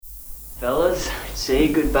Fellas,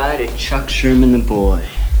 say goodbye to Chuck Sherman the boy.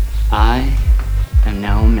 I am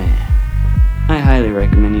now a man. I highly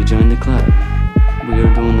recommend you join the club. We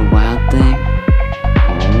are doing the wild thing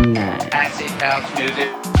all night. Acid house music.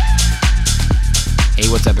 Hey,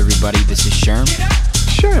 what's up, everybody? This is Sherm.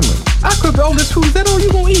 Sherman, Aquabeldis, who's that all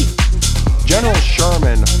you gonna eat? General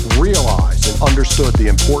Sherman realized and understood the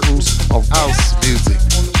importance of house music.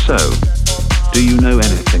 So, do you know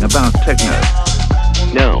anything about techno?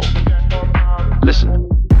 No. Listen.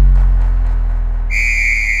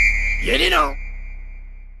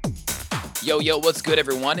 Yo, what's good,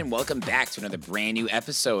 everyone, and welcome back to another brand new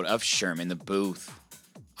episode of Sherm in the Booth.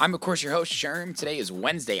 I'm, of course, your host, Sherm. Today is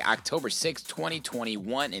Wednesday, October 6th,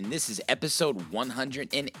 2021, and this is episode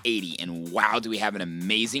 180, and wow, do we have an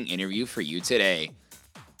amazing interview for you today.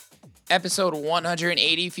 Episode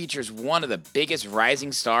 180 features one of the biggest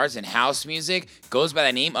rising stars in house music, goes by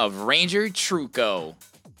the name of Ranger Trucco.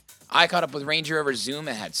 I caught up with Ranger over Zoom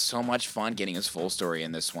and had so much fun getting his full story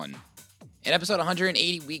in this one. In episode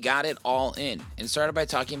 180, we got it all in and started by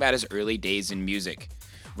talking about his early days in music.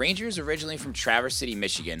 Ranger is originally from Traverse City,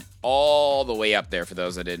 Michigan, all the way up there for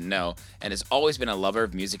those that didn't know, and has always been a lover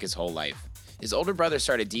of music his whole life. His older brother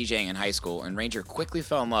started DJing in high school, and Ranger quickly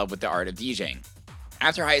fell in love with the art of DJing.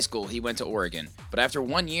 After high school, he went to Oregon, but after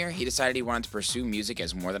 1 year, he decided he wanted to pursue music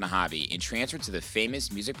as more than a hobby and transferred to the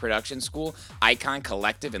famous music production school Icon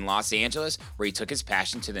Collective in Los Angeles, where he took his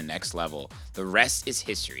passion to the next level. The rest is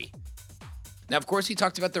history. Now, of course, we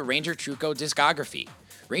talked about the Ranger Trucco discography.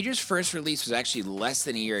 Ranger's first release was actually less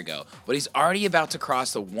than a year ago, but he's already about to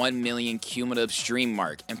cross the 1 million cumulative stream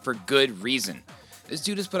mark, and for good reason. This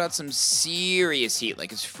dude has put out some serious heat,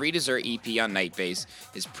 like his Free Dessert EP on Nightbase,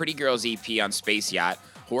 his Pretty Girls EP on Space Yacht,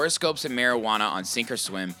 Horoscopes and Marijuana on Sink or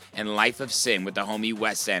Swim, and Life of Sin with the homie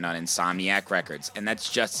West End on Insomniac Records, and that's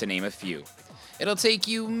just to name a few. It'll take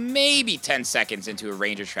you maybe 10 seconds into a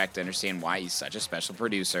Ranger track to understand why he's such a special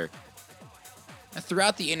producer. Now,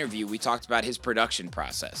 throughout the interview, we talked about his production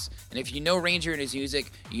process, and if you know Ranger and his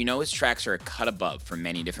music, you know his tracks are a cut above for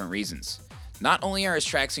many different reasons. Not only are his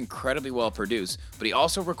tracks incredibly well produced, but he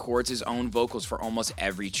also records his own vocals for almost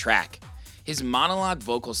every track. His monologue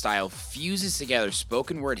vocal style fuses together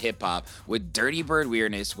spoken word hip hop with Dirty Bird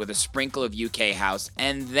weirdness with a sprinkle of UK house,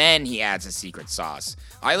 and then he adds a secret sauce.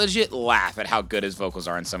 I legit laugh at how good his vocals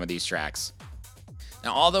are in some of these tracks.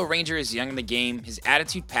 Now, although Ranger is young in the game, his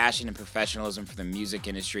attitude, passion, and professionalism for the music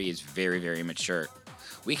industry is very, very mature.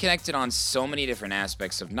 We connected on so many different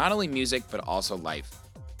aspects of not only music, but also life.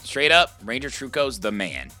 Straight up, Ranger Trucco's the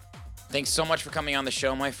man. Thanks so much for coming on the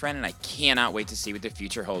show, my friend, and I cannot wait to see what the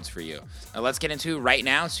future holds for you. Now let's get into it right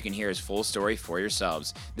now so you can hear his full story for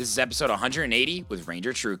yourselves. This is episode 180 with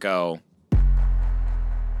Ranger Trucco.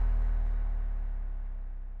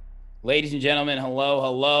 Ladies and gentlemen,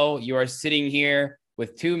 hello. You are sitting here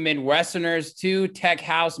with two Midwesterners, two tech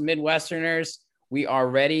house Midwesterners. We are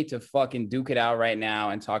ready to fucking duke it out right now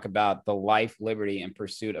and talk about the life, liberty, and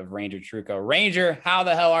pursuit of Ranger Trucco. Ranger, how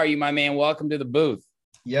the hell are you, my man? Welcome to the booth.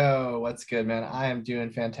 Yo, what's good, man? I am doing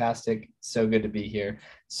fantastic. So good to be here.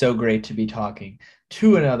 So great to be talking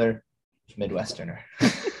to another Midwesterner.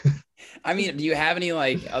 I mean, do you have any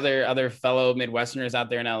like other fellow Midwesterners out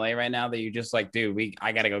there in LA right now that you just like, dude,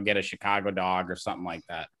 I got to go get a Chicago dog or something like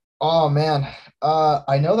that? Oh, man.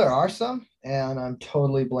 I know there are some, and I'm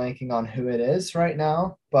totally blanking on who it is right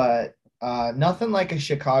now, but nothing like a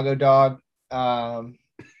Chicago dog. I'm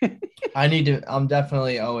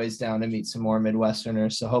definitely always down to meet some more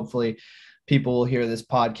Midwesterners. So hopefully people will hear this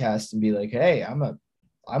podcast and be like, hey, I'm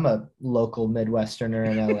a local Midwesterner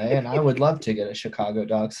in LA, and I would love to get a Chicago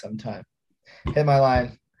dog sometime. Hit my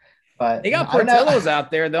line. But they got Portillo's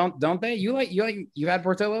out there, don't they? You had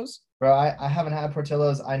Portillo's? Bro, I haven't had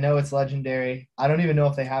Portillo's. I know it's legendary. I don't even know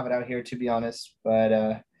if they have it out here, to be honest.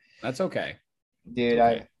 But that's okay. Dude,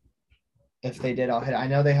 okay. If they did, I'll hit it. I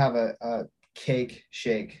know they have a cake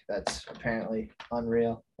shake that's apparently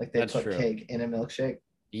unreal. Like they put cake in a milkshake.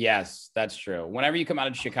 Yes, that's true. Whenever you come out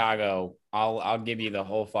of Chicago, I'll give you the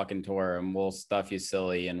whole fucking tour, and we'll stuff you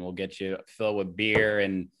silly, and we'll get you filled with beer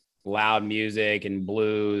and loud music and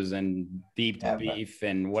blues and beef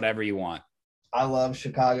and whatever you want. I love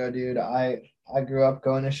Chicago, dude. I grew up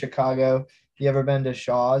going to Chicago. You ever been to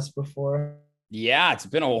Shaw's before? Yeah, it's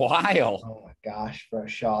been a while. Oh my gosh, bro.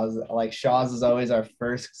 Shaw's is always our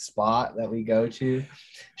first spot that we go to.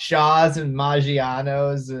 Shaw's and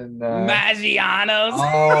Maggiano's and Maggiano's.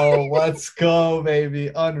 Oh, let's go, baby.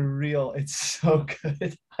 Unreal. It's so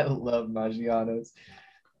good. I love Maggiano's.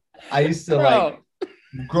 I used to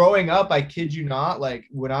growing up, I kid you not, like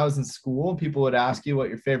when I was in school, people would ask you what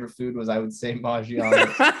your favorite food was. I would say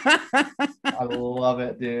Maggiano's. I love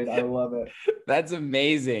it, dude. I love it. That's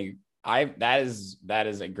amazing. That is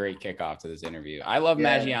a great kickoff to this interview. I love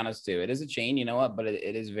Maggiano's too. It is a chain, you know what, but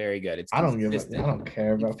it is very good. It's I don't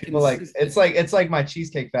care, bro. People it's like my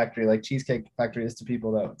Cheesecake Factory. Like Cheesecake Factory is to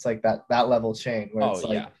people though. It's like that level chain where it's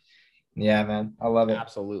like, yeah, man. I love it.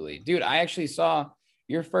 Absolutely. Dude, I actually saw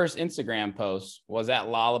your first Instagram post was at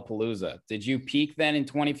Lollapalooza. Did you peak then in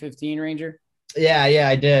 2015, Ranger? Yeah,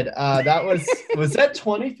 I did. That was that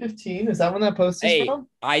 2015? Is that when that post is from?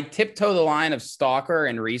 I tiptoed the line of stalker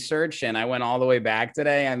and research, and I went all the way back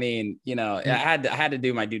today. I mean, you know, I had to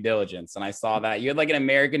do my due diligence, and I saw that you had like an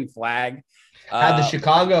American flag. Had the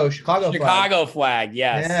Chicago flag.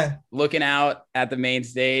 Yes. Yeah. Looking out at the main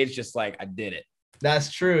stage, just like I did it.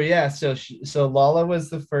 That's true. Yeah. So Lolla was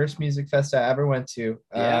the first music fest I ever went to.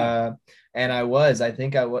 Yeah. And I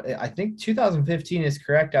think 2015 is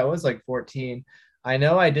correct. I was like 14. I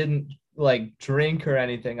know I didn't like drink or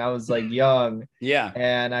anything. I was like young. Yeah.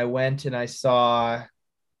 And I went and I saw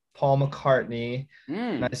Paul McCartney.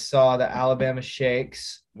 And I saw the Alabama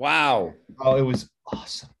Shakes. Wow. Oh, it was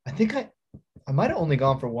awesome. I think I might have only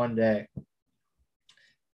gone for one day.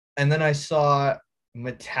 And then I saw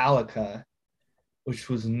Metallica, which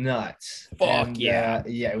was nuts. Fuck yeah.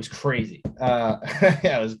 It was crazy.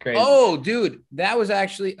 It was crazy. Oh, dude, that was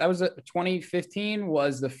 2015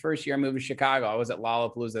 was the first year I moved to Chicago. I was at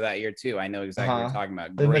Lollapalooza that year too. I know exactly what you're talking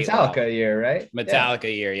about. The Metallica year, right?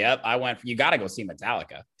 Metallica year. Yep. You got to go see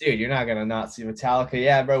Metallica. Dude, you're not going to not see Metallica.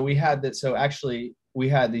 Yeah, bro. We had that. So actually we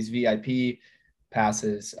had these VIP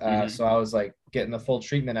passes. So I was like getting the full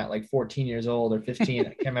treatment at like 14 years old or 15. I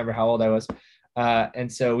can't remember how old I was.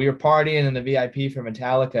 And so we were partying in the VIP for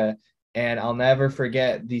Metallica, and I'll never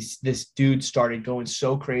forget this dude started going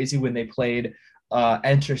so crazy when they played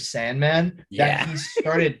Enter Sandman that he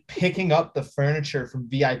started picking up the furniture from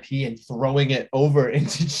VIP and throwing it over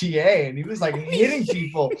into GA, and he was like hitting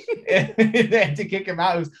people and they had to kick him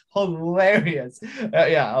out. It was hilarious.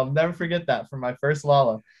 I'll never forget that from my first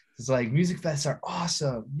Lolla. It's like music fests are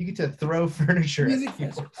awesome. You get to throw furniture. Music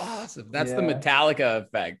fests are awesome. That's the Metallica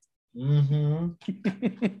effect.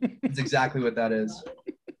 That's exactly what that is.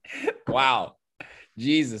 Wow.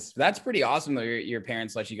 Jesus, that's pretty awesome though. Your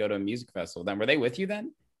parents let you go to a music festival. Then were they with you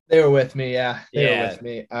then? They were with me. They were with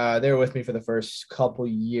me. They were with me for the first couple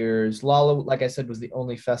years. Lolla, like I said, was the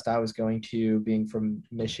only fest I was going to, being from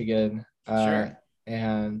Michigan. Sure.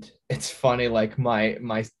 And it's funny, like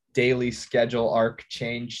my daily schedule arc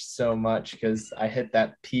changed so much because I hit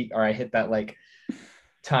that peak, or I hit that like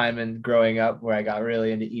time in growing up where I got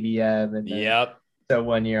really into EDM, and so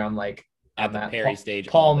one year I'm like at the Perry stage,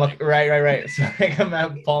 right. So like I'm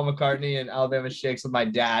at Paul McCartney and Alabama Shakes with my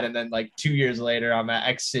dad, and then like 2 years later I'm at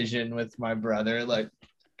Excision with my brother, like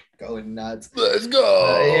going nuts. Let's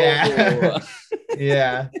go.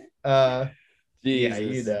 Yeah. Jesus.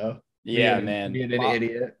 You know. Man. Being an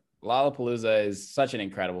idiot. Lollapalooza is such an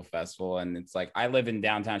incredible festival, and it's like I live in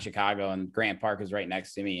downtown Chicago, and Grant Park is right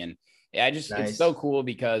next to me, and it's so cool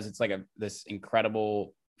because it's like this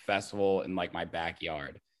incredible festival in like my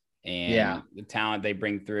backyard, and the talent they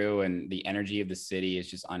bring through and the energy of the city is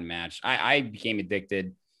just unmatched. I became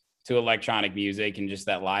addicted to electronic music and just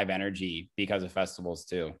that live energy because of festivals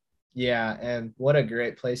too. Yeah, and what a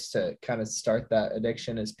great place to kind of start that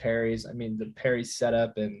addiction is Perry's. I mean, the Perry's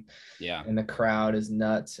setup and the crowd is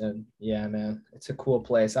nuts. And yeah, man, it's a cool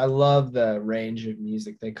place. I love the range of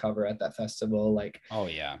music they cover at that festival. Like,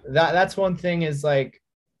 that's one thing is like,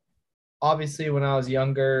 obviously when I was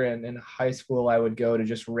younger and in high school, I would go to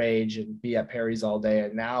just rage and be at Perry's all day.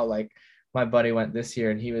 And now like my buddy went this year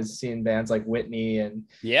and he was seeing bands like Whitney and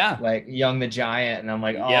like Young the Giant. And I'm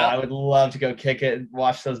like, I would love to go kick it and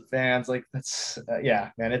watch those bands. Like that's,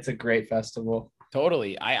 man, it's a great festival.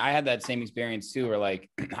 Totally. I had that same experience too, where like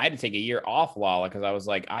I had to take a year off Lolla because I was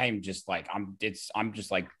like, I'm just like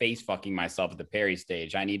face fucking myself at the Perry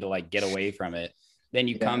stage. I need to like get away from it. Then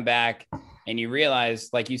you come back and you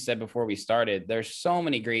realize, like you said before we started, there's so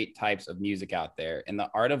many great types of music out there, and the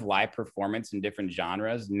art of live performance in different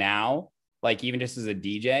genres now, like even just as a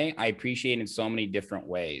DJ, I appreciate in so many different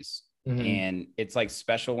ways. And it's like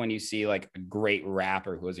special when you see like a great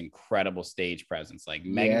rapper who has incredible stage presence, like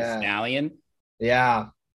Megan Thee Stallion.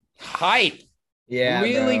 Hype.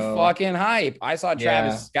 Really fucking hype. I saw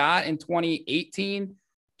Travis Scott in 2018.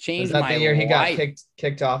 Changed my life. The year he got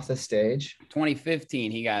kicked off the stage?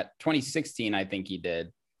 2015. 2016, I think he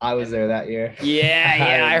did. I was there that year.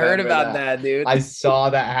 Yeah, I heard about that, dude. I saw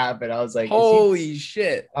that happen. I was like, holy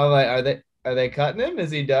shit. I'm like, are they cutting him? Is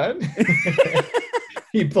he done?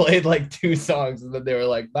 he played like 2 songs and then they were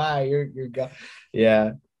like, bye, you're gone.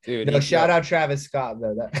 Yeah. Dude, No, shout out Travis Scott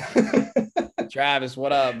though. That Travis,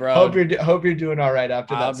 what up, bro? hope you're doing all right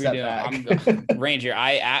after I'll that be setback. doing. Ranger,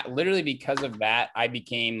 I literally, because of that, I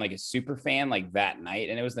became like a super fan like that night,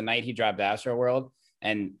 and it was the night he dropped Astroworld.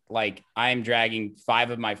 And like, I'm dragging 5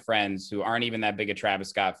 of my friends who aren't even that big of Travis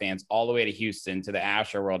Scott fans all the way to Houston to the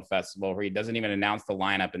Astroworld Festival, where he doesn't even announce the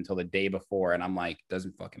lineup until the day before. And I'm like,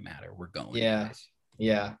 doesn't fucking matter. We're going. Yeah. Guys.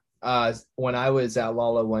 Yeah. When I was at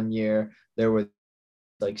Lolla one year, there were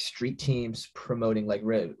like street teams promoting like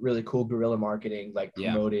really cool guerrilla marketing, like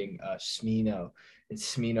promoting Smino. And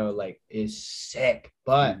Smino like is sick,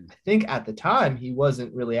 but I think at the time he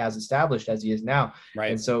wasn't really as established as he is now.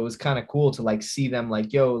 Right. And so it was kind of cool to like see them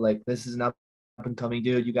like, yo, like this is an up and coming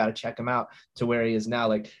dude, you got to check him out, to where he is now.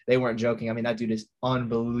 Like they weren't joking. I mean, that dude is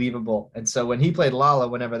unbelievable. And so when he played Lolla,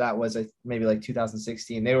 whenever that was, maybe like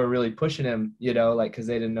 2016, they were really pushing him, you know, like because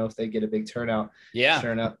they didn't know if they'd get a big turnout. Yeah.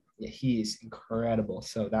 Sure enough, he's incredible.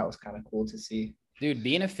 So that was kind of cool to see. Dude,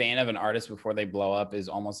 being a fan of an artist before they blow up is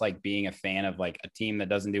almost like being a fan of like a team that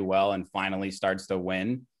doesn't do well and finally starts to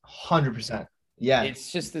win. 100%. Yeah.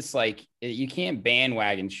 It's just this, like, you can't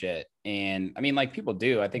bandwagon shit. And I mean, like, people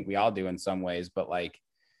do. I think we all do in some ways. But like,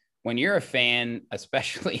 when you're a fan,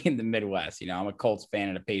 especially in the Midwest, you know, I'm a Colts fan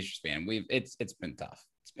and a Pacers fan. It's been tough.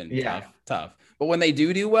 It's been tough. But when they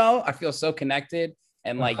do well, I feel so connected.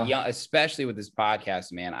 And like, especially with this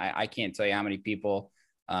podcast, man, I can't tell you how many people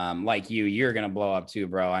like you're going to blow up too,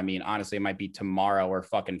 bro. I mean, honestly, it might be tomorrow or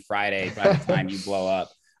fucking Friday by the time you blow up,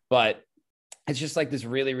 but it's just like this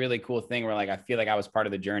really, really cool thing where like, I feel like I was part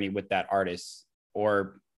of the journey with that artist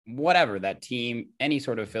or whatever, that team, any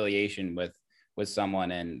sort of affiliation with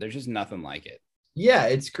someone. And there's just nothing like it. Yeah.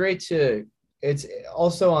 It's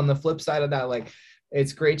also on the flip side of that, like,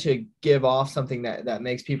 it's great to give off something that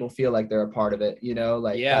makes people feel like they're a part of it, you know,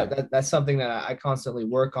 like that's something that I constantly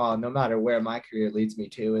work on, no matter where my career leads me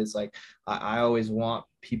to, is like, I always want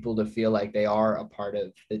people to feel like they are a part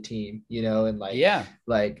of the team, you know, and like,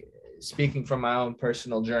 like speaking from my own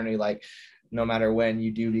personal journey, like no matter when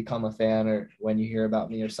you do become a fan or when you hear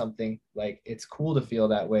about me or something, like it's cool to feel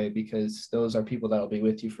that way because those are people that'll be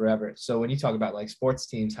with you forever. So when you talk about like sports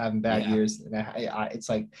teams having bad years, it's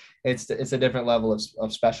like, it's a different level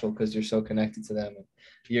of special because you're so connected to them and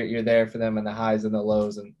you're there for them in the highs and the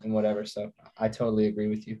lows and whatever. So I totally agree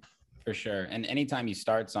with you. For sure. And anytime you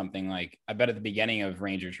start something, like I bet at the beginning of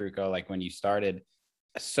Ranger Truco, like when you started,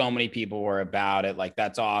 so many people were about it. Like,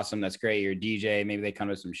 that's awesome. That's great. You're a DJ. Maybe they come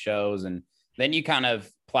to some shows and then you kind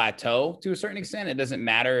of plateau to a certain extent. It doesn't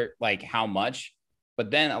matter like how much,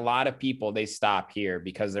 but then a lot of people, they stop here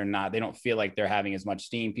because they don't feel like they're having as much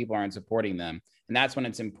steam. People aren't supporting them. And that's when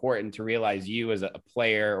it's important to realize you as a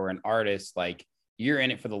player or an artist, like you're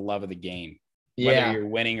in it for the love of the game, whether you're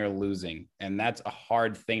winning or losing. And that's a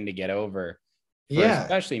hard thing to get over.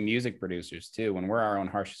 Especially music producers too, when we're our own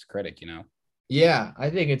harshest critic, you know? Yeah. I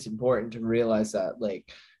think it's important to realize that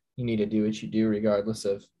like you need to do what you do regardless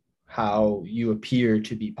of how you appear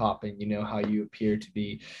to be popping, you know, how you appear to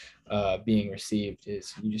be being received.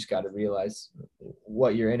 Is you just got to realize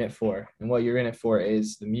what you're in it for, and what you're in it for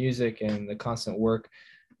is the music and the constant work,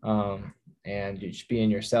 and you just being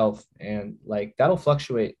yourself, and like that'll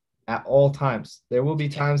fluctuate at all times. There will be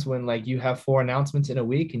times when like you have 4 announcements in a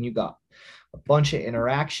week and you got a bunch of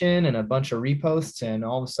interaction and a bunch of reposts and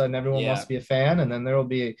all of a sudden everyone wants to be a fan, and then there will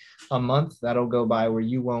be a month that'll go by where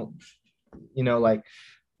you won't, you know, like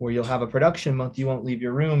where you'll have a production month, you won't leave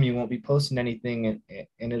your room, you won't be posting anything, and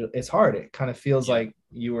it's hard. It kind of feels like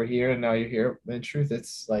you were here and now you're here. But in truth,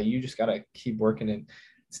 it's like you just got to keep working and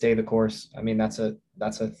stay the course. I mean, that's a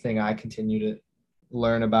thing I continue to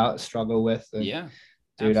learn about, struggle with. And,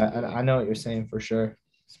 dude, I know what you're saying for sure.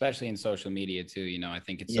 Especially in social media too. You know, I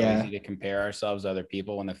think it's so easy to compare ourselves to other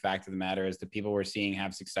people when the fact of the matter is the people we're seeing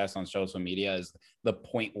have success on social media is the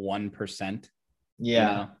 0.1%. You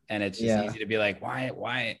know? And it's just easy to be like,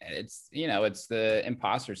 why? It's, you know, it's the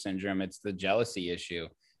imposter syndrome. It's the jealousy issue.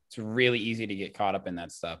 It's really easy to get caught up in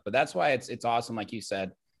that stuff. But that's why it's awesome. Like you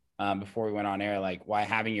said, before we went on air, like why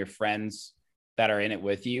having your friends that are in it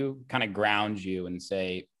with you kind of ground you and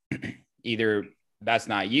say, either that's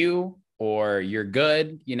not you or you're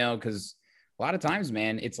good, you know, because a lot of times,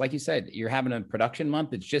 man, it's like you said, you're having a production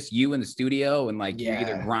month. It's just you in the studio and like you're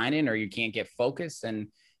either grinding or you can't get focused, and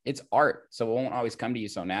it's art. So it won't always come to you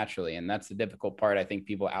so naturally. And that's the difficult part. I think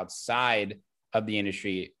people outside of the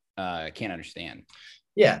industry can't understand.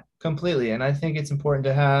 Yeah, completely. And I think it's important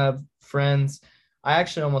to have friends. I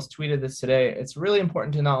actually almost tweeted this today. It's really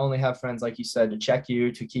important to not only have friends, like you said, to check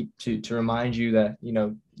you, to keep, to remind you that, you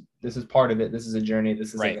know, this is part of it. This is a journey. This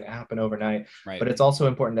isn't Right. going to happen overnight. Right. But it's also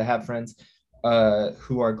important to have friends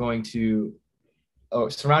who are going to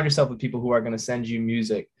surround yourself with people who are going to send you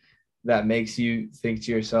music that makes you think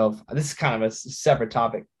to yourself, this is kind of a separate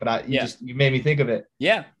topic, but you made me think of it.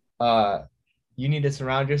 Yeah. You need to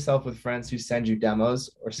surround yourself with friends who send you demos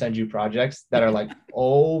or send you projects that are like,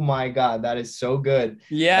 oh my God, that is so good.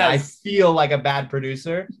 Yeah. I feel like a bad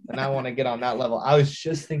producer and I want to get on that level. I was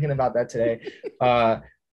just thinking about that today.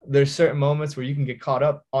 There's certain moments where you can get caught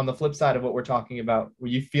up on the flip side of what we're talking about, where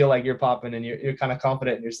you feel like you're popping and you're kind of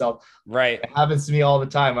confident in yourself. Right. It happens to me all the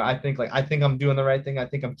time. I think I'm doing the right thing. I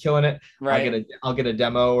think I'm killing it. Right. I'll get a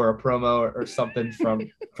demo or a promo or something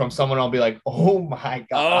from someone. I'll be like, oh my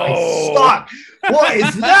God, I suck. What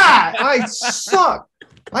is that? I suck.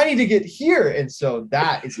 I need to get here. And so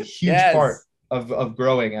that is a huge part of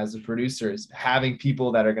growing as a producer, is having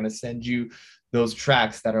people that are going to send you those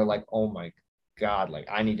tracks that are like, oh my God, like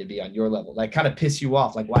I need to be on your level, like kind of piss you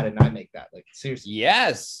off. Like, why didn't I make that? Like, seriously.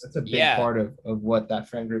 Yes. That's a big part of what that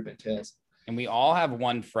friend group entails. And we all have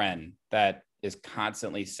one friend that is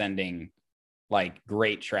constantly sending like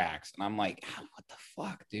great tracks. And I'm like, what the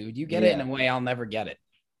fuck, dude? You get it in a way I'll never get it.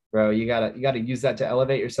 Bro, you gotta use that to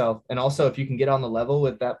elevate yourself. And also, if you can get on the level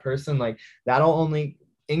with that person, like that'll only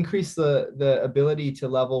increase the ability to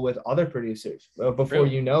level with other producers. Before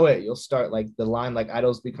you know it, you'll start like the line, like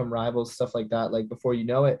idols become rivals, stuff like that. Like before you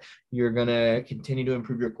know it, you're gonna continue to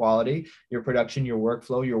improve your quality, your production, your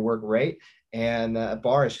workflow, your work rate, and a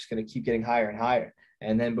bar is just gonna keep getting higher and higher.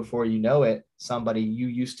 And then before you know it, somebody you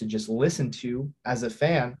used to just listen to as a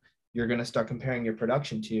fan, you're gonna start comparing your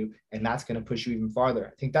production to, and that's gonna push you even farther.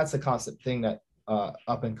 I think that's a constant thing that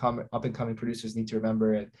up and coming producers need to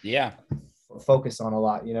remember and focus on a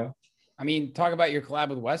lot, you know. I mean, talk about your collab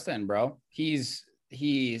with West End, bro. He's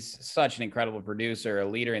such an incredible producer, a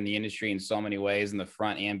leader in the industry in so many ways, in the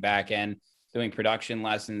front and back end, doing production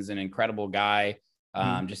lessons, an incredible guy,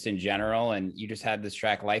 just in general. And you just had this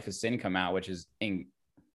track Life of Sin come out, which is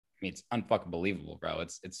it's unfucking believable, bro.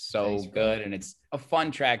 It's so good, and it's a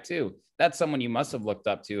fun track too. That's someone you must have looked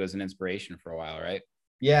up to as an inspiration for a while, right?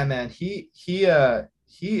 Yeah, man. He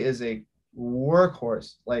is a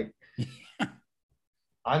workhorse. Like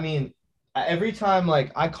I mean, every time,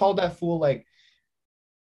 like I called that fool like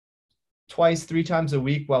twice, 3 times a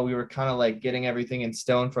week while we were kind of like getting everything in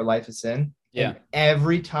stone for Life of Sin. Yeah. And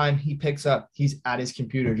every time he picks up, he's at his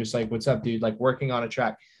computer, just like, what's up, dude? Like working on a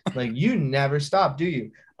track. Like you never stop, do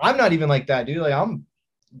you? I'm not even like that, dude. Like I'm,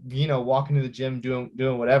 walking to the gym, doing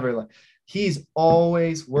whatever. Like he's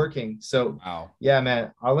always working. So yeah,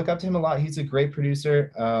 man, I look up to him a lot. He's a great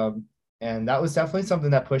producer. And that was definitely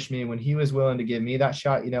something that pushed me when he was willing to give me that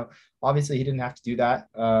shot. Obviously he didn't have to do that.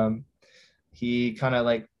 He kind of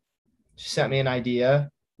like sent me an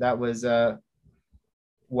idea that was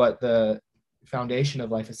what the foundation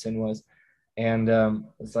of Life of Sin was. And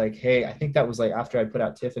it's like, hey, I think that was like after I put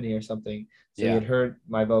out Tiffany or something. So he had heard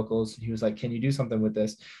my vocals. He was like, can you do something with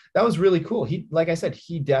this? That was really cool. He, like I said,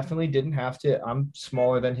 he definitely didn't have to. I'm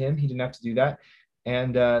smaller than him. He didn't have to do that.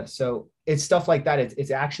 And so it's stuff like that.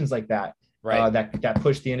 It's actions like that, right? That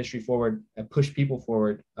push the industry forward and push people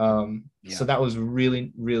forward. So that was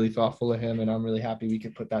really, really thoughtful of him, and I'm really happy we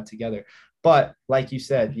could put that together. But like you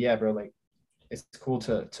said, yeah, bro, like it's cool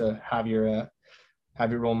to have your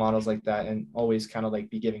role models like that, and always kind of like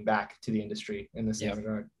be giving back to the industry in the same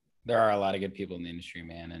regard. There are a lot of good people in the industry,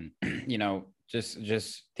 man, and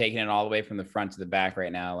just taking it all the way from the front to the back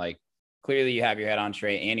right now, like. Clearly you have your head on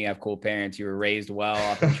straight and you have cool parents. You were raised well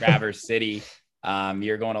up in Traverse City.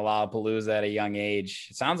 You're going to Lollapalooza at a young age.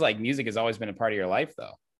 It sounds like music has always been a part of your life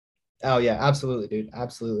though. Oh yeah, absolutely, dude.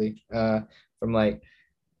 Absolutely. From like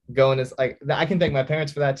going as like, I can thank my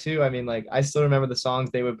parents for that too. I mean, like I still remember the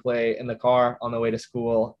songs they would play in the car on the way to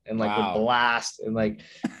school and like would blast and like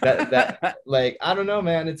that like, I don't know,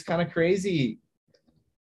 man, it's kind of crazy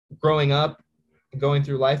growing up, going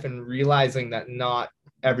through life and realizing that not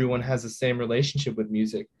everyone has the same relationship with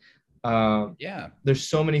music. There's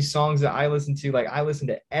so many songs that I listen to. Like I listen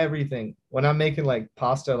to everything when I'm making like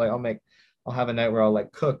pasta. Like I'll have a night where I'll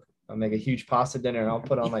like cook. I'll make a huge pasta dinner and I'll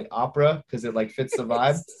put on like opera because it like fits the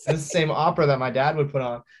vibe. It's the same opera that my dad would put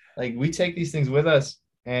on. Like we take these things with us,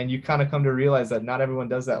 and you kind of come to realize that not everyone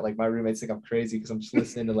does that. Like my roommates think I'm crazy because I'm just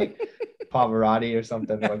listening to like Pavarotti or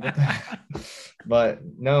something. They're like, what the heck? But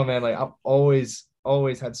no, man, like I've always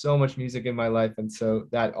had so much music in my life, and so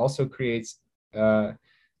that also creates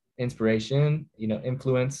inspiration,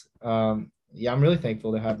 influence. I'm really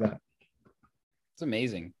thankful to have that. It's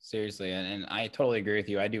amazing, seriously, and I totally agree with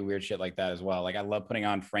you. I do weird shit like that as well. Like I love putting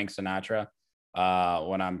on Frank Sinatra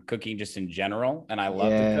when I'm cooking just in general. And I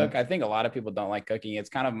love to cook. I think a lot of people don't like cooking. It's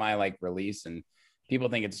kind of my like release, and people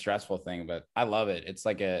think it's a stressful thing, but I love it. It's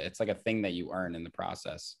like a thing that you earn in the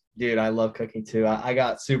process. Dude, I love cooking too. I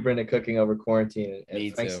got super into cooking over quarantine. And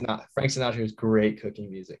Me too. Frank Sinatra is great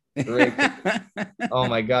cooking music. Great. Oh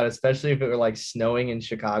my God. Especially if it were like snowing in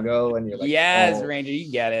Chicago and you're like, yes, Ranger,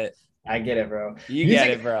 you get it. I get it, bro. You get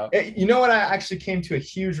it, bro. You know what I actually came to a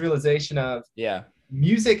huge realization of? Yeah.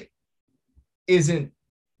 Music isn't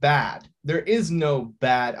bad. There is no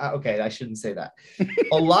bad. Okay, I shouldn't say that.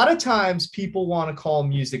 A lot of times people want to call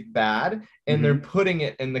music bad and they're putting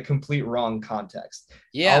it in the complete wrong context.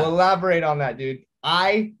 Yeah. I'll elaborate on that, dude.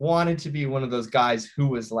 I wanted to be one of those guys who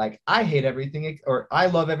was like, I hate everything, or I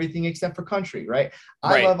love everything except for country, right?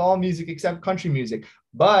 I love all music except country music.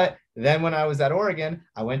 But then when I was at Oregon,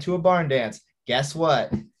 I went to a barn dance. Guess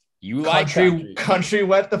what? You country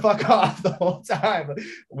went the fuck off the whole time.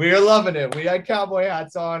 We were loving it. We had cowboy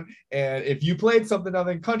hats on. And if you played something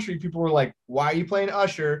other than country, people were like, why are you playing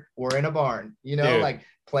Usher? We're in a barn, you know, dude. Like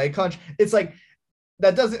play country. It's like,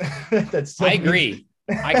 that doesn't, that's so I agree.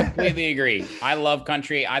 I completely agree. I love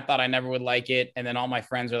country. I thought I never would like it. And then all my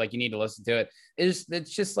friends are like, you need to listen to it. It's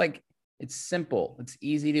just like, it's simple. It's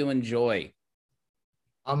easy to enjoy.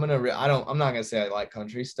 I'm not going to say I like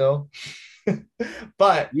country still.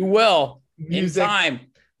 But you will in time.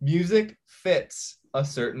 Music fits a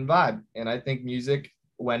certain vibe, and I think music,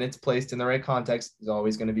 when it's placed in the right context, is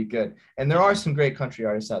always going to be good. And there are some great country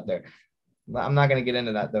artists out there. I'm not going to get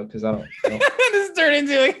into that though, because I don't this turned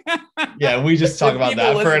into yeah, we just talk about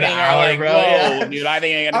that for an hour, like, bro. Yeah. Dude, I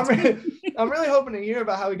think I'm really hoping to hear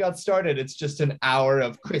about how we got started. It's just an hour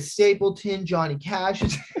of Chris Stapleton, Johnny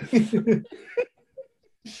Cash.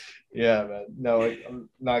 Yeah, man. No, I'm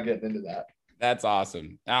not getting into that. That's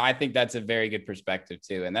awesome. I think that's a very good perspective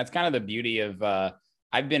too. And that's kind of the beauty of,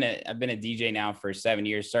 I've been a DJ now for 7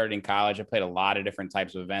 years, started in college. I played a lot of different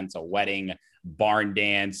types of events, a wedding, barn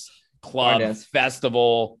dance, club,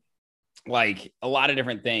 festival, like a lot of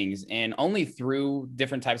different things. And only through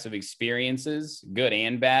different types of experiences, good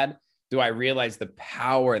and bad, do I realize the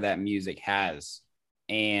power that music has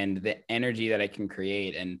and the energy that it can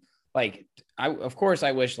create. And like, of course,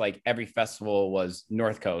 I wish like every festival was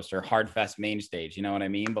North Coast or Hardfest main stage. You know what I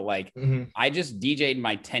mean? But like, I just DJ'd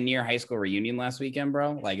my 10-year high school reunion last weekend,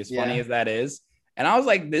 bro. Like, as funny as that is. And I was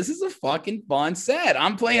like, this is a fucking fun set.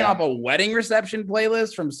 I'm playing off a wedding reception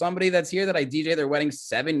playlist from somebody that's here that I DJ'd their wedding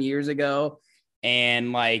 7 years ago.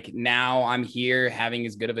 And like, now I'm here having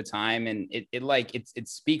as good of a time. And it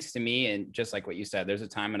speaks to me. And just like what you said, there's a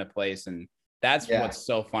time and a place. And that's what's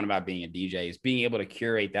so fun about being a DJ, is being able to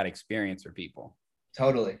curate that experience for people.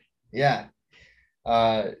 Totally. Yeah.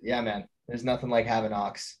 Yeah, man. There's nothing like having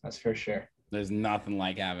aux. That's for sure. There's nothing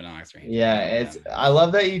like having aux. Yeah. I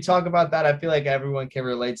love that you talk about that. I feel like everyone can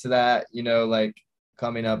relate to that. You know, like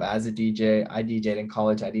coming up as a DJ, I DJ'd in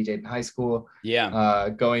college, I DJ'd in high school. Yeah.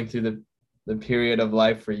 Going through the period of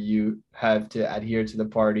life where you have to adhere to the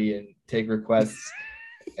party and take requests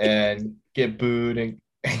and get booed and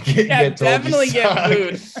get definitely get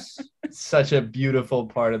booed. Such a beautiful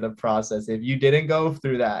part of the process. If you didn't go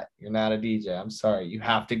through that, you're not a DJ. I'm sorry. You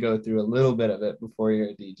have to go through a little bit of it before you're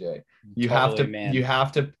a DJ. You have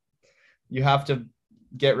to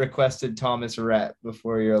get requested Thomas Rhett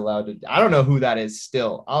before you're allowed to. I don't know who that is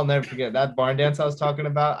still. I'll never forget that barn dance I was talking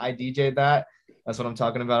about. I DJ'd that. That's what I'm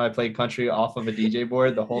talking about. I played country off of a DJ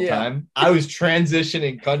board the whole time. I was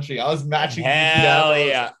transitioning country. I was matching. Hell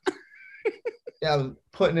yeah. Yeah, I was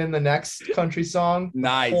putting in the next country song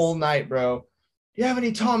the whole night, bro. You have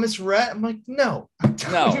any Thomas Rhett? I'm like, no. I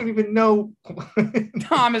don't even know.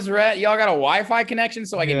 Thomas Rhett, y'all got a Wi-Fi connection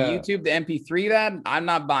so I can YouTube the MP3 that? I'm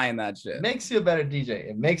not buying that shit. It makes you a better DJ.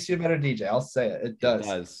 It makes you a better DJ. I'll say it. It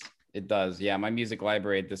does. It does. Yeah, my music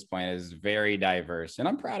library at this point is very diverse, and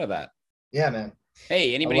I'm proud of that. Yeah, man.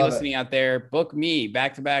 Hey, anybody listening out there, book me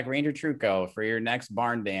back-to-back Ranger Truco for your next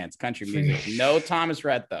barn dance country music. No Thomas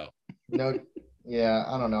Rhett, though. No. Yeah,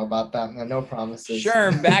 I don't know about that, man. No promises.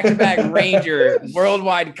 Sure, back-to-back Ranger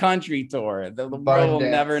worldwide country tour. The world will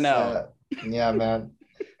never know. Yeah, man.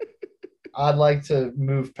 I'd like to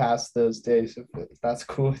move past those days if that's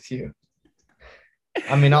cool with you.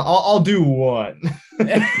 I mean, I'll do one.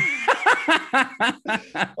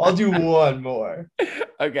 I'll do one more.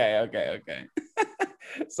 Okay.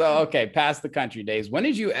 So, past the country days. When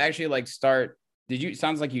did you actually like start?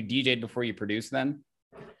 Sounds like you DJ'd before you produced then?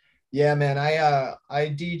 Yeah, man. I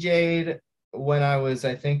DJ'd when I was,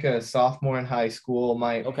 I think, a sophomore in high school.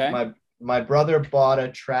 My brother bought a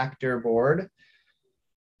tractor board.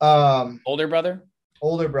 Older brother?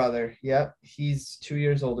 Older brother. Yep. He's 2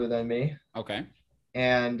 years older than me. Okay.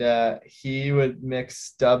 and he would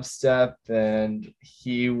mix dubstep, and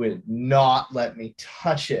he would not let me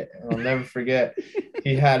touch it. And I'll never forget,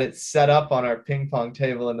 he had it set up on our ping pong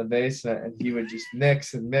table in the basement, and he would just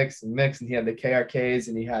mix and mix and mix. And he had the KRKs,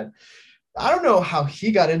 and he had, I don't know how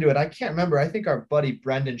he got into it. I can't remember. I think our buddy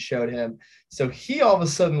Brendan showed him. So he all of a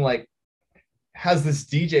sudden like has this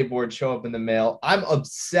DJ board show up in the mail. I'm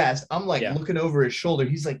obsessed. I'm like looking over his shoulder.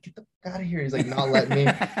 He's like, get the fuck out of here. He's like, not letting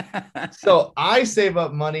me. So I save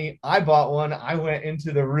up money. I bought one. I went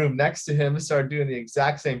into the room next to him and started doing the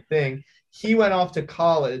exact same thing. He went off to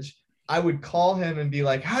college. I would call him and be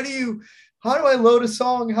like, how do I load a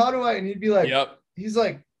song? How do I? And he'd be like, he's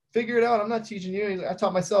like, figure it out. I'm not teaching you. He's like, I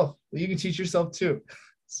taught myself. Well, you can teach yourself too.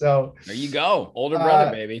 So there you go. Older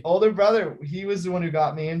brother, baby. Older brother. He was the one who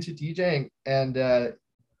got me into DJing. And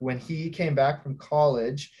when he came back from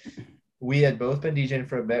college, we had both been DJing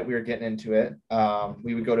for a bit. We were getting into it.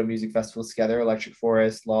 We would go to music festivals together, Electric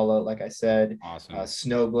Forest, Lala, like I said, awesome.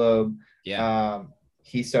 Snow Globe. Yeah.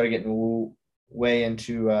 He started getting way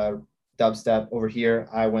into dubstep over here.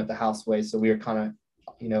 I went the house way. So we were kind of,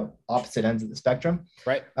 opposite ends of the spectrum.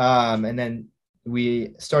 Right. And then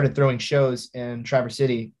we started throwing shows in Traverse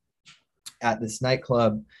City at this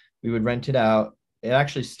nightclub. We would rent it out. It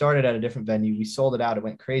actually started at a different venue. We sold it out. It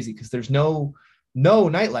went crazy because there's no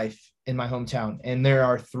nightlife in my hometown. And there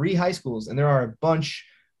are 3 high schools, and there are a bunch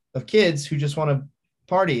of kids who just want to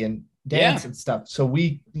party and dance and stuff. So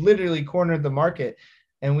we literally cornered the market,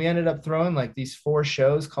 and we ended up throwing like these 4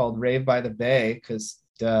 shows called Rave by the Bay, because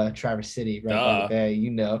Traverse City, right by the Bay,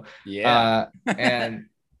 Yeah. And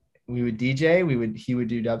we would DJ, he would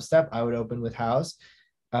do dubstep. I would open with house.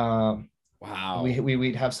 Wow.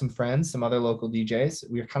 We'd have some friends, some other local DJs.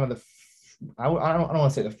 We were kind of I don't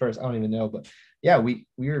want to say the first, I don't even know, but yeah, we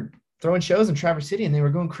were throwing shows in Traverse City, and they were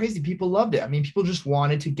going crazy. People loved it. I mean, people just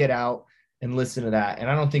wanted to get out and listen to that. And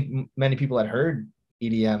I don't think many people had heard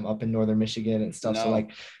EDM up in Northern Michigan and stuff. No. So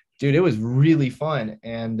like, dude, it was really fun.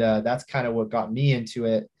 And that's kind of what got me into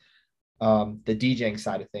it. The DJing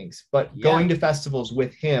side of things, but going to festivals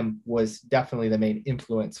with him was definitely the main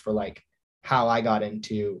influence for like how I got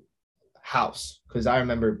into house. Cause I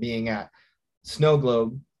remember being at Snow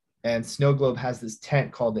Globe, and Snow Globe has this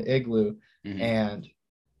tent called the Igloo. Mm-hmm. And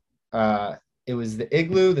it was the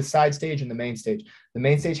Igloo, the side stage, and the main stage. The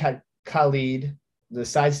main stage had Khalid, the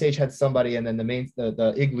side stage had somebody, and then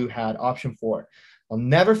the Igloo had option 4. I'll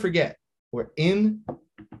never forget, we're in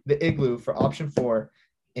the Igloo for option 4,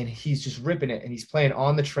 and he's just ripping it, and he's playing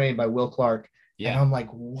On the Train by Will Clark. Yeah. And I'm like,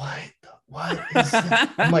 what is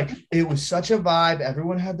that? I'm like, it was such a vibe.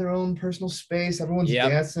 Everyone had their own personal space. Everyone's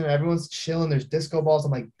dancing. Everyone's chilling. There's disco balls.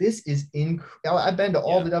 I'm like, this is incredible. I've been to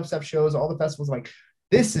all the dubstep shows, all the festivals. I'm like,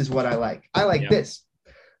 this is what I like. I like this.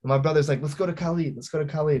 And my brother's like, let's go to Khalid. Let's go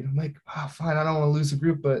to Khalid. I'm like, fine. I don't want to lose the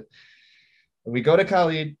group, but we go to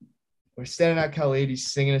Khalid. We're standing at Khalid. He's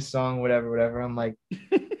singing a song, whatever. I'm like,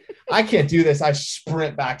 I can't do this. I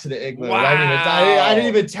sprint back to the Igloo. Wow. I didn't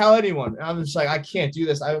even tell anyone. I'm just like, I can't do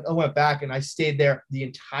this. I went back and I stayed there the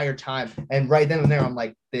entire time. And right then and there, I'm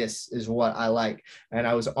like, this is what I like. And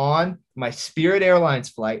I was on my Spirit Airlines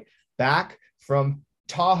flight back from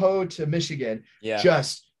Tahoe to Michigan. Yeah.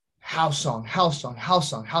 Just house song. Just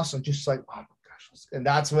like, oh my gosh. And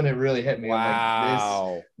that's when it really hit me. Wow.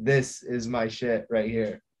 I'm like, this is my shit right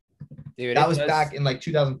here. Dude, that was back in like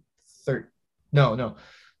 2013. No,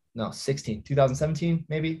 2017,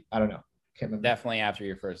 maybe. I don't know. Can't remember. Definitely after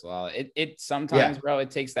your first Lala. It sometimes, bro,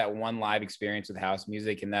 it takes that one live experience with house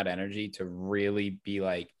music and that energy to really be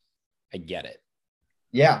like, I get it.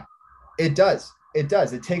 Yeah, it does. It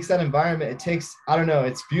takes that environment. It takes, I don't know,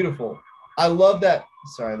 it's beautiful. I love that.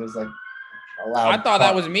 Sorry, there's like a loud. I thought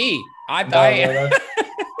that was me. That's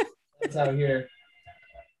out here.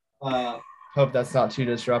 Hope that's not too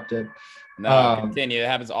disruptive. No, continue. It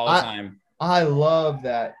happens all the time. I love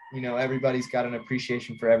that, everybody's got an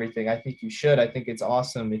appreciation for everything. I think you should. I think it's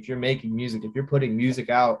awesome if you're making music, if you're putting music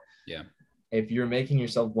out, if you're making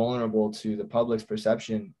yourself vulnerable to the public's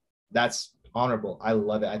perception, that's honorable. I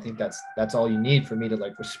love it. I think that's all you need for me to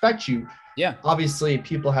like respect you. Yeah. Obviously,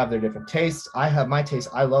 people have their different tastes. I have my taste.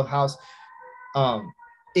 I love house.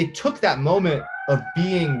 It took that moment of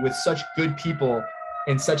being with such good people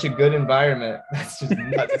in such a good environment. That's just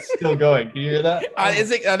nuts. It's still going. Can you hear that?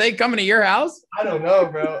 Are they coming to your house? I don't know,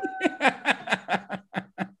 bro.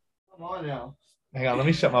 Come on now. Hang on, let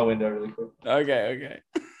me shut my window really quick. Okay.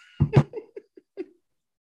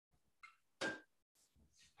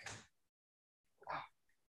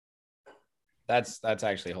 That's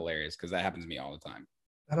actually hilarious because that happens to me all the time.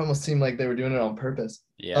 That almost seemed like they were doing it on purpose.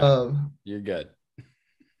 Yeah, you're good.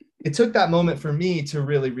 it took that moment for me to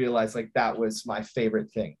really realize like that was my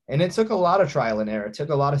favorite thing. And it took a lot of trial and error. It took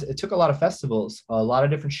a lot of festivals, a lot of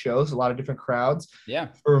different shows, a lot of different crowds Yeah.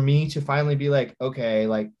 for me to finally be like, okay,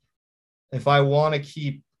 like if I want to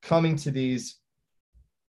keep coming to these,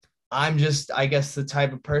 I'm just, I guess, the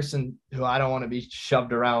type of person who I don't want to be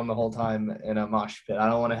shoved around the whole time in a mosh pit. I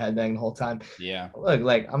don't want to headbang the whole time. Yeah. Look,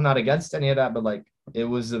 like I'm not against any of that, but like it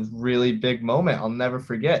was a really big moment. I'll never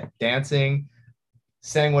forget dancing,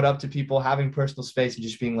 saying what up to people, having personal space, and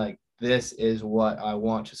just being like, this is what I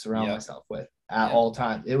want to surround myself with at all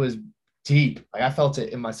times. It was deep. Like I felt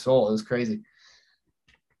it in my soul. It was crazy.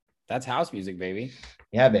 That's house music, baby.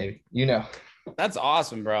 Yeah, baby. You know. That's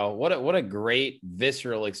awesome, bro. What a great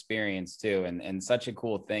visceral experience too, and such a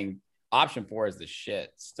cool thing. Option 4 is the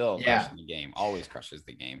shit. Still crushing the game. Always crushes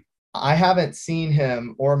the game. I haven't seen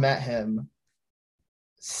him or met him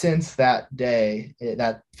since that day,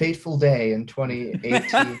 that fateful day in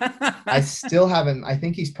 2018. I still haven't. I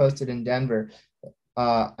think he's posted in Denver.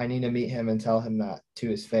 I need to meet him and tell him that to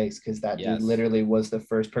his face, because that dude literally was the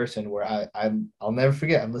first person where I'll never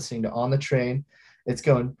forget. I'm listening to On the Train. It's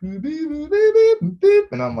going boop, beep, boop, beep, boop,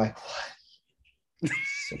 beep, and I'm like, what?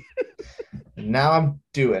 Now I'm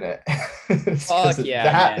doing it. Fuck yeah,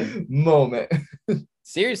 that man. moment.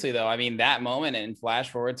 Seriously though, I mean, that moment and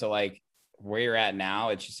flash forward to like where you're at now,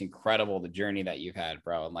 it's just incredible the journey that you've had,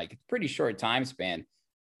 bro. And like, it's a pretty short time span.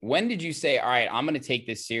 When did you say, all right, I'm going to take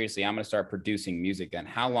this seriously, I'm going to start producing music then?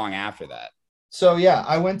 How long after that? So yeah,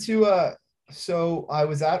 I went to so I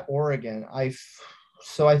was at Oregon.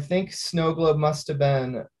 So I think Snow Globe must have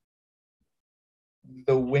been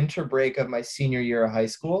the winter break of my senior year of high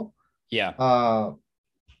school. Yeah.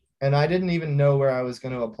 And I didn't even know where I was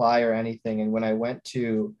going to apply or anything. And when I went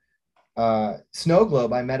to Snow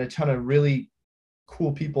Globe, I met a ton of really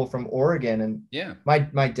cool people from Oregon. And yeah,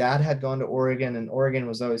 my dad had gone to Oregon, and Oregon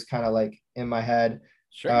was always kind of like in my head.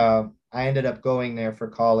 Sure. I ended up going there for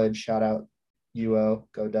college. Shout out UO,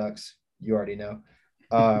 go Ducks. You already know.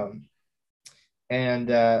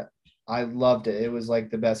 And I loved it. It was like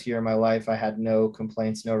the best year of my life. I had no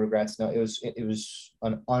complaints, no regrets. No, it was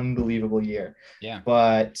an unbelievable year. Yeah.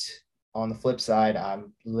 But on the flip side,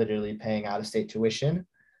 I'm literally paying out of state tuition,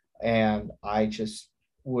 and I just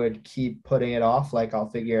would keep putting it off. Like, I'll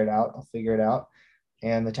figure it out.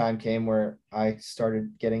 And the time came where I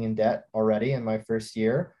started getting in debt already in my first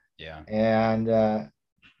year. Yeah. And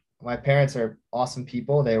my parents are awesome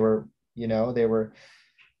people. They were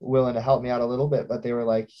willing to help me out a little bit, but they were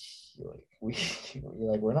like,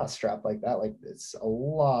 we're not strapped like that. Like, it's a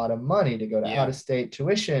lot of money to go to out of state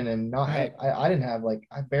tuition, and not have, I didn't have, like,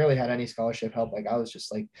 I barely had any scholarship help. Like, I was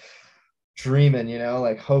just like dreaming,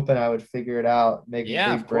 like hoping I would figure it out, make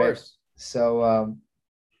a big break. So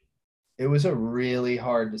it was a really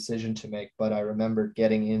hard decision to make, but I remember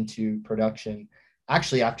getting into production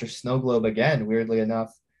actually after Snow Globe again, weirdly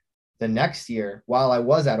enough. The next year, while I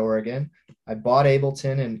was at Oregon, I bought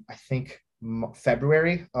Ableton in, I think,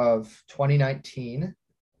 February of 2019.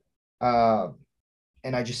 And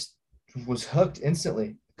I just was hooked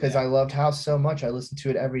instantly because I loved house so much. I listened to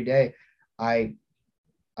it every day. I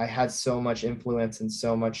had so much influence and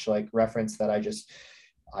so much like reference that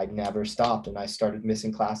I never stopped. And I started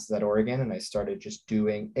missing classes at Oregon, and I started just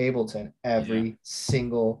doing Ableton every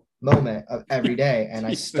single moment of every day. And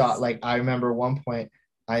I stopped. Like, I remember one point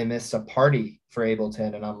I missed a party for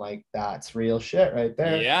Ableton, and I'm like, that's real shit right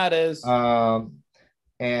there. Yeah, it is.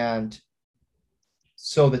 And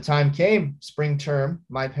so the time came, spring term,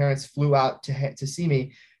 my parents flew out to see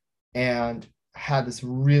me, and had this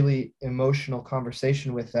really emotional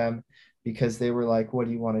conversation with them, because they were like, what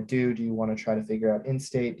do you want to do? Do you want to try to figure out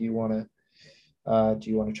in-state? Do you want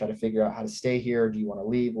to try to figure out how to stay here? Do you want to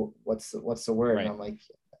leave? What's the word? Right. And I'm like,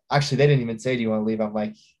 actually, they didn't even say, do you want to leave? I'm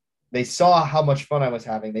like, they saw how much fun I was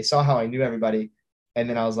having. They saw how I knew everybody. And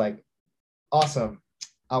then I was like, awesome,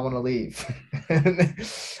 I want to leave.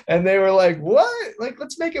 And they were like, what? Like,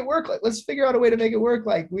 let's make it work. Like, let's figure out a way to make it work.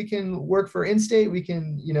 Like, we can work for in-state. We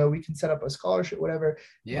can set up a scholarship, whatever.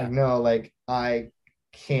 Yeah. Like, no, like, I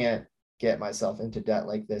can't get myself into debt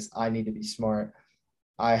like this. I need to be smart.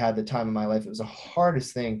 I had the time of my life. It was the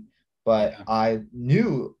hardest thing, but I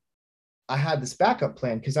knew I had this backup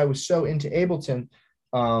plan because I was so into Ableton.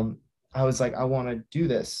 I was like, I want to do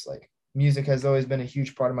this. Like, music has always been a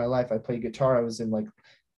huge part of my life. I played guitar. I was in like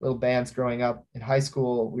little bands growing up. In high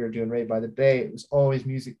school, we were doing Raised by the Bay. It was always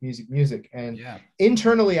music. And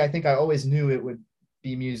internally, I think I always knew it would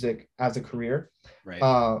be music as a career. Right.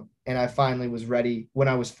 And I finally was ready when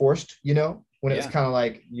I was forced, when it was kind of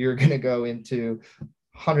like, you're going to go into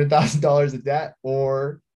 $100,000 of debt,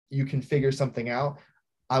 or you can figure something out.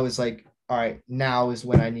 I was like, all right, now is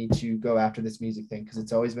when I need to go after this music thing, because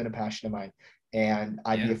it's always been a passion of mine. And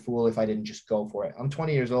I'd be a fool if I didn't just go for it. I'm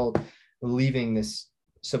 20 years old, leaving this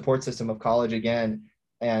support system of college again.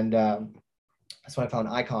 And that's when I found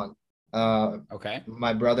Icon. Okay.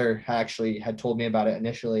 My brother actually had told me about it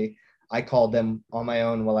initially. I called them on my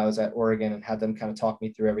own while I was at Oregon and had them kind of talk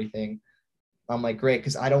me through everything. I'm like, great,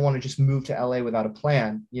 because I don't want to just move to LA without a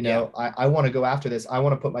plan. You know, I want to go after this. I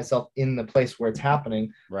want to put myself in the place where it's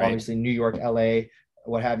happening. Right. Obviously, New York, LA,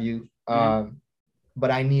 what have you. But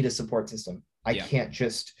I need a support system. I can't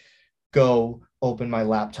just go open my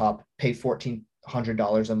laptop, pay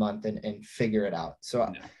 $1,400 a month and figure it out. So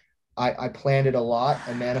I planned it a lot.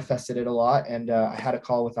 I manifested it a lot. And I had a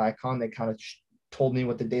call with Icon. They kind of told me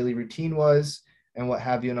what the daily routine was and what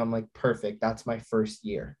have you. And I'm like, perfect. That's my first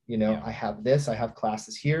year. You know, I have this, I have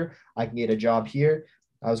classes here. I can get a job here.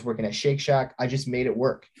 I was working at Shake Shack. I just made it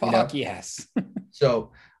work. Fuck yes.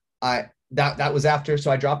 So that was after.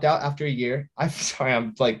 So I dropped out after a year. I'm sorry.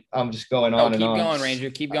 I'm just going on and on. Keep going, Ranger.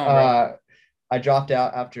 Keep going, bro. I dropped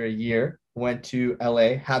out after a year, went to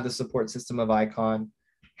LA, had the support system of Icon,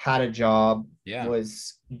 had a job,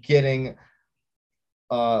 was getting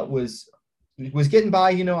by,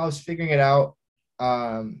 you know, I was figuring it out.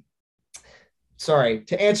 Sorry,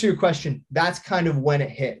 to answer your question, that's kind of when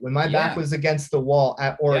it hit. When my back was against the wall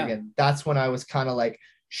at Oregon, that's when I was kind of like,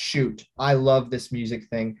 shoot, I love this music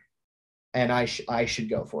thing and I should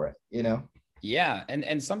go for it, you know? Yeah.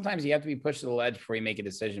 And sometimes you have to be pushed to the ledge before you make a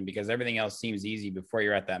decision, because everything else seems easy before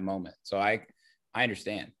you're at that moment. So I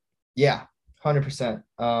understand. Yeah, 100%.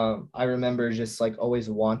 I remember just like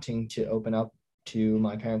always wanting to open up to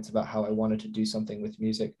my parents about how I wanted to do something with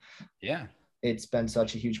music. Yeah. It's been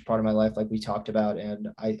such a huge part of my life, like we talked about. And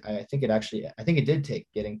I think it did take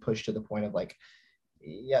getting pushed to the point of like,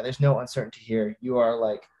 there's no uncertainty here. You are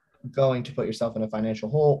like going to put yourself in a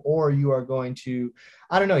financial hole, or you are going to,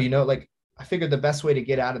 I don't know, you know, like I figured the best way to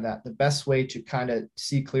get out of that, the best way to kind of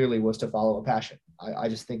see clearly was to follow a passion. I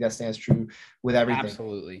just think that stands true with everything.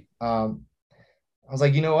 Absolutely. I was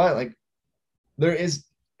like, you know what? Like there is,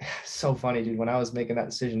 so funny, dude. When I was making that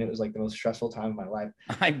decision, it was like the most stressful time of my life.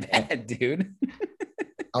 I bet, dude.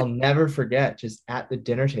 I'll never forget just at the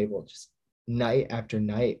dinner table, just night after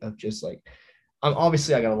night of just like, I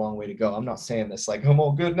got a long way to go. I'm not saying this like I'm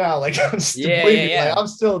all good now. Like I'm still Like, I'm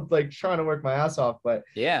still like trying to work my ass off, but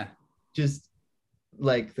just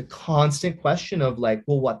like the constant question of like,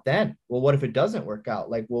 well, what then? Well, what if it doesn't work out?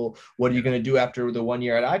 Like, well, what are you going to do after the 1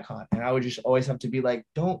 year at Icon? And I would just always have to be like,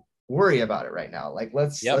 don't worry about it right now. Like,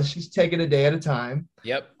 let's just take it a day at a time.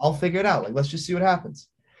 I'll figure it out. Like, let's just see what happens.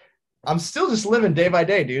 I'm still just living day by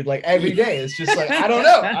day, dude. Like every day it's just like, I don't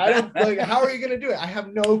know. Like, how are you going to do it? I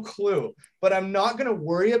have no clue, but I'm not going to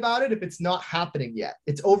worry about it if it's not happening yet.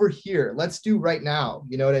 It's over here. Let's do right now.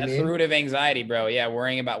 You know what I mean? That's the root of anxiety, bro. Yeah.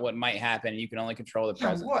 Worrying about what might happen. You can only control the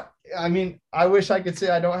present. What? I mean, I wish I could say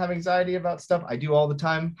I don't have anxiety about stuff. I do all the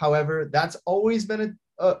time. However, that's always been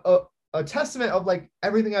a testament of like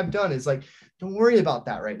everything I've done is like, don't worry about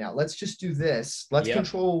that right now. Let's just do this. Let's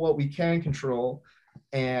control what we can control.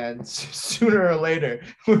 And sooner or later,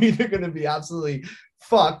 we're either going to be absolutely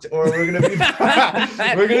fucked or we're going to be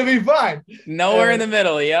fine. We're going to be fine. Nowhere in the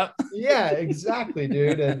middle. Yep. Yeah, exactly,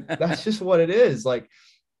 dude. And that's just what it is. Like,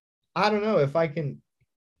 I don't know if I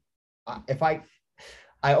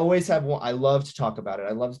always have one. I love to talk about it.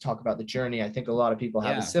 I love to talk about the journey. I think a lot of people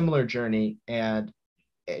have a similar journey, and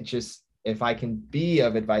it just, if I can be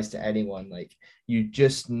of advice to anyone, like you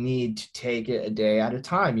just need to take it a day at a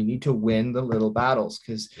time. You need to win the little battles.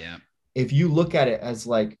 Cause if you look at it as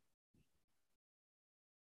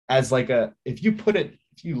if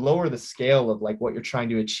you lower the scale of like what you're trying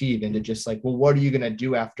to achieve into just like, well, what are you going to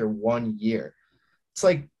do after 1 year? It's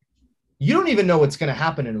like, you don't even know what's going to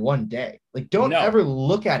happen in 1 day. Like, don't ever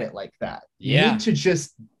look at it like that. You need to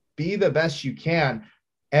just be the best you can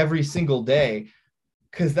every single day.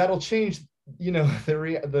 Because that'll change, you know, the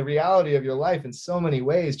reality of your life in so many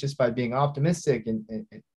ways just by being optimistic and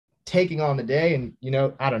taking on the day. And, you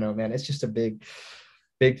know, I don't know, man, it's just a big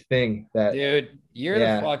thing that. Dude, you're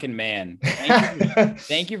the fucking man.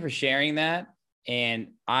 Thank you for sharing that. And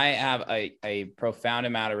I have a profound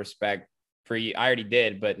amount of respect for you. I already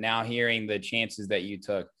did, but now hearing the chances that you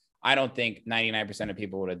took, I don't think 99% of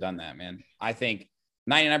people would have done that, man. I think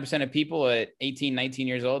 99% of people at 18, 19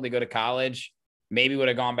 years old, they go to college, maybe would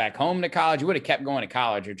have gone back home to college. You would have kept going to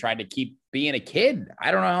college or tried to keep being a kid.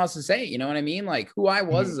 I don't know how else to say it. You know what I mean? Like who I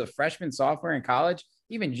was as a freshman, sophomore in college,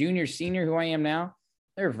 even junior, senior, who I am now,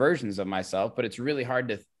 there are versions of myself, but it's really hard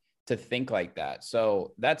to think like that.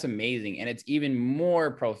 So that's amazing. And it's even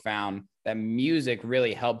more profound that music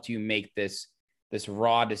really helped you make this this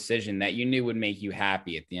raw decision that you knew would make you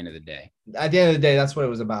happy at the end of the day. At the end of the day, that's what it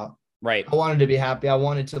was about. Right. I wanted to be happy. I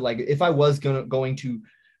wanted to, like, if I was going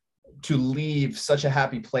to leave such a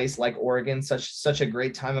happy place like Oregon, such a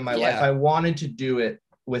great time in my life, I wanted to do it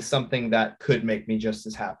with something that could make me just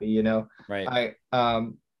as happy, you know? Right.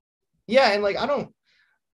 And like,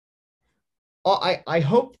 I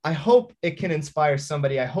hope it can inspire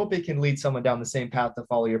somebody. I hope it can lead someone down the same path to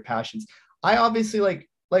follow your passions. I obviously like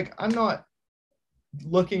I'm not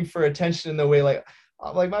looking for attention in the way like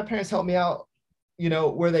my parents helped me out, you know,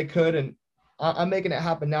 where they could, and I'm making it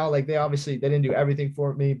happen now. Like they didn't do everything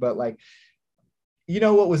for me, but like, you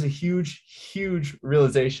know, what was a huge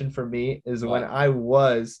realization for me is when I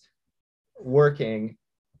was working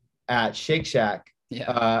at Shake Shack.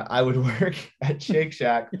 I would work at Shake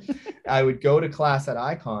Shack. I would go to class at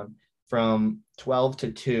Icon from 12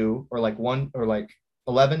 to 2 or like 1 or like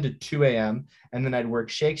 11 to 2 a.m. And then I'd work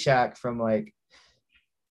Shake Shack from like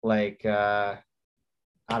I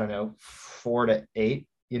don't know, 4 to 8,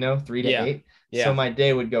 you know, 3 to 8. Yeah. So my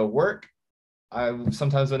day would go work. I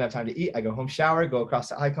sometimes wouldn't have time to eat. I go home, shower, go across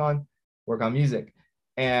to Icon, work on music.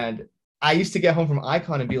 And I used to get home from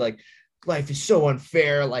Icon and be like, life is so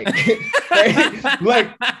unfair. Like,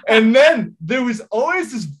 and then there was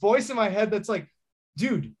always this voice in my head that's like,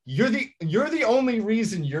 dude, you're the only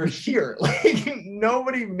reason you're here. Like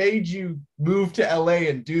nobody made you move to LA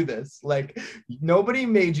and do this. Like nobody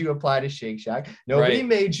made you apply to Shake Shack. Nobody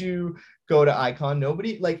made you go to Icon.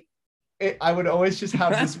 Nobody like it. I would always just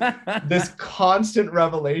have this constant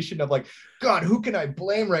revelation of like, God, who can I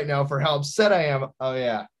blame right now for how upset I am? Oh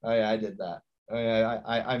yeah, I did that. Oh yeah,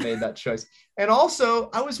 I made that choice. And also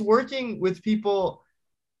I was working with people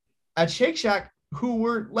at Shake Shack who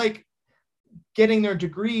were like getting their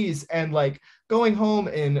degrees and like going home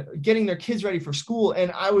and getting their kids ready for school.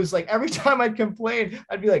 And I was like, every time I'd complain,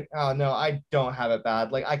 I'd be like, oh no, I don't have it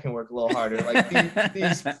bad. Like I can work a little harder. Like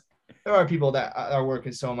these there are people that are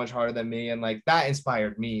working so much harder than me. And like, that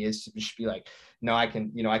inspired me is to just be like, no, I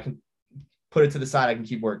can put it to the side. I can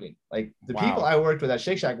keep working. Like the people I worked with at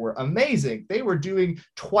Shake Shack were amazing. They were doing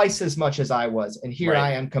twice as much as I was. And here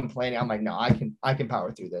I am complaining. I'm like, no, I can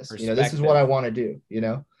power through this. You know, this is what I want to do, you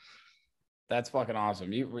know? That's fucking awesome.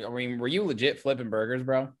 Were you legit flipping burgers,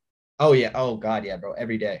 bro? Oh yeah. Oh God. Yeah, bro.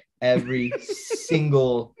 Every day, every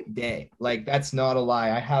single day. Like that's not a lie.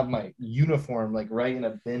 I have my uniform like right in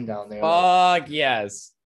a bin down there. Fuck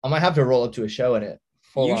yes. I might have to roll up to a show in it.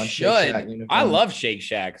 You should. I love Shake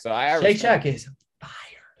Shack. So Shake Shack is fire.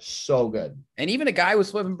 So good. And even a guy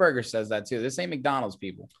who's flipping burgers says that too. This ain't McDonald's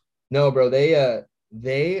people. No, bro. They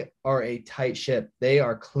are a tight ship. They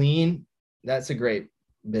are clean. That's a great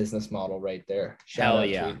business model right there. Shout out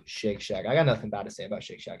to Shake Shack. I got nothing bad to say about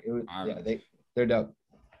Shake Shack. They're dope.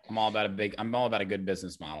 I'm all about a good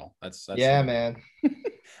business model. That's man.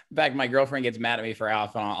 In fact, my girlfriend gets mad at me for how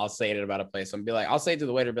often I'll say it about a place. I'll say to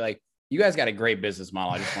the waiter, be like, you guys got a great business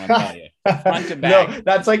model. I just want to tell you. Front to back. No,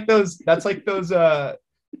 that's like those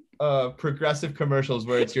progressive commercials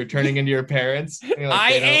where it's you're turning into your parents.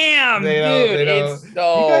 Like, dude. You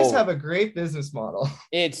guys have a great business model.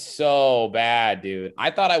 It's so bad, dude.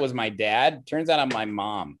 I thought I was my dad. Turns out I'm my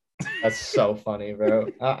mom. That's so funny, bro.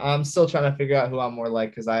 I'm still trying to figure out who I'm more like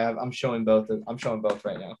because I'm showing both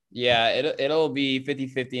right now. Yeah, it'll be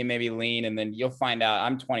 50-50 and maybe lean, and then you'll find out.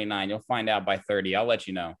 I'm 29. You'll find out by 30. I'll let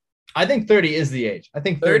you know. I think 30 is the age. I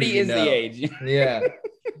think 30 is the age. Yeah.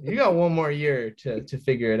 You got one more year to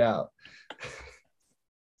figure it out.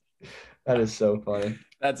 That is so funny.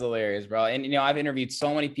 That's hilarious, bro. And, I've interviewed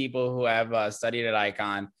so many people who have studied at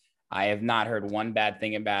Icon. I have not heard one bad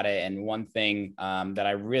thing about it. And one thing that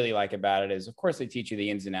I really like about it is, of course, they teach you the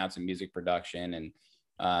ins and outs of music production and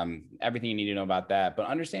everything you need to know about that. But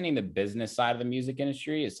understanding the business side of the music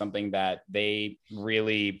industry is something that they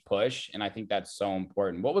really push. And I think that's so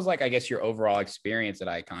important. What was like, I guess, your overall experience at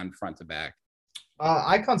Icon front to back?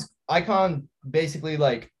 Icon basically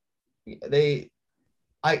like it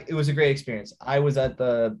was a great experience. I was at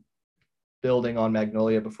the building on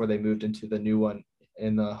Magnolia before they moved into the new one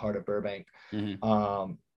in the heart of Burbank.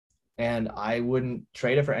 Mm-hmm. And I wouldn't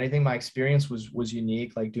trade it for anything. My experience was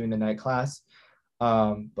unique, like doing the night class.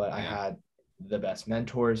 But I had the best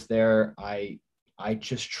mentors there. I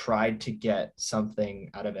just tried to get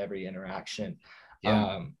something out of every interaction.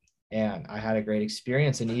 And I had a great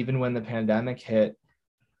experience. And even when the pandemic hit,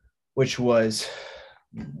 which was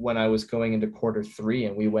when I was going into quarter 3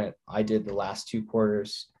 and I did the last 2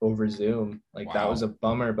 quarters over Zoom. Like that was a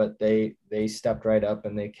bummer, but they stepped right up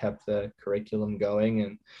and they kept the curriculum going.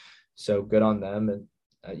 And so good on them. And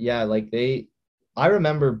I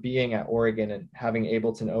remember being at Oregon and having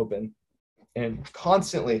Ableton open and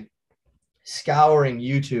constantly scouring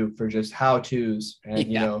YouTube for just how-tos. And,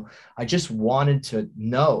 you know, I just wanted to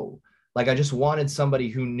know, like, I just wanted somebody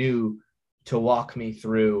who knew to walk me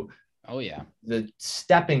through the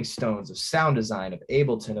stepping stones of sound design, of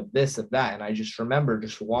Ableton, of this, of that. And I just remember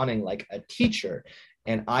just wanting like a teacher,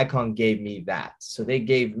 and Icon gave me that. So they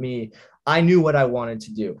gave me, I knew what I wanted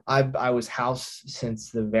to do. I was house since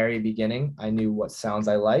the very beginning. I knew what sounds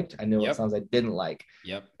I liked. I knew what sounds I didn't like.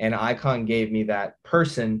 And Icon gave me that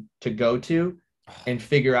person to go to and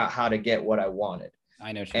figure out how to get what I wanted.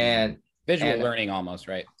 I know. And visual learning almost,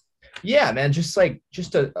 right? Yeah, man. Just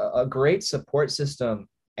a great support system.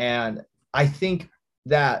 And I think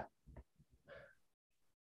that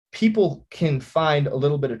people can find a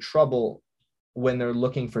little bit of trouble when they're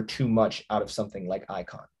looking for too much out of something like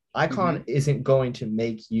Icon. Icon isn't going to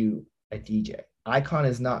make you a DJ. Icon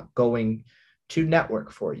is not going to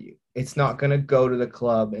network for you. It's not going to go to the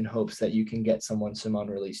club in hopes that you can get someone some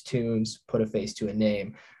unreleased tunes, put a face to a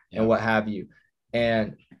name, and what have you.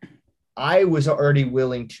 And I was already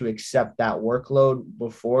willing to accept that workload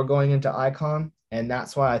before going into Icon. And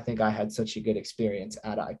that's why I think I had such a good experience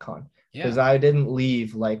at Icon, because I didn't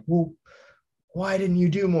leave like, well, why didn't you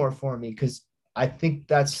do more for me? Because I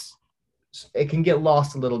think it can get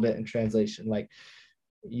lost a little bit in translation. Like,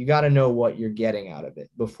 you got to know what you're getting out of it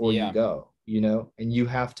before you go, you know, and you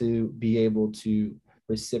have to be able to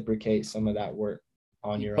reciprocate some of that work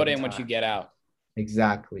on your own. Put in what you get out.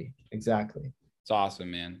 Exactly. It's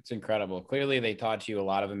awesome, man. It's incredible. Clearly they taught you a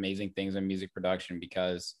lot of amazing things in music production,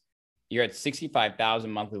 because you're at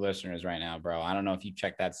 65,000 monthly listeners right now, bro. I don't know if you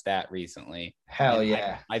checked that stat recently. Hell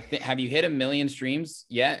yeah. I think, have you hit 1 million streams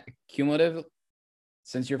yet, cumulative,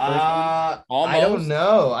 since your first one? Almost. I don't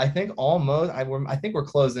know. I think almost. I think we're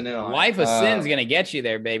closing in on Life of Sin's gonna get you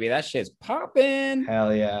there, baby. That shit's popping.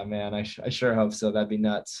 Hell yeah, man. I sure hope so. That'd be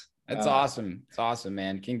nuts. That's awesome. It's awesome,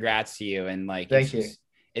 man. Congrats to you. And like, thank you.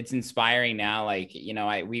 It's inspiring now. Like, you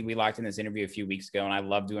know, we locked in this interview a few weeks ago, and I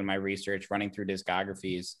love doing my research, running through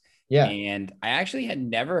discographies. Yeah. And I actually had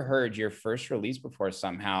never heard your first release before,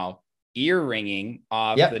 somehow, Ear Ringing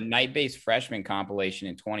off the Night Bass Freshman compilation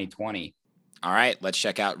in 2020. All right, let's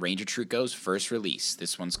check out Ranger Truco's first release.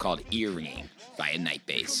 This one's called Ear Ringing by Night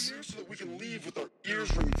Bass. So that we can leave with our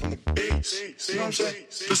ears ringing from the bass. See what I'm saying?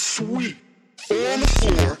 The sweet, on the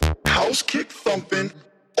floor, house kick thumping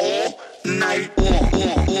all night long.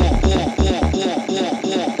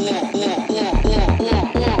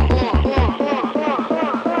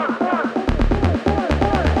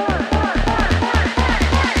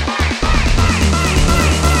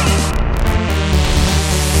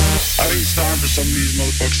 Some of these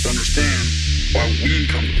motherfuckers to understand why we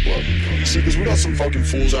come to the club. See, because we got some fucking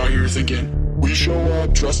fools out here thinking we show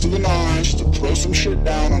up dressed to the nines to throw some shit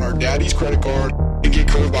down on our daddy's credit card and get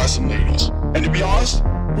covered by some ladies. And to be honest,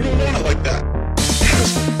 we don't want it like that.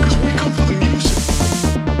 Because we come for the music.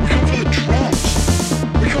 We come for the drums.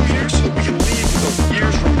 We come here so that we can leave with our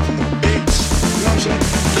ears ringing from the bass. You know what I'm saying?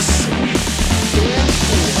 The sweet, on the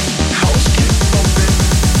floor, house kick thumping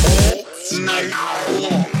all night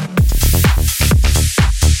long.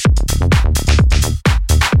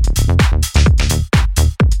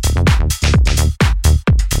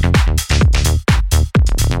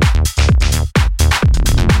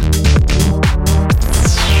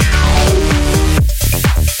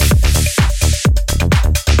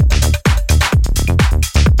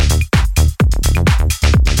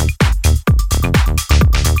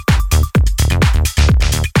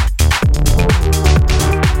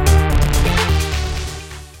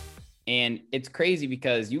 And it's crazy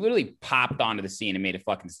because you literally popped onto the scene and made a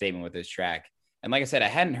fucking statement with this track. And like I said, I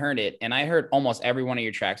hadn't heard it, and I heard almost every one of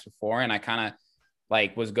your tracks before. And I kind of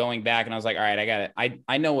like was going back, and I was like, all right, I got it.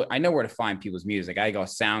 I know where to find people's music. I go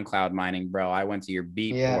SoundCloud mining, bro. I went to your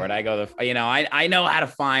Beatport. I go I know how to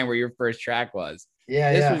find where your first track was.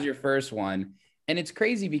 This was your first one. And it's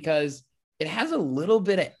crazy because it has a little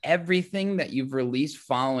bit of everything that you've released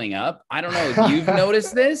following up. I don't know if you've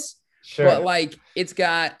noticed this. Sure. But like it's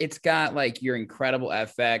got like your incredible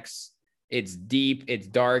FX. It's deep, it's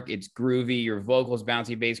dark, it's groovy. Your vocals,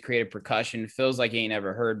 bouncy bass, creative percussion, feels like you ain't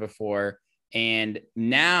never heard before. And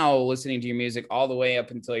now listening to your music all the way up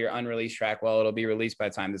until your unreleased track, well, it'll be released by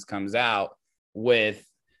the time this comes out with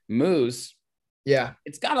Moose. Yeah,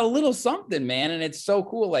 it's got a little something, man, and it's so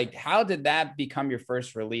cool. Like, how did that become your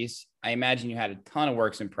first release? I imagine you had a ton of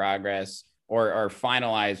works in progress or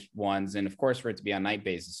finalized ones, and of course for it to be on Night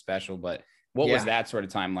Bass is special, but what was that sort of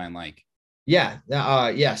timeline like?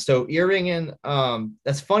 So Ear Ringing,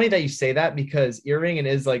 that's funny that you say that, because Ear Ringing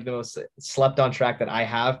is like the most slept on track that I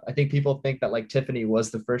have. I think people think that like Tiffany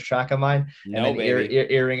was the first track of mine, and then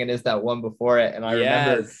Ear Ringing is that one before it. And I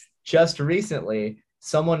remember just recently,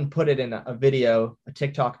 someone put it in a video, a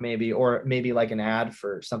TikTok maybe, or maybe like an ad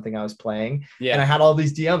for something I was playing. Yeah. And I had all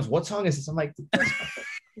these DMs. What song is this? I'm like,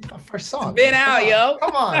 it's my first song. It's been man. out, yo.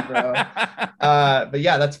 Come on, bro. But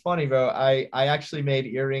yeah, that's funny, bro. I actually made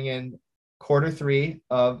Earring in Q3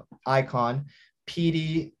 of Icon.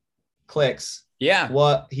 PD Clicks. Yeah.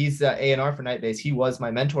 He's the A&R for Nightbase. He was my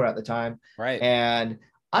mentor at the time. Right. And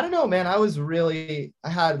I don't know, man. I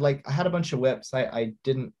had a bunch of whips. I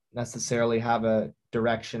didn't necessarily have a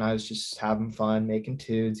direction. I was just having fun, making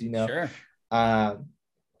tunes, you know. Sure.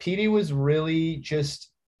 PD was really just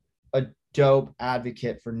a dope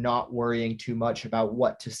advocate for not worrying too much about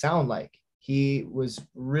what to sound like. He was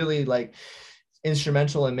really like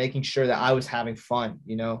instrumental in making sure that I was having fun,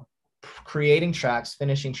 you know, creating tracks,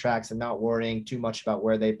 finishing tracks, and not worrying too much about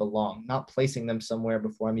where they belong, not placing them somewhere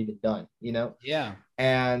before I'm even done, you know? Yeah.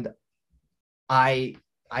 And I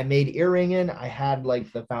made Earring in. I had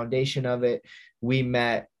like the foundation of it. We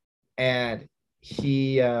met, and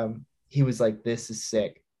he was like, "This is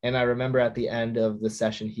sick." And I remember at the end of the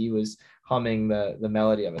session, he was humming the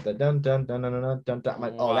melody of it, the dun dun dun dun dun dun dun. I'm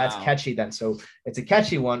like, "Oh, that's catchy then." So it's a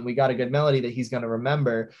catchy one. We got a good melody that he's gonna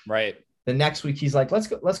remember. Right. The next week, he's like, "Let's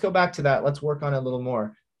go back to that. Let's work on it a little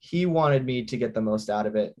more." He wanted me to get the most out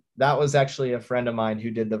of it. That was actually a friend of mine who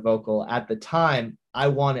did the vocal at the time. I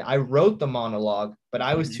wrote the monologue, but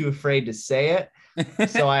I was too afraid to say it.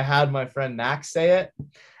 So I had my friend Max say it.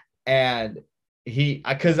 And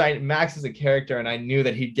Max is a character, and I knew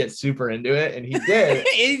that he'd get super into it, and he did.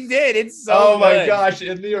 He did. It's so oh my good. gosh.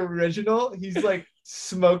 In the original, he's like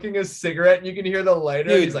smoking a cigarette, and you can hear the lighter.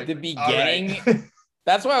 Dude, he's like, the beginning. Right.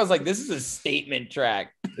 That's why I was like, this is a statement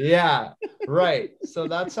track. Yeah, right. So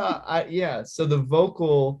that's how so the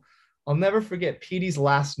vocal, I'll never forget PD's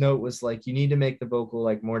last note was like, you need to make the vocal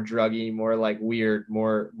like more druggy, more like weird,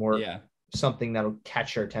 more something that'll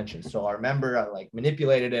catch your attention. So I remember I like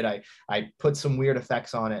manipulated it. I put some weird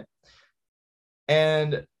effects on it.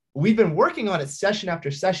 And we've been working on it session after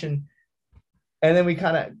session. And then we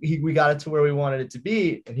got it to where we wanted it to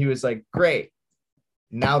be. And he was like, "Great.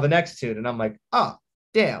 Now the next tune." And I'm like, "Oh,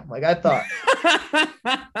 damn." Like I thought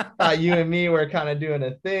you and me were kind of doing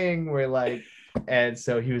a thing. We're like, and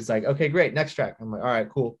so he was like, "Okay, great. Next track." I'm like, "All right,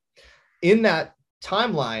 cool." In that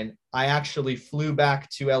timeline, I actually flew back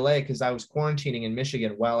to LA because I was quarantining in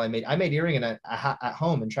Michigan while I made Earring at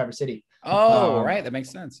home in Traverse City. Oh, right. That makes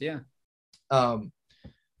sense. Yeah.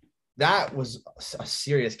 That was a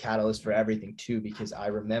serious catalyst for everything too, because I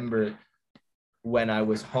remember when I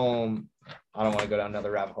was home, I don't want to go down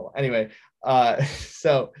another rabbit hole. Anyway,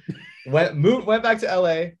 so went back to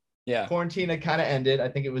LA. Yeah. Quarantine had kind of ended. I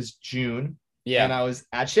think it was June. Yeah. And I was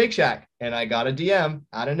at Shake Shack, and I got a DM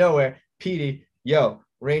out of nowhere. "PD, yo,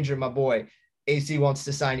 Ranger, my boy, AC wants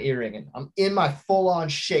to sign Earring." And I'm in my full-on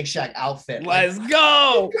Shake Shack outfit. Let's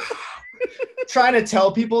go. Trying to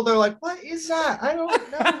tell people, they're like, "What is that? I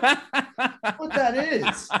don't know what that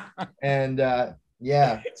is." And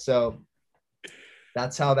so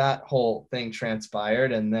that's how that whole thing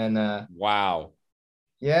transpired. And then wow.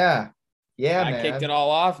 Yeah, that man. kicked it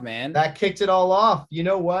all off, man. That kicked it all off. You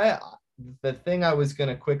know what? The thing I was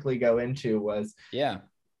gonna quickly go into was,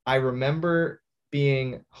 I remember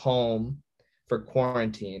being home for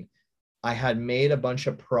quarantine. I had made a bunch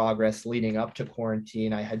of progress leading up to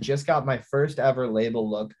quarantine. I had just got my first ever label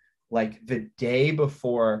look like the day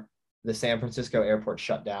before the San Francisco airport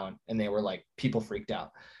shut down, and they were like, people freaked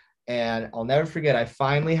out. And I'll never forget, I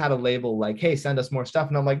finally had a label like, "Hey, send us more stuff."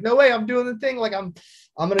 And I'm like, "No way, I'm doing the thing. Like I'm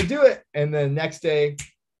going to do it." And then next day,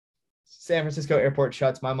 San Francisco airport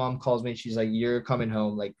shuts. My mom calls me. She's like, "You're coming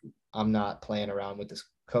home. Like, I'm not playing around with this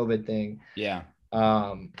COVID thing." Yeah.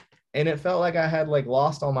 And it felt like I had like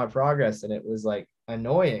lost all my progress, and it was like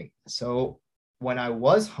annoying. So when I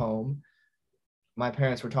was home, my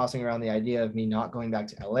parents were tossing around the idea of me not going back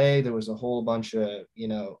to LA. There was a whole bunch of,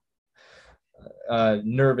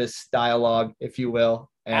 nervous dialogue, if you will.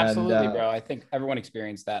 And, absolutely, bro. I think everyone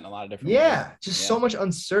experienced that in a lot of different ways. So much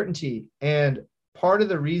uncertainty. And part of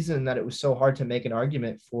the reason that it was so hard to make an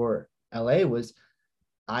argument for LA was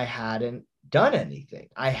I hadn't done anything.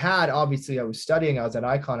 Obviously I was studying, I was at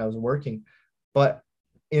Icon, I was working, but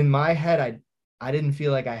in my head, I didn't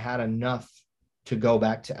feel like I had enough to go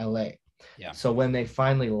back to LA. Yeah. So when they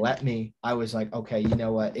finally let me, I was like, okay, you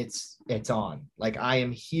know what? It's on. Like, I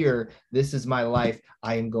am here. This is my life.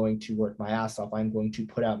 I am going to work my ass off. I'm going to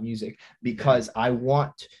put out music because I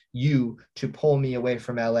want you to pull me away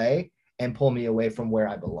from LA and pull me away from where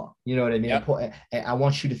I belong. You know what I mean? Yep. I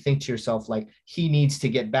want you to think to yourself, like, he needs to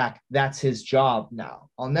get back. That's his job now.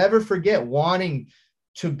 I'll never forget wanting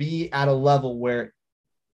to be at a level where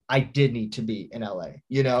I did need to be in LA,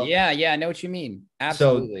 you know? Yeah, I know what you mean.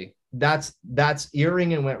 Absolutely. So that's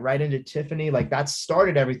Earring and went right into Tiffany. Like that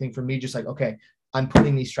started everything for me. Just like, okay, I'm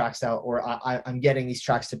putting these tracks out, or I'm getting these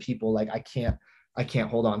tracks to people. Like I can't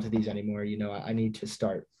hold on to these anymore. You know, I need to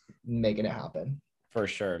start making it happen. For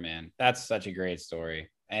sure, man. That's such a great story.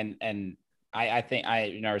 And I think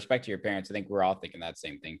respect to your parents. I think we're all thinking that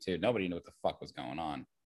same thing too. Nobody knew what the fuck was going on.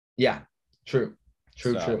 Yeah, true.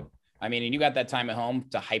 I mean, and you got that time at home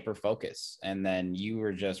to hyper focus, and then you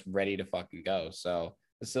were just ready to fucking go. So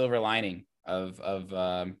the silver lining of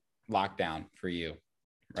lockdown for you.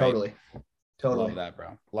 Right? Totally. Love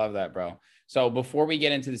that, bro. So before we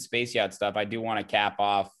get into the Space Yacht stuff, I do want to cap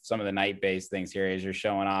off some of the night base things here as you're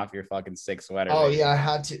showing off your fucking sick sweater. Oh, yeah, I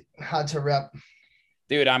had to rep.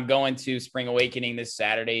 Dude, I'm going to Spring Awakening this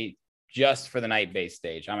Saturday just for the night base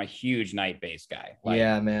stage. I'm a huge night base guy.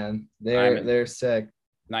 Yeah, man. They're sick.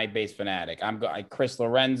 Night base fanatic. I'm Chris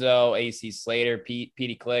Lorenzo, AC Slater,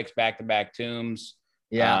 Petey Clicks, back-to-back Tombs.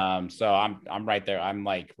 Yeah. So I'm right there. I'm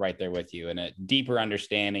like right there with you, and a deeper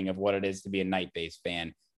understanding of what it is to be a night base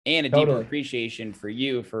fan, and a deeper appreciation for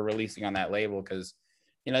you for releasing on that label, because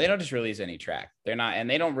you know they don't just release any track. They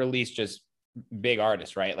don't release just big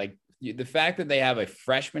artists, right? Like the fact that they have a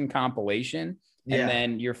freshman compilation, and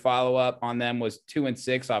then your follow-up on them was 2 and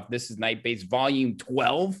 6 off This Is Night Base Volume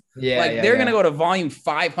 12. They're gonna go to Volume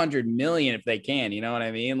 500 million if they can. You know what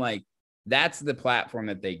I mean? Like that's the platform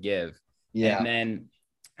that they give. Yeah. And then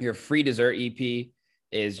your Free Dessert EP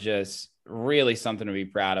is just really something to be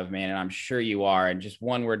proud of, man. And I'm sure you are. And just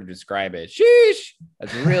one word to describe it. Sheesh.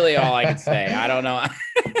 That's really all I can say. I don't know.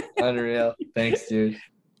 Unreal. Thanks, dude.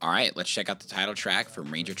 All right, let's check out the title track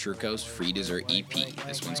from Ranger Truco's Free Dessert EP.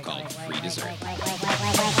 This one's called Free Dessert.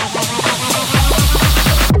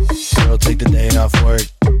 Girl, take the day off work.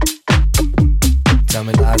 Tell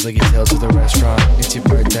me lies like you tell to the restaurant. It's your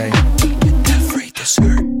birthday. Get that free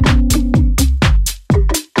dessert.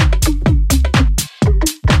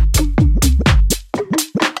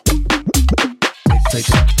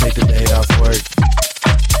 Take the day off work.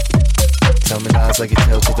 Tell me lies like you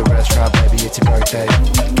tell to the restaurant, baby, it's your birthday.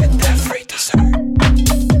 Get that free dessert.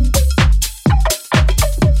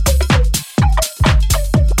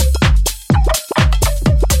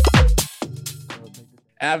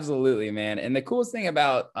 Absolutely, man. And the coolest thing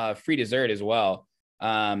about Free Dessert as well,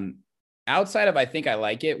 outside of I Think I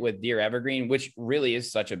Like It with Dear Evergreen, which really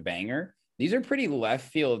is such a banger, these are pretty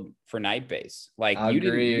left field for night base. Like you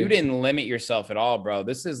didn't limit yourself at all, bro.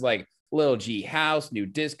 This is like Lil G house, new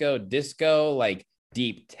disco, like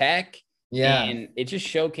deep tech. Yeah. And it just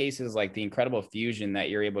showcases like the incredible fusion that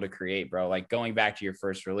you're able to create, bro. Like going back to your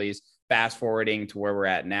first release, fast forwarding to where we're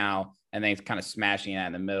at now, and then kind of smashing that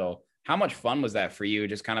in the middle. How much fun was that for you,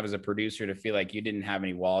 just kind of as a producer, to feel like you didn't have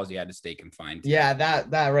any walls you had to stay confined to? Yeah,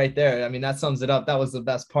 that right there. I mean, that sums it up. That was the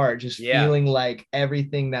best part. Just feeling like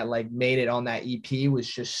everything that like made it on that EP was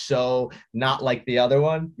just so not like the other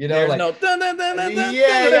one. You know, there's like no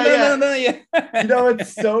yeah. You know,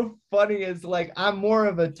 it's so funny. Is like I'm more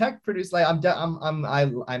of a tech producer. Like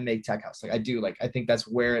I make tech house. Like I do. Like I think that's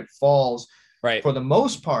where it falls, right, for the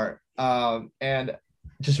most part. And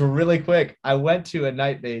just really quick, I went to a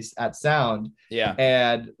night base at Sound,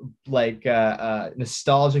 and like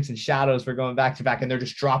Nostalgics and Shadows were going back to back, and they're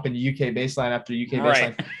just dropping UK baseline after UK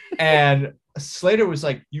baseline. And Slater was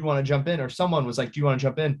like, "You want to jump in?" Or someone was like, "Do you want to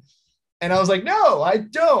jump in?" And I was like, "No, I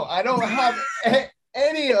don't. I don't have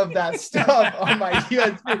any of that stuff on my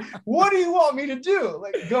USB. What do you want me to do?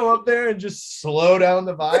 Like go up there and just slow down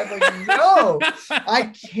the vibe?" Like, no,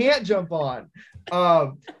 I can't jump on.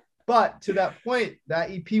 But to that point,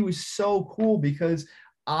 that EP was so cool because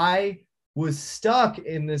I was stuck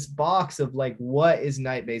in this box of like, what is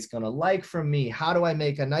night base gonna like from me? How do I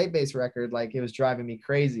make a night base record? Like it was driving me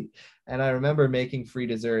crazy. And I remember making Free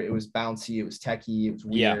Dessert. It was bouncy, it was techie, it was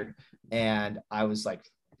weird. And I was like,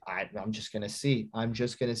 I'm just gonna see. I'm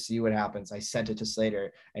just gonna see what happens. I sent it to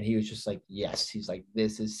Slater, and he was just like, yes. He's like,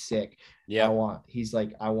 this is sick. Yeah. I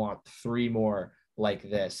want 3 more like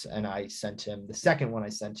this. And I sent him the second one. I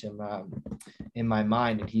sent him in my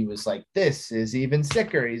mind, and he was like, this is even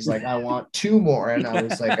sicker. He's like, I want 2 more. And I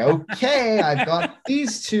was like, okay, I've got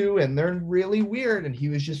these 2 and they're really weird. And he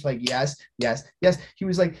was just like, yes. He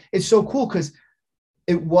was like, it's so cool because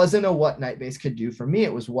it wasn't a what night base could do for me.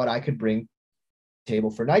 It was what I could bring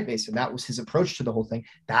table for night base. And that was his approach to the whole thing.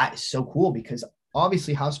 That is so cool because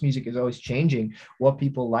obviously house music is always changing. What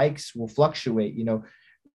people likes will fluctuate, you know.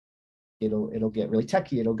 It'll get really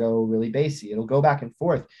techie, it'll go really bassy, it'll go back and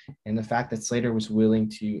forth. And the fact that Slater was willing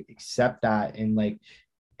to accept that and like,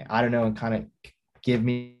 I don't know, and kind of give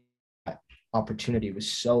me that opportunity was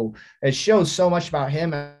it shows so much about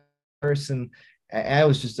him person. And it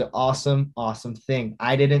was just an awesome thing.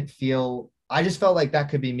 I just felt like that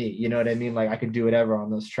could be me. You know what I mean? Like I could do whatever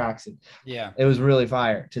on those tracks. And Yeah. it was really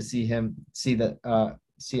fire to see him see eye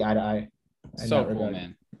to eye. So cool,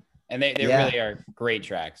 man. And they really are great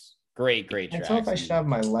tracks. Great tracks. I don't know if I should have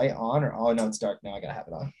my light on or no, it's dark now. I gotta have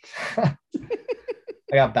it on.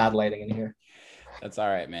 I got bad lighting in here. That's all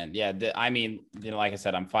right, man. Yeah, I mean, like I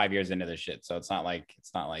said, I'm 5 years into this shit, so it's not like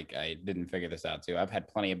I didn't figure this out too. I've had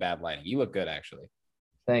plenty of bad lighting. You look good, actually.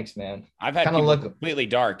 Thanks, man. I've had people completely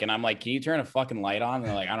dark, and I'm like, can you turn a fucking light on? And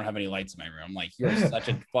they're like, I don't have any lights in my room. I'm like, you're such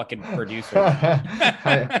a fucking producer.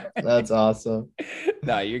 That's awesome.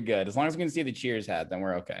 No, you're good. As long as we can see the Cheers hat, then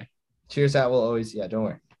we're okay. Cheers hat will always, don't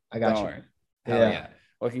worry. I got you. Worry. Hell yeah.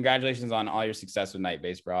 Well, congratulations on all your success with Night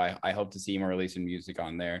Base, bro. I hope to see more releasing music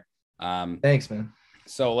on there. Thanks, man.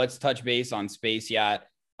 So let's touch base on Space Yacht.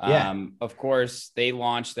 Of course, they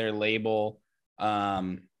launched their label.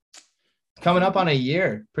 Coming up on a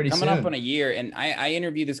year, coming up on a year. And I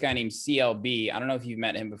interviewed this guy named CLB. I don't know if you've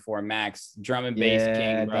met him before, Max, drum and bass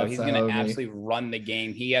king, bro. He's going to absolutely run the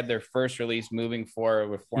game. He had their first release Moving Forward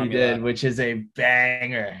with Formula. He did, which is a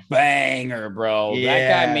banger, bro. Yeah.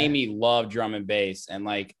 That guy made me love drum and bass. And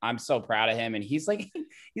like, I'm so proud of him. And he's like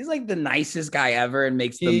the nicest guy ever and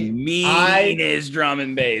makes the meanest drum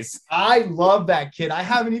and bass. I love that kid. I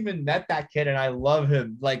haven't even met that kid and I love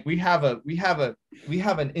him. Like we have an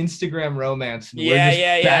Instagram romance. And we're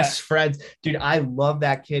just best friends. Dude, I love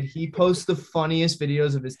that kid. He posts the funniest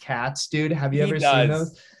videos of his cats, dude. Have you ever seen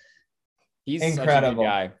those? He's incredible. Such a good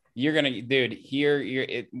guy. You're gonna, dude,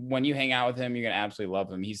 when you hang out with him, you're gonna absolutely love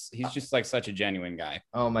him. He's just like such a genuine guy.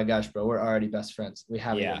 Oh my gosh, bro. We're already best friends. We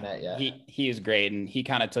haven't even met yet. He is great. And he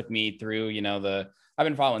kind of took me through, I've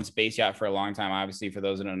been following Space Yacht for a long time. Obviously, for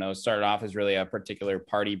those that don't know, started off as really a particular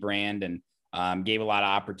party brand and gave a lot of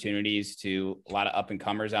opportunities to a lot of up and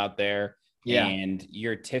comers out there. Yeah. And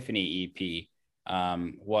your Tiffany EP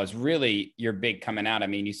was really your big coming out. I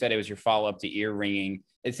mean, you said it was your follow up to Ear Ringing.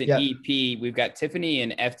 It's an EP. We've got Tiffany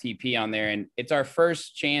and FTP on there, and it's our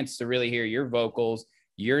first chance to really hear your vocals,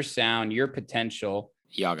 your sound, your potential.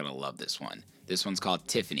 Y'all gonna love this one. This one's called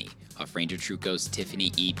Tiffany, off Ranger Truco's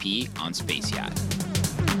Tiffany EP on Space Yacht.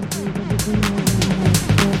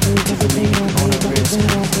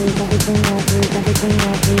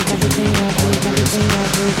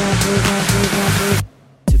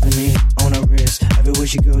 Tiffany on her wrist, everywhere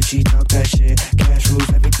she goes, she talk that shit. Cash rules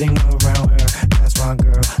everything around her. That's my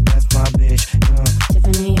girl, that's my bitch.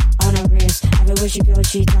 Tiffany on her wrist, everywhere she goes,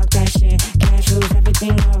 she talk that shit. Cash rules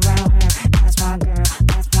everything around her. That's my girl,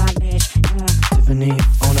 that's my bitch. Tiffany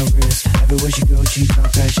on her wrist, everywhere she goes, she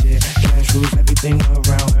talk that shit. Cash rules everything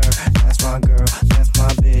around her. That's my girl, that's my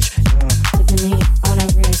bitch. Tiffany on her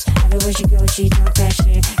wrist, everywhere she goes, she talk that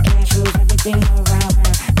shit. Cash rules everything around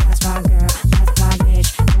her. That's my girl, that's my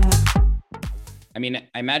bitch. I mean,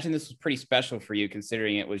 I imagine this was pretty special for you,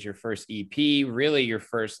 considering it was your first EP, really your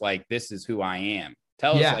first, like, this is who I am.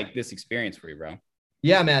 Tell us like this experience for you, bro.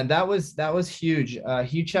 Yeah, man, that was huge.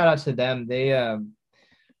 Huge shout out to them.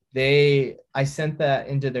 I sent that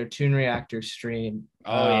into their Tune Reactor stream.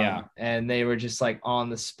 And they were just like on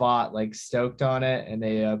the spot, like stoked on it. And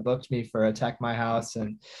they booked me for Attack My House.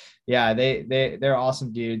 And yeah, they're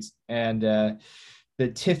awesome dudes. And the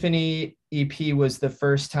Tiffany EP was the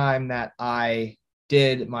first time that I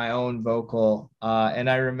did my own vocal. And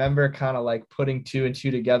I remember kind of like putting two and two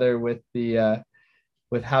together with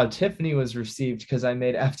with how Tiffany was received, because I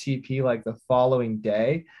made FTP like the following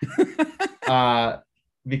day.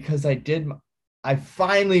 Because I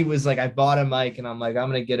finally was like, I bought a mic and I'm like, I'm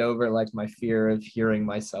going to get over like my fear of hearing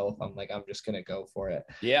myself. I'm like, I'm just going to go for it.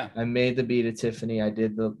 Yeah. I made the beat of Tiffany. I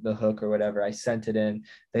did the hook or whatever. I sent it in.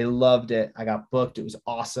 They loved it. I got booked. It was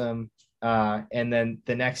awesome. And then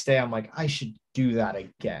the next day I'm like, I should do that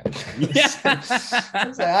again.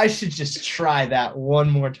 I should just try that one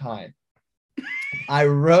more time. I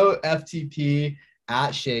wrote FTP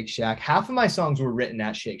at Shake Shack. Half of my songs were written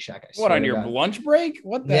at Shake Shack. What, on your lunch break?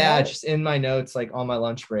 What the hell? Just in my notes, like on my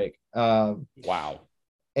lunch break. Wow.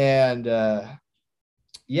 And so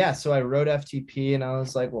I wrote FTP and I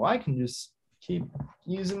was like, well, I can just keep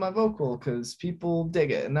using my vocal because people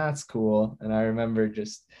dig it and that's cool. And I remember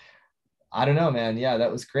I don't know, man. Yeah, that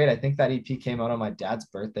was great. I think that EP came out on my dad's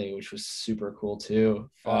birthday, which was super cool too.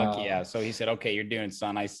 Fuck yeah. So he said, okay, you're doing,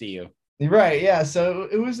 son. I see you. Right. Yeah. So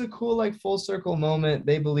it was a cool, like, full circle moment.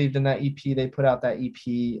 They believed in that EP. They put out that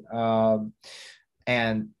EP.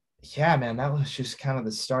 And yeah, man, that was just kind of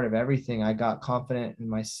the start of everything. I got confident in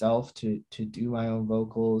myself to do my own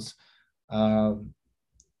vocals.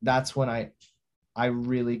 That's when I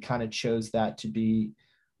really kind of chose that to be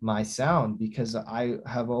my sound, because I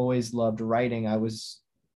have always loved writing. I was,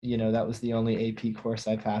 that was the only AP course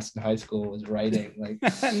I passed in high school, was writing.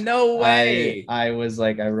 Like, No way. I was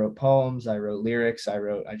like, I wrote poems, I wrote lyrics, I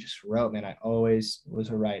just wrote, man. I always was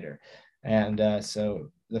a writer. And so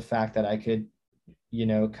the fact that I could,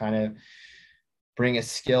 kind of bring a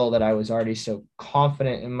skill that I was already so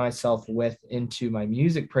confident in myself with into my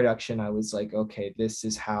music production, I was like, okay, this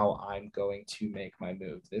is how I'm going to make my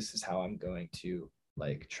move. This is how I'm going to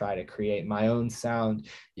like try to create my own sound,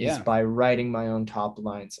 is by writing my own top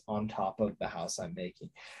lines on top of the house I'm making.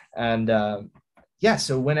 And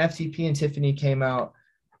so when FTP and Tiffany came out,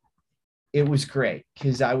 it was great,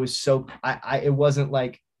 because I was so it wasn't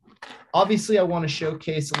like, obviously I want to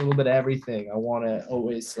showcase a little bit of everything. I want to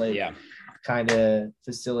always kind of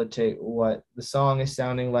facilitate what the song is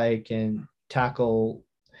sounding like and tackle,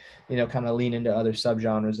 kind of lean into other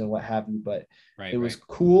subgenres and what have you. But it was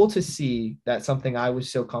cool to see that something I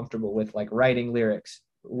was so comfortable with, like writing lyrics,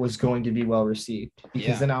 was going to be well received,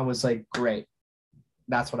 because then I was like, great,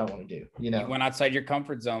 that's what I want to do. You went outside your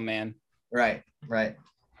comfort zone, man. Right.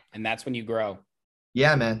 And that's when you grow.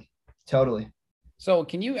 Yeah, man. Totally. So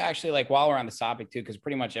can you actually, like, while we're on the topic too, because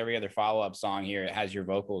pretty much every other follow-up song here, it has your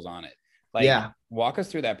vocals on it. Like, walk us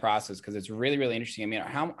through that process, because it's really, really interesting. I mean,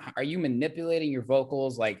 how are you manipulating your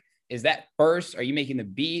vocals? Like, is that first? Are you making the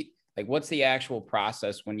beat? Like, what's the actual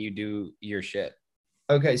process when you do your shit?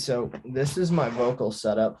 Okay, so this is my vocal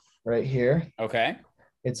setup right here. Okay.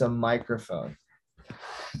 It's a microphone.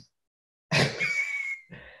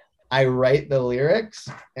 I write the lyrics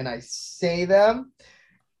and I say them,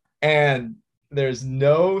 and there's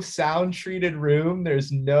no sound treated room. There's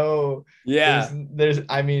no, there's,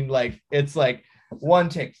 I mean, like, it's like one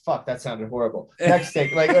take. Fuck, that sounded horrible. Next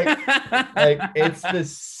take, like it's the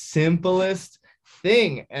simplest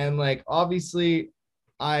thing. And like, obviously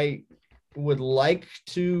I would like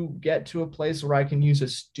to get to a place where I can use a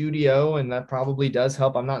studio, and that probably does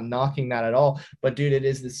help. I'm not knocking that at all, but dude, it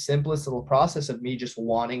is the simplest little process of me just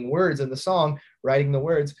wanting words in the song, writing the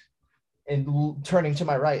words, and turning to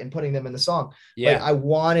my right and putting them in the song. Yeah. Like, I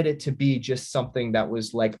wanted it to be just something that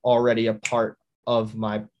was like already a part of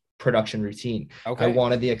my production routine. Okay. I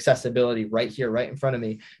wanted the accessibility right here, right in front of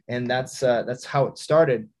me. And that's how it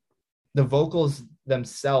started. The vocals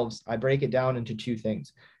themselves, I break it down into two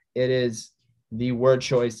things. It is the word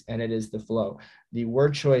choice and it is the flow. The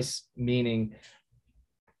word choice meaning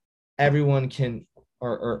everyone can,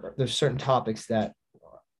 or there's certain topics that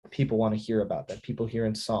people want to hear about, that people hear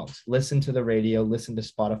in songs. Listen to the radio, listen to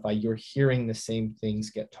Spotify. You're hearing the same things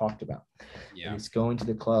get talked about. Yeah. It's going to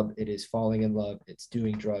the club. It is falling in love. It's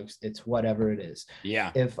doing drugs. It's whatever it is.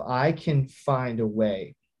 Yeah. If I can find a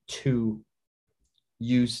way to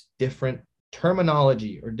use different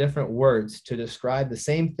terminology or different words to describe the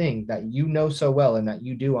same thing that you know so well and that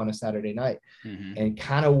you do on a Saturday night, and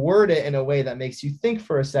kind of word it in a way that makes you think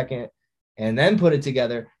for a second and then put it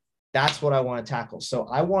together, that's what I want to tackle. So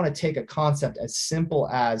I want to take a concept as simple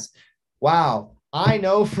as, wow, I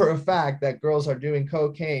know for a fact that girls are doing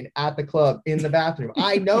cocaine at the club in the bathroom.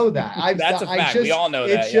 I know that. That's a fact. We all know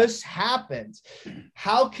that. It just happens.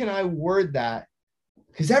 How can I word that?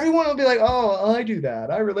 Because everyone will be like, oh, I do that.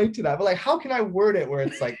 I relate to that. But like, how can I word it where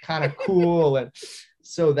it's like kind of cool? And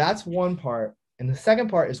so that's one part. And the second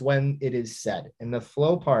part is when it is said. And the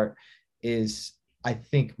flow part is, I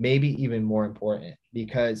think, maybe even more important,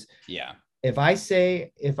 because if I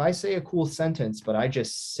say a cool sentence, but I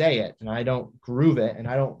just say it and I don't groove it and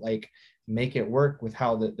I don't like make it work with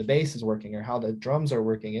how the bass is working or how the drums are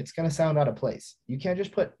working, it's going to sound out of place. You can't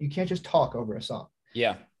just talk over a song.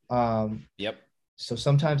 Yeah. Yep. So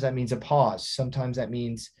sometimes that means a pause. Sometimes that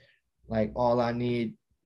means like, all I need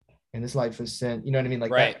in this life is sin. You know what I mean?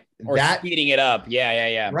 Like right. Or speeding it up.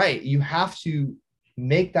 Yeah. Right. You have to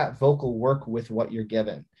make that vocal work with what you're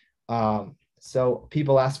given. So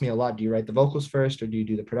people ask me a lot, do you write the vocals first or do you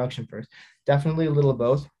do the production first? Definitely a little of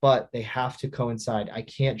both, but they have to coincide. I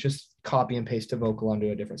can't just copy and paste a vocal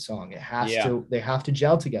onto a different song. It has to, they have to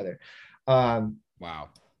gel together. Wow.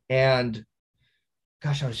 And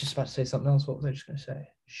gosh, I was just about to say something else. What was I just going to say?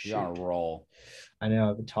 You're on a roll. I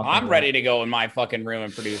know. I've been talking. I'm ready to go in my fucking room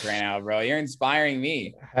and produce right now, bro. You're inspiring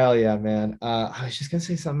me. Hell yeah, man. I was just going to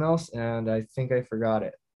say something else and I think I forgot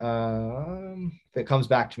it. If it comes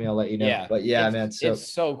back to me, I'll let you know. Yeah. But yeah, man.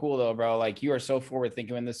 It's so cool though, bro. Like, you are so forward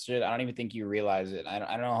thinking in this shit. I don't even think you realize it. I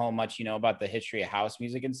don't know how much you know about the history of house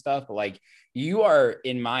music and stuff, but like, you are,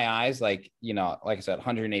 in my eyes, like, you know, like I said,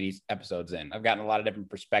 180 episodes in, I've gotten a lot of different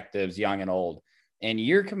perspectives, young and old, and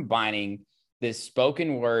you're combining this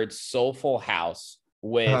spoken word, soulful house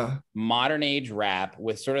with modern age rap,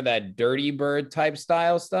 with sort of that Dirty Bird type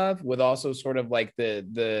style stuff, with also sort of like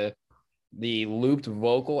the looped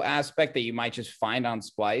vocal aspect that you might just find on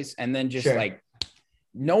Splice, and then just like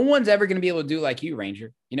no one's ever going to be able to do like you,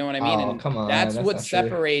 Ranger. You know what I mean? Oh, and come on. That's what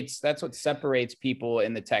separates people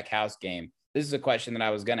in the tech house game. This is a question that I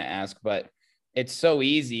was going to ask, but it's so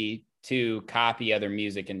easy to copy other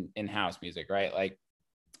music in house music, right? Like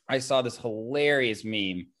I saw this hilarious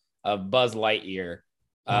meme of Buzz Lightyear,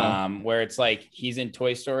 where it's like he's in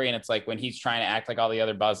Toy Story, and it's like when he's trying to act like all the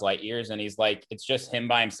other Buzz Lightyears, and he's like, it's just him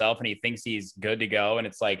by himself, and he thinks he's good to go, and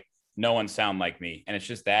it's like, no one sound like me, and it's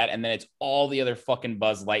just that, and then it's all the other fucking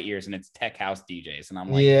Buzz Lightyears, and it's tech house DJs, and I'm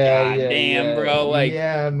like, God damn, bro, like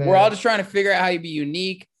we're all just trying to figure out how you be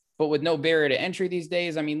unique, but with no barrier to entry these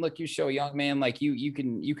days. I mean, look, you're so young, man. Like you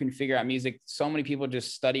can figure out music. So many people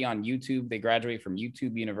just study on YouTube. They graduate from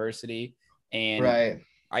YouTube University, and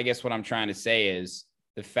I guess what I'm trying to say is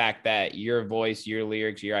the fact that your voice, your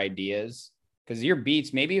lyrics, your ideas, because your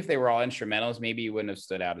beats, maybe if they were all instrumentals, maybe you wouldn't have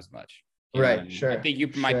stood out as much. You know what I mean? Sure. I think you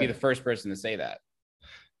might be the first person to say that.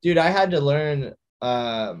 Dude, I had to learn.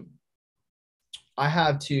 I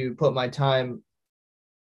have to put my time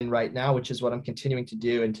in right now, which is what I'm continuing to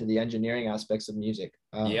do, into the engineering aspects of music.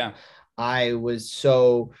 I was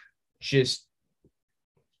so just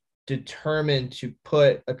determined to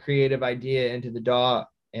put a creative idea into the DAW,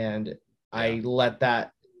 and I let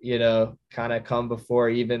that, you know, kind of come before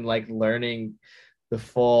even like learning the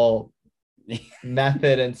full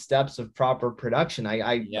method and steps of proper production.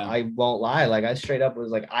 I won't lie. Like I straight up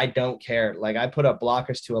was like, I don't care. Like I put up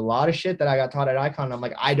blockers to a lot of shit that I got taught at Icon. I'm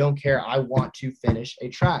like, I don't care. I want to finish a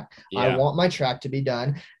track. I want my track to be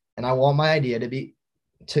done, and I want my idea to be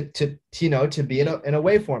to you know, to be in a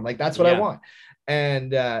waveform. Like that's what I want.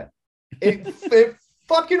 And it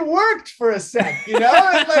fucking worked for a sec, you know?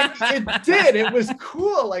 And like it did. It was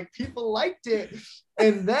cool. Like people liked it.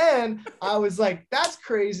 And then I was like, that's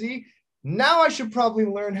crazy. Now I should probably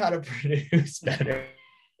learn how to produce better.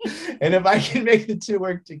 And if I can make the two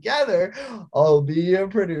work together, I'll be a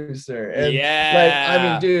producer. And like, I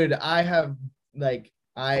mean, dude, I have like,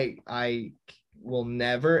 I will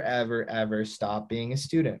never, ever, ever stop being a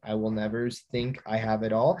student. I will never think I have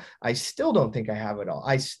it all. I still don't think I have it all.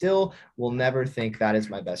 I still will never think that is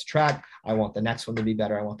my best track. I want the next one to be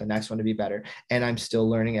better. I want the next one to be better. And I'm still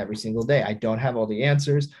learning every single day. I don't have all the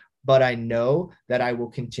answers, but I know that I will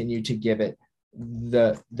continue to give it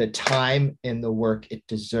the time and the work it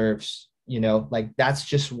deserves. You know, like that's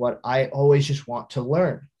just what I always just want to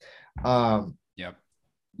learn.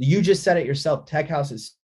 You just said it yourself. Tech house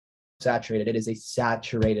is saturated. It is a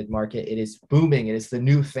saturated market. It is booming. It is the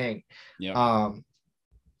new thing.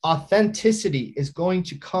 Authenticity is going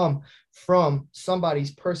to come from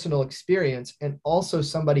somebody's personal experience, and also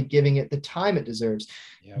somebody giving it the time it deserves.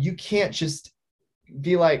 You can't just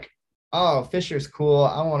be like, oh, Fisher's cool,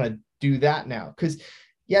 I want to do that now. Because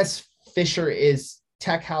yes, Fisher is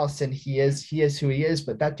tech house and he is who he is,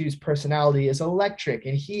 but that dude's personality is electric,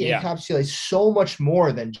 and he encapsulates so much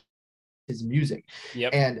more than his music.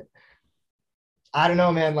 And I don't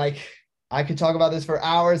know, man, like I could talk about this for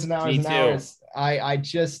hours and hours and hours. I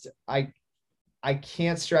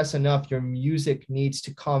can't stress enough, your music needs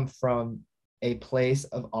to come from a place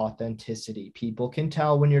of authenticity. People can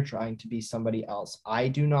tell when you're trying to be somebody else. I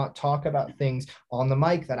do not talk about things on the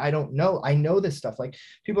mic that I don't know. I know this stuff. Like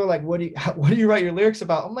people are like, what do you write your lyrics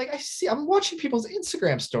about? I'm like, I'm watching people's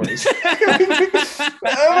Instagram stories.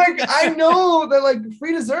 I'm like, I know that like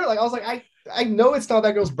free dessert. Like I was like, I know it's not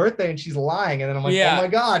that girl's birthday and she's lying. And then I'm like, oh my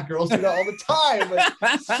God, girls do that all the time.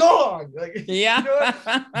 Like song. Like, you know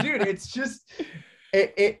what? Dude, it's just,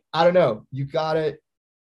 I don't know. You got it.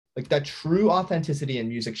 Like that true authenticity in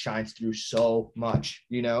music shines through so much,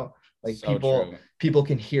 you know, like so people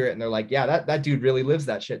can hear it and they're like, yeah, that dude really lives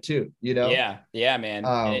that shit too, you know? Yeah, man.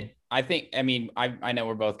 I think, I mean, I know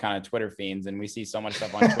we're both kind of Twitter fiends, and we see so much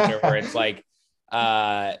stuff on Twitter where it's like,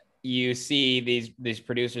 you see these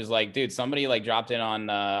producers like, dude, somebody like dropped in on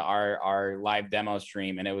our live demo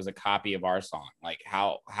stream and it was a copy of our song. Like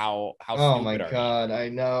how oh my God, I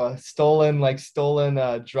know, stolen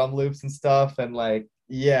drum loops and stuff, and like,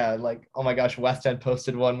 yeah, like, oh my gosh, West End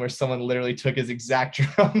posted one where someone literally took his exact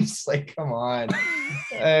drums. Like, come on.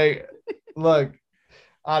 Hey, look,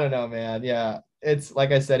 I don't know, man. Yeah, it's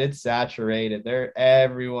like I said, it's saturated.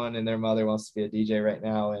 Everyone and their mother wants to be a DJ right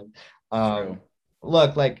now. And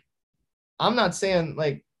look, like, I'm not saying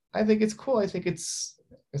like I think it's cool. I think it's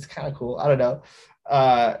kind of cool. I don't know.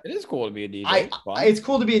 It is cool to be a DJ. It's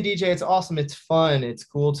cool to be a DJ. It's awesome. It's fun. It's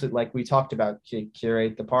cool to, like we talked about,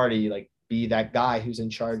 curate the party, like be that guy who's in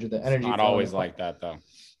charge of the energy. It's not always like that though.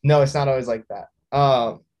 No, it's not always like that.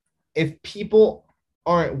 if people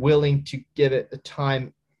aren't willing to give it the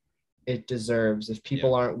time it deserves, if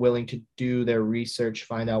people aren't willing to do their research,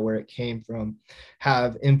 find out where it came from,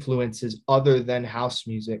 have influences other than house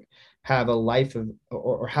music, have a life of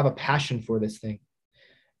or have a passion for this thing,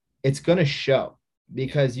 it's going to show,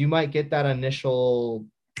 because you might get that initial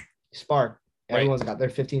spark. Everyone's got their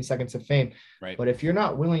 15 seconds of fame. Right. But if you're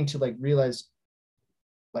not willing to like realize,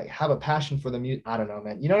 like have a passion for the music, I don't know,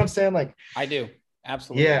 man. You know what I'm saying? Like I do.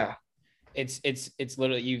 Absolutely. Yeah. It's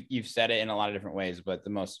literally, you've said it in a lot of different ways, but the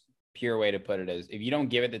most pure way to put it is, if you don't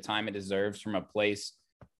give it the time it deserves from a place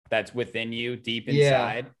that's within you, deep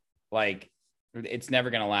inside, like it's never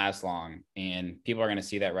going to last long, and people are going to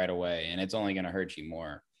see that right away, and it's only going to hurt you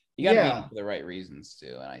more. You got to be for the right reasons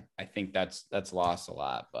too. And I think that's lost a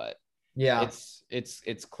lot, but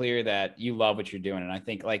it's clear that you love what you're doing. And I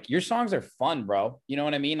think like your songs are fun, bro. You know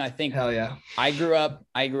what I mean? I think hell yeah. I grew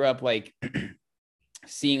up like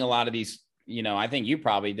seeing a lot of these, you know, I think you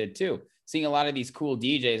probably did too, seeing a lot of these cool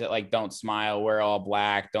DJs that like don't smile, wear all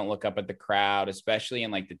black, don't look up at the crowd, especially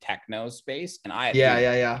in like the techno space. And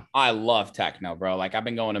I love techno, bro. Like I've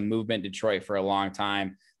been going to Movement Detroit for a long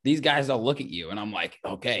time. These guys don't look at you and I'm like,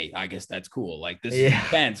 okay, I guess that's cool. Like this is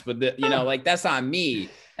intense, but you know, like that's not me.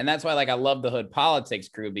 And that's why like I love the Hood Politics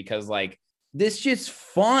crew, because like this shit's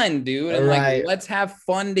fun, dude. And like let's have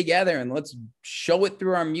fun together and let's show it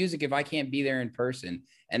through our music if I can't be there in person.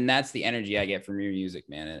 And that's the energy I get from your music,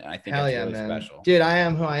 man. And I think it's really special. Dude, I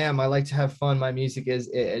am who I am. I like to have fun. My music is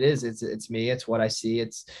it's me. It's what I see.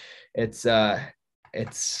 It's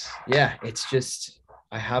just,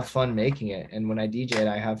 I have fun making it. And when I DJ it,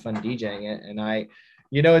 I have fun DJing it. And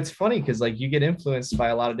you know, it's funny because like you get influenced by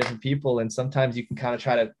a lot of different people, and sometimes you can kind of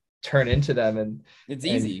try to turn into them, and it's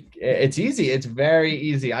easy. It's easy. It's very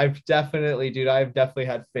easy. I've definitely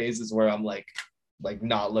had phases where I'm like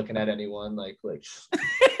not looking at anyone, like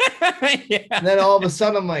and then all of a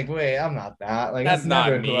sudden I'm like, wait, I'm not that. Like that's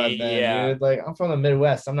not me. Who I've been, dude. Like I'm from the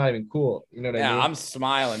Midwest. I'm not even cool. You know what I mean? I'm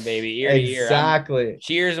smiling, baby, ear to ear. Exactly.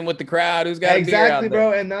 Cheersing with the crowd. Who's got exactly,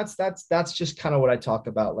 bro? And that's just kind of what I talk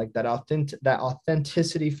about, like that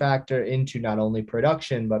authenticity factor into not only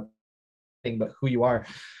production but who you are.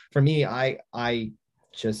 For me, I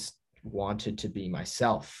just wanted to be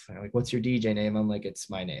myself. Like, what's your DJ name? I'm like, it's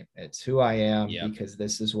my name. It's who I am, because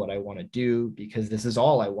this is what I want to do, because this is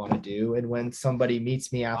all I want to do. And when somebody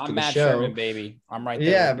meets me after the show, Sherman, baby, I'm right there.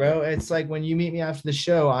 Yeah, bro. It's like when you meet me after the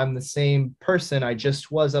show, I'm the same person I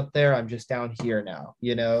just was up there. I'm just down here now.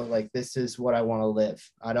 You know, like this is what I want to live.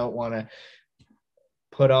 I don't want to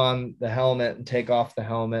put on the helmet and take off the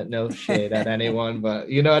helmet. No shade at anyone, but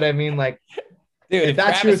you know what I mean? Like, dude, if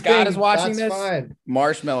that's Travis Scott is watching this, fine.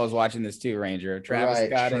 Marshmallow is watching this too, Ranger. Travis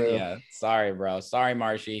Scott. True. Yeah. Sorry, bro. Sorry,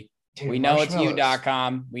 Marshy. Dude, we know it's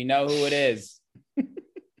you.com. We know who it is.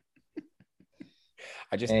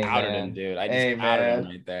 I just outed him, dude. I just outed him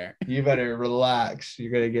right there. You better relax.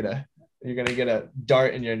 You're gonna get a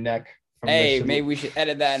dart in your neck. Hey, maybe we should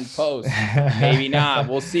edit that in post. Maybe not.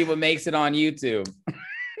 We'll see what makes it on YouTube.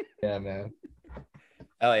 Yeah, man.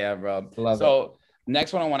 Hell yeah, bro. Love it.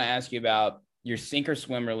 Next one I want to ask you about your Sink or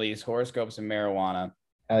Swim release, Horoscopes and Marijuana.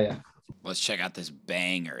 Hell yeah. Let's check out this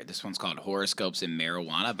banger. This one's called Horoscopes and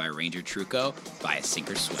Marijuana by Ranger Truco by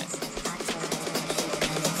Sink or Swim.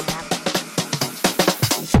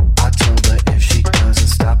 I told her if she doesn't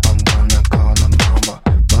stop, I'm gonna call her mama.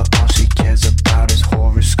 But all she cares about is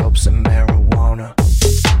horoscopes and marijuana.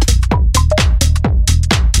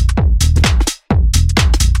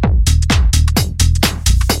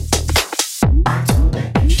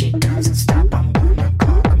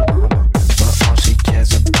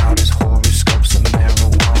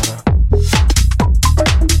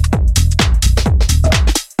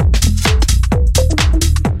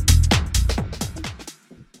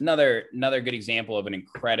 Another good example of an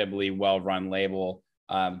incredibly well-run label.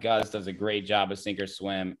 Gus does a great job of Sink or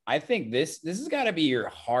Swim. I think this has got to be your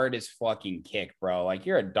hardest fucking kick, bro. Like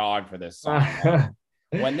you're a dog for this song.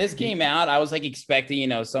 When this came out, I was like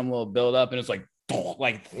expecting, some little build up, and it's like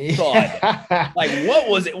like thud. Like what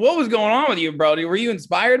was it? What was going on with you, bro? Were you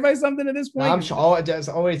inspired by something at this point? I'm sure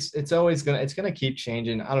it's gonna keep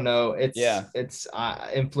changing. I don't know. It's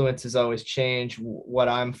influences always change. What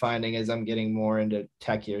I'm finding is I'm getting more into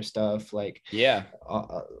techier stuff. Like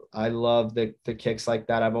I love the kicks like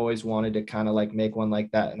that. I've always wanted to kind of like make one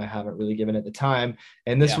like that, and I haven't really given it the time.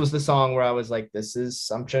 And this was the song where I was like,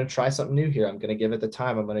 I'm trying to try something new here. I'm gonna give it the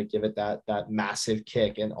time. I'm gonna give it that massive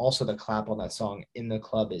kick, and also the clap on that song in the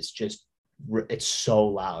club is just, it's so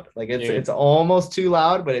loud. Like it's almost too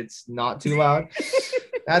loud, but it's not too loud.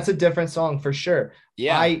 That's a different song for sure.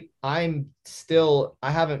 Yeah. I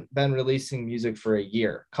haven't been releasing music for a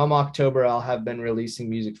year. Come October, I'll have been releasing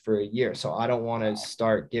music for a year. So I don't want to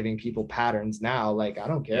start giving people patterns now. Like, I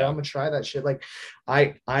don't care. Yeah. I'm gonna try that shit. Like,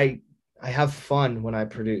 I have fun when I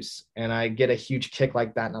produce, and I get a huge kick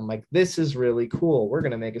like that. And I'm like, this is really cool. We're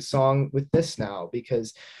gonna make a song with this now,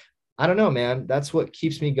 because I don't know, man. That's what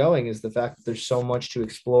keeps me going, is the fact that there's so much to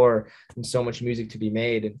explore and so much music to be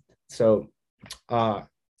made. And so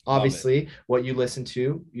obviously what you listen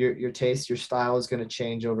to, your taste, your style is going to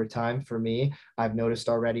change over time. For me, I've noticed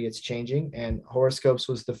already it's changing, and Horoscopes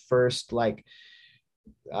was the first, like,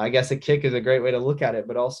 I guess a kick is a great way to look at it,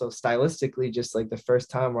 but also stylistically, just like the first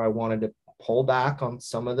time where I wanted to pull back on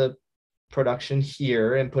some of the production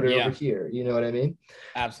here and put it over here. You know what I mean?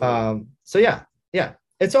 Absolutely. So yeah,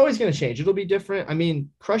 it's always going to change. It'll be different. I mean,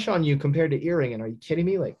 Crush on You compared to Earring, and are you kidding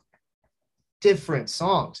me? Like, different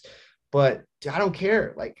songs, but I don't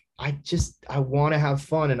care. Like, I want to have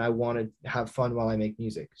fun, and I want to have fun while I make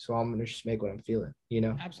music. So I'm going to just make what I'm feeling, you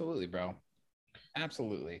know? Absolutely, bro.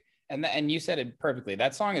 Absolutely. And you said it perfectly.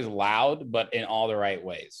 That song is loud, but in all the right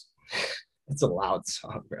ways. It's a loud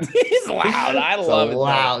song, bro. It's loud. I love it.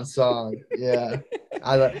 Loud song. Yeah.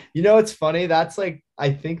 You know, it's funny. That's like,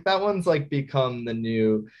 I think that one's like become the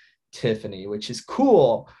new Tiffany, which is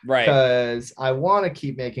cool, right? Because I want to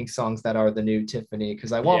keep making songs that are the new Tiffany,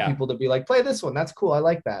 because I want people to be like, play this one, that's cool, I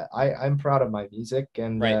like that. I'm proud of my music,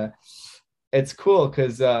 and it's cool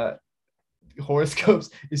because Horoscopes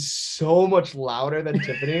is so much louder than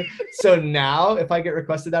Tiffany. So now if I get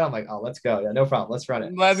requested that, I'm like, oh, let's go. Yeah, no problem, let's run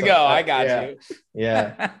it. Let's go. I got you.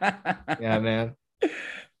 Yeah, man.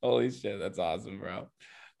 Holy shit, that's awesome, bro.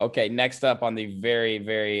 Okay, next up on the very,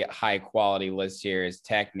 very high quality list here is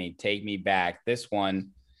Technique, Take Me Back. This one,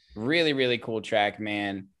 really, really cool track,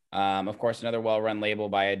 man. Of course, another well-run label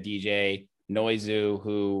by a DJ, Noizu,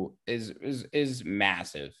 who is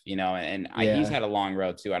massive, you know, and he's had a long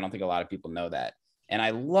road too. I don't think a lot of people know that. And I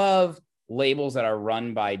love labels that are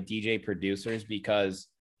run by DJ producers, because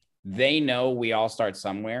they know we all start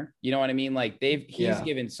somewhere. You know what I mean? Like he's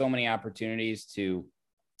given so many opportunities to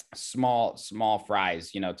small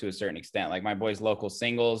fries, you know, to a certain extent. Like my boys Local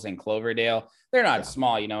Singles and Cloverdale, they're not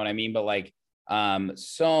small, you know what I mean? But like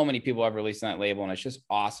so many people have released on that label, and it's just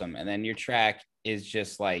awesome. And then your track is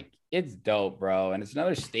just like, it's dope, bro. And it's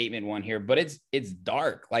another statement one here, but it's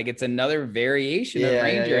dark. Like, it's another variation of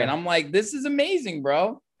Ranger. And I'm like, this is amazing,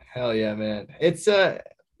 bro. Hell yeah, man. It's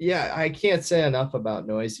I can't say enough about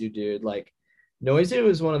Noizu, dude. Like, Noizu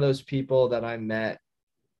is one of those people that I met,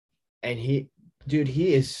 and he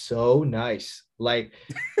is so nice. Like,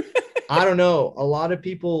 I don't know, a lot of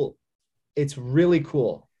people, it's really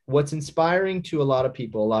cool. What's inspiring to a lot of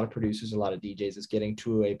people, a lot of producers, a lot of DJs, is getting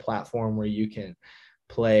to a platform where you can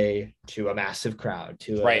play to a massive crowd,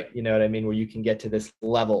 you know what I mean, where you can get to this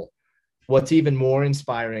level. What's even more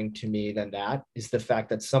inspiring to me than that is the fact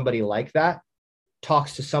that somebody like that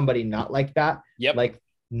talks to somebody not like that. Like,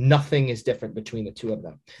 nothing is different between the two of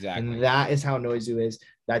them. Exactly. And that is how Noizu is.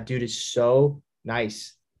 That dude is so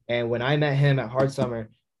nice. And when I met him at Hard Summer,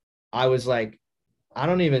 I was like, I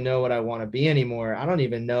don't even know what I want to be anymore. I don't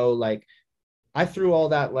even know, like, I threw all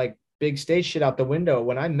that like big stage shit out the window.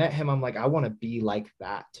 When I met him, I'm like, I want to be like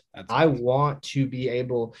that. I want to be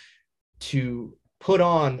able to put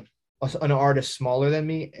on an artist smaller than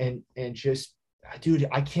me and just, dude,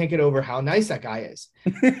 I can't get over how nice that guy is.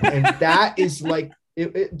 And that is like,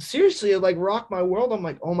 it seriously, it like rocked my world. I'm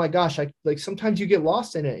like, oh my gosh, like sometimes you get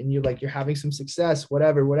lost in it, and you're like, you're having some success,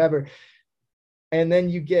 whatever. And then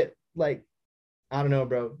you get like, I don't know,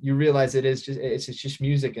 bro, you realize it's just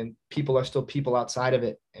music, and people are still people outside of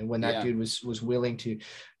it. And when that dude was willing to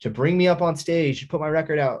bring me up on stage, put my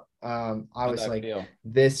record out, I was like,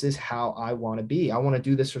 this is how I want to be. I want to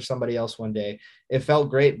do this for somebody else one day. It felt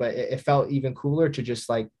great, but it felt even cooler to just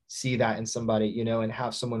like see that in somebody, you know, and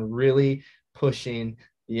have someone really pushing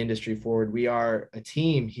the industry forward. We are a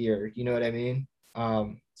team here, you know what I mean?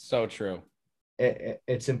 So true.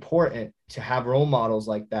 It's important to have role models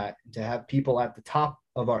like that, to have people at the top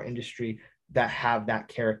of our industry that have that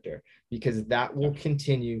character, because that will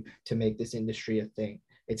continue to make this industry a thing.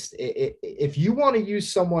 If you want to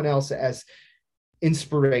use someone else as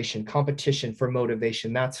inspiration, competition for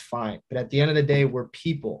motivation, that's fine. But at the end of the day, we're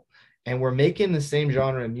people, and we're making the same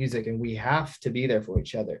genre of music, and we have to be there for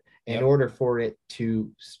each other in order for it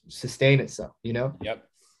to sustain itself, you know? Yep.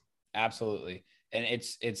 Absolutely. And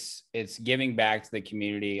it's giving back to the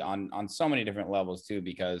community on so many different levels too,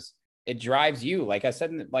 because it drives you. Like I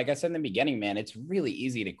said in the beginning, man, it's really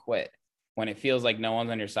easy to quit when it feels like no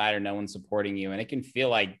one's on your side or no one's supporting you. And it can feel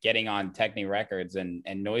like getting on Technique Records and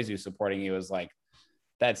Noizu supporting you is like,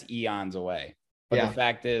 that's eons away. But Yeah. the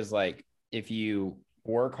fact is, like, if you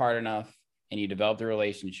work hard enough and you develop the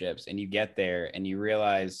relationships and you get there and you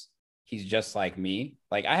realize he's just like me.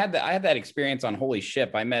 Like I had that experience on Holy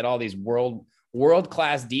Ship. I met all these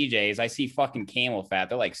world-class DJs. I see fucking Camel Fat.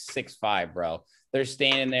 They're like 6'5", bro. They're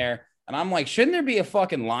standing there and I'm like, shouldn't there be a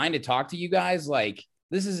fucking line to talk to you guys? Like,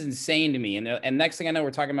 this is insane to me. And next thing I know,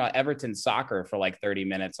 we're talking about Everton soccer for like 30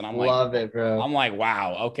 minutes. And I'm like, love it, bro. I'm like,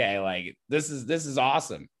 wow, okay, like this is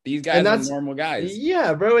awesome. These guys are normal guys.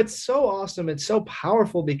 Yeah, bro. It's so awesome. It's so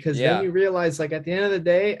powerful because then you realize, like, at the end of the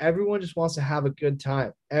day, everyone just wants to have a good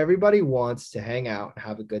time. Everybody wants to hang out and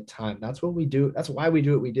have a good time. That's what we do. That's why we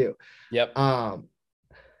do what we do. Yep. I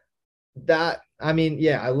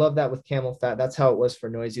love that with Camel Fat. That's how it was for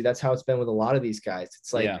Noisy. That's how it's been with a lot of these guys.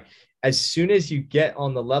 It's like, as soon as you get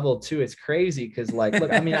on the level too, it's crazy. Cause like,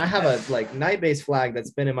 look, I mean, I have a like night bass flag that's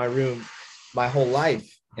been in my room my whole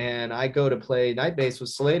life. And I go to play night bass with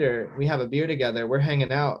Slater. We have a beer together. We're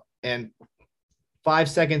hanging out. And 5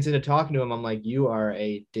 seconds into talking to him, I'm like, you are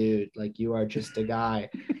a dude. Like, you are just a guy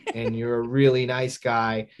and you're a really nice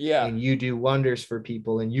guy. Yeah. And you do wonders for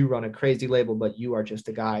people and you run a crazy label, but you are just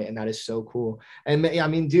a guy. And that is so cool. And I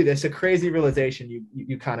mean, dude, it's a crazy realization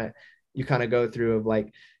you kind of go through of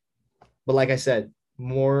like, but like I said,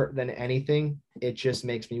 more than anything, it just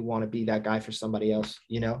makes me want to be that guy for somebody else,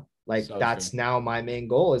 you know? Like so that's now my main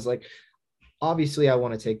goal is like, obviously I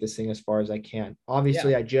want to take this thing as far as I can.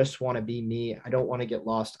 Obviously, I just want to be me. I don't want to get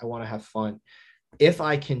lost. I want to have fun. If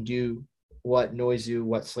I can do what Noizu,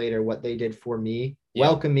 what Slater, what they did for me,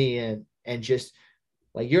 welcome me in and just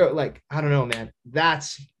like, you're like, I don't know, man,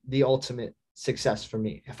 that's the ultimate success for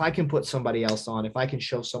me. If I can put somebody else on, if I can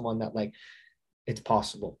show someone that like, it's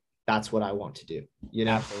possible. That's what I want to do, you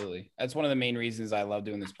know? Absolutely. That's one of the main reasons I love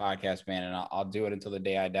doing this podcast, man. And I'll do it until the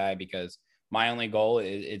day I die, because my only goal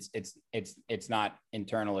is it's not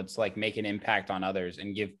internal. It's like make an impact on others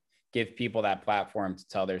and give people that platform to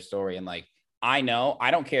tell their story. And like, I know,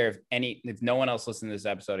 I don't care if no one else listens to this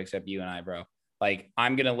episode except you and I, bro. Like,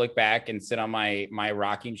 I'm going to look back and sit on my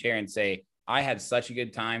rocking chair and say, I had such a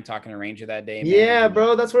good time talking to Ranger that day, man. Yeah,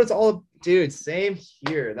 bro. That's what it's all, dude. Same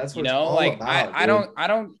here. That's what it's all like, about.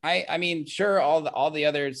 I mean, sure. All the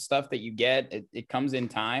other stuff that you get, it comes in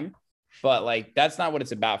time, but like, that's not what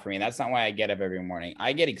it's about for me. That's not why I get up every morning.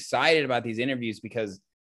 I get excited about these interviews because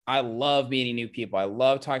I love meeting new people. I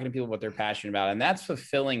love talking to people what they're passionate about. And that's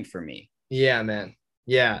fulfilling for me. Yeah, man.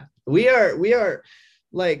 Yeah. We are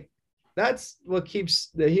like, that's what keeps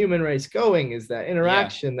the human race going, is that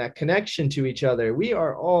interaction, that connection to each other. We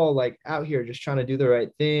are all like out here just trying to do the right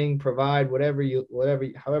thing, provide however you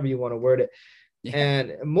want to word it. Yeah.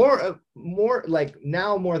 And more like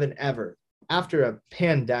now more than ever after a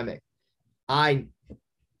pandemic, I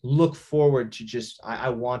look forward to I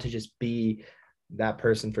want to just be that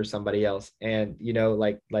person for somebody else. And, you know,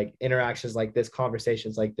 like interactions like this,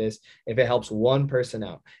 conversations like this, if it helps one person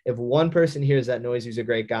out, if one person hears that Noizu's a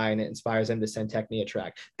great guy and it inspires them to send Techni a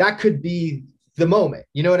track, that could be the moment.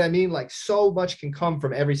 You know what I mean? Like, so much can come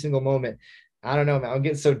from every single moment. I don't know, man. I'm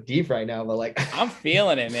getting so deep right now, but like, I'm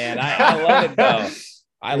feeling it, man. I love it though.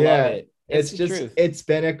 I love it. It's just, it's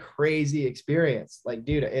been a crazy experience. Like,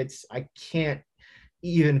 dude, I can't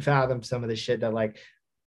even fathom some of the shit that like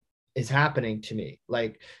is happening to me.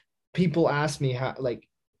 Like, people ask me how, like,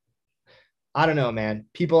 I don't know, man.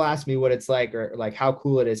 People ask me what it's like or like how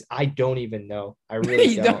cool it is. I don't even know. I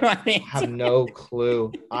really don't have no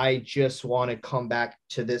clue. I just want to come back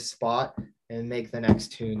to this spot and make the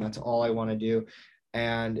next tune. That's all I want to do.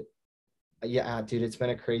 And yeah, dude, it's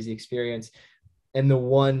been a crazy experience. And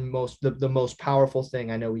the most powerful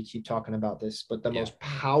thing, I know we keep talking about this, but the most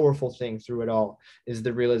powerful thing through it all is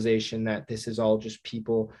the realization that this is all just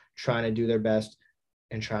people trying to do their best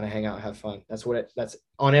and trying to hang out and have fun. That's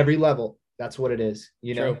on every level. That's what it is.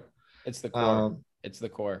 You know, it's the core. It's the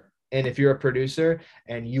core. And if you're a producer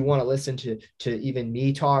and you want to listen to even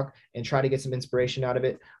me talk and try to get some inspiration out of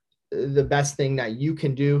it, the best thing that you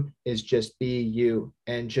can do is just be you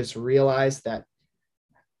and just realize that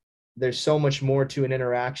there's so much more to an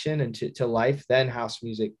interaction and to life than house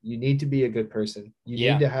music. You need to be a good person.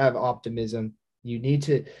 You need to have optimism. You need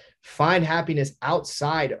to find happiness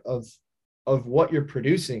outside of what you're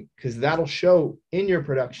producing, because that'll show in your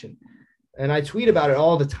production. And I tweet about it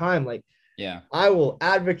all the time. Like, I will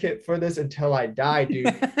advocate for this until I die,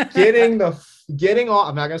 dude. Getting off,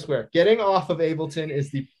 I'm not gonna swear, getting off of Ableton is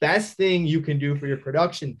the best thing you can do for your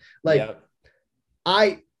production. Like,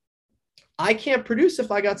 I can't produce if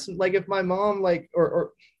I got some, like, if my mom, like,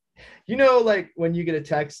 or you know, like when you get a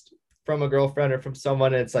text from a girlfriend or from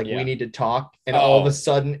someone, and it's like, Yeah. we need to talk, and all of Oh. a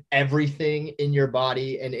sudden everything in your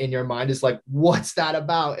body and in your mind is like, what's that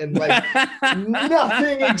about? And like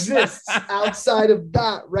nothing exists outside of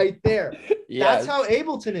that right there. Yes. That's how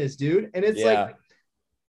Ableton is, dude. And it's Yeah.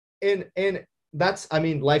 like, and that's, I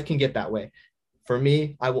mean, life can get that way. For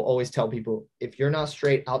me, I will always tell people, if you're not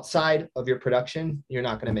straight outside of your production, you're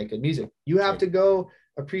not going to make good music. You have to go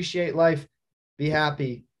appreciate life, be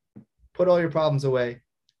happy, put all your problems away,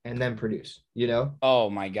 and then produce, you know? Oh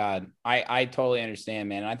my God. I totally understand,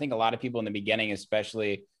 man. And I think a lot of people in the beginning,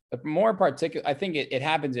 especially more particular, I think it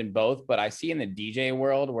happens in both, but I see in the DJ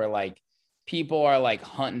world where like people are like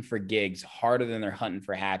hunting for gigs harder than they're hunting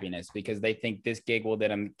for happiness because they think this gig will get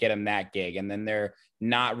them that gig. And then they're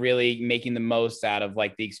not really making the most out of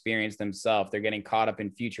like the experience themselves. They're getting caught up in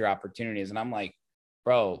future opportunities. And I'm like,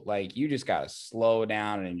 bro, like you just got to slow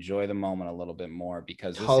down and enjoy the moment a little bit more,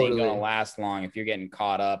 because this ain't going to last long if you're getting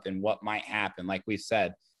caught up in what might happen, like we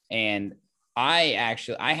said. And I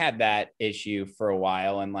had that issue for a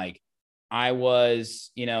while, and like I was,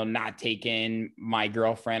 not taking my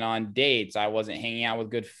girlfriend on dates. I wasn't hanging out with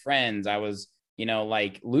good friends. I was,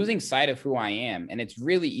 like losing sight of who I am. And it's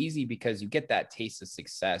really easy because you get that taste of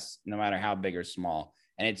success, no matter how big or small.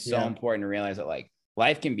 And it's so important to realize that like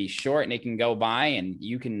life can be short and it can go by, and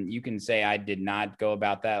you can say, I did not go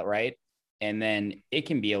about that right. And then it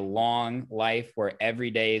can be a long life where every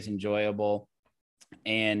day is enjoyable.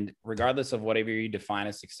 And regardless of whatever you define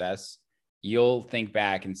as success, you'll think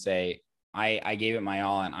back and say, I gave it my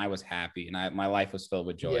all and I was happy, and my life was filled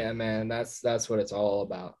with joy. Yeah, man, that's what it's all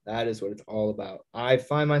about. That is what it's all about. I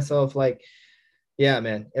find myself like, yeah,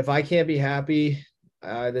 man, if I can't be happy,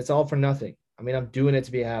 that's all for nothing. I mean, I'm doing it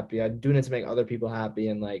to be happy. I'm doing it to make other people happy.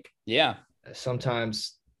 And like, yeah,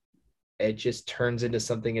 sometimes it just turns into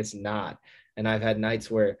something it's not. And I've had nights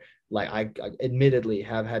where like, I admittedly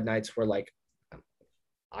have had nights where like,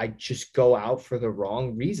 I just go out for the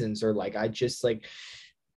wrong reasons, or like, I just like,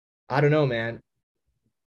 I don't know, man.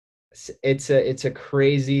 It's a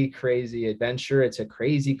crazy adventure. It's a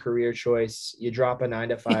crazy career choice. You drop a 9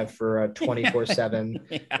 to 5 for a 24/7.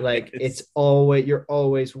 Yeah, like you're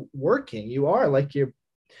always working. You are like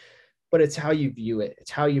but it's how you view it.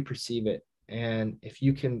 It's how you perceive it. And if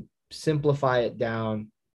you can simplify it down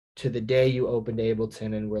to the day you opened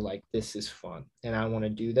Ableton and were like, this is fun and I want to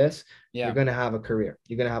do this, you're going to have a career.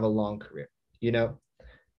 You're going to have a long career,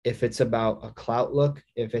 If it's about a clout look,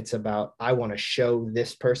 if it's about, I want to show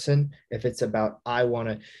this person, if it's about, I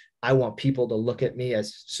want people to look at me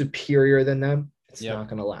as superior than them, it's not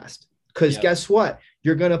going to last. Because guess what?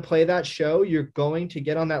 You're going to play that show. You're going to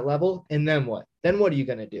get on that level. And then what? Then what are you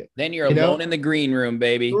going to do? Then you're alone in the green room,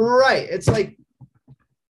 baby. Right. It's like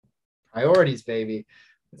priorities, baby.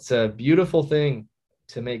 It's a beautiful thing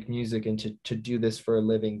to make music and to do this for a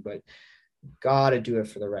living, but got to do it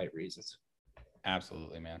for the right reasons.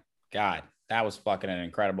 Absolutely, man. God, that was fucking an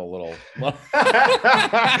incredible little.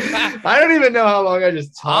 I don't even know how long I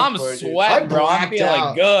just talked. I'm sweating, bro. I'm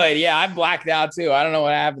feeling good. Yeah, I blacked out too. I don't know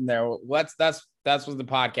what happened there. That's what the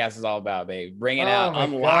podcast is all about, babe. Bringing out,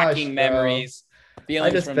 unlocking memories,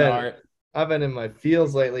 feelings from the heart. I've been in my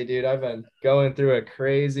feels lately, dude. I've been going through a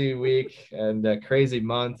crazy week and a crazy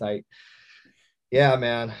month. Yeah,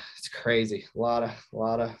 man, it's crazy. A lot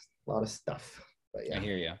of stuff. But yeah, I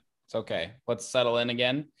hear you. It's okay. Let's settle in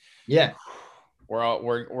again. Yeah.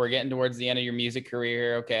 We're getting towards the end of your music career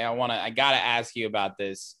here. Okay. I gotta ask you about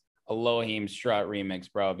this Elohim Strut remix,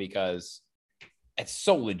 bro, because it's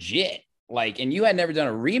so legit. Like, and you had never done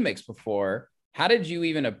a remix before. How did you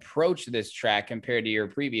even approach this track compared to your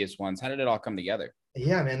previous ones? How did it all come together?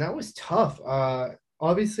 Yeah, man, that was tough.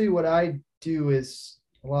 Obviously what I do is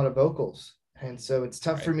a lot of vocals. And so it's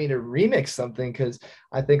tough for me to remix something, because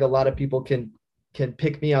I think a lot of people can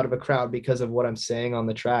pick me out of a crowd because of what I'm saying on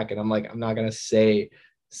the track. And I'm like, I'm not going to say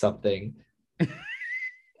something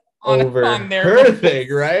over her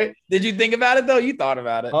thing, right? Did you think about it though? You thought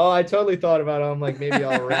about it. Oh, I totally thought about it. I'm like, maybe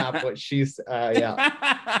I'll rap what she's,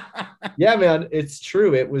 yeah. Yeah, man, it's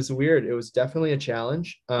true. It was weird. It was definitely a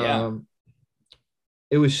challenge.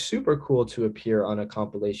 It was super cool to appear on a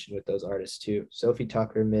compilation with those artists too. Sophie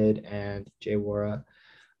Tucker, Mid, and Jay Wara.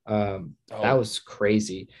 That was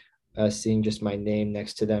crazy. Seeing just my name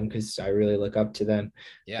next to them, because I really look up to them.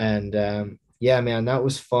 Yeah. And yeah, man, that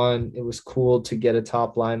was fun. It was cool to get a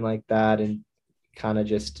top line like that and kind of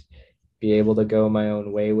just be able to go my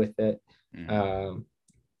own way with it. Mm-hmm.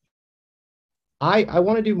 I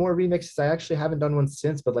want to do more remixes. I actually haven't done one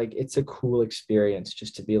since, but like, it's a cool experience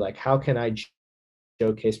just to be like, how can I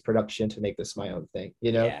showcase production to make this my own thing?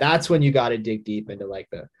 That's when you got to dig deep into like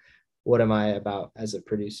what am I about as a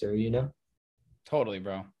producer, Totally,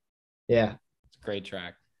 bro. Yeah. It's a great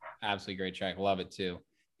track. Absolutely great track. Love it too.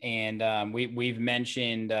 And we've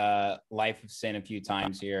mentioned Life of Sin a few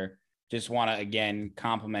times here. Just want to, again,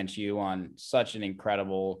 compliment you on such an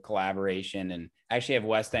incredible collaboration. And I actually have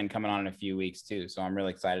West End coming on in a few weeks too. So I'm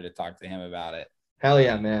really excited to talk to him about it. Hell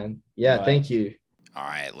yeah, man. Yeah, But- thank you. All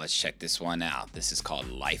right, let's check this one out. This is called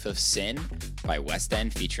Life of Sin by West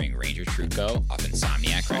End featuring Ranger Truco off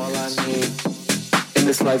Insomniac All I Records. need in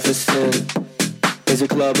this life of sin is a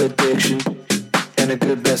club addiction and a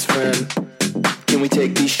good best friend. Can we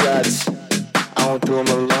take these shots? I won't do them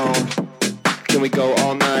alone. Can we go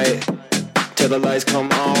all night till the lights come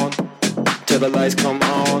on? Till the lights come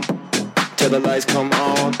on. Till the lights come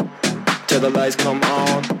on. Till the lights come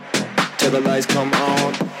on. Till the lights come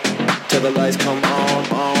on. Till the lights come on.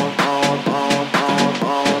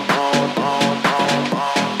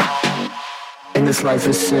 In this life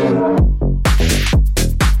of sin.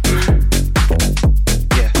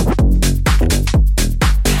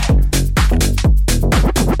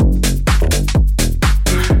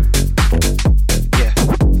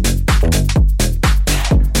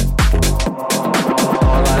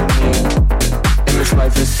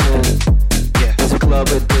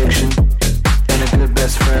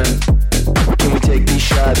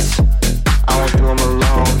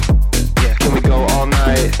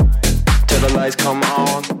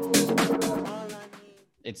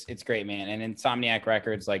 It's great, man. And Insomniac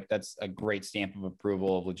Records, like, that's a great stamp of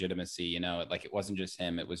approval of legitimacy. You know, like, it wasn't just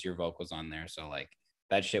him, it was your vocals on there. So like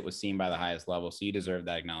that shit was seen by the highest level. So you deserve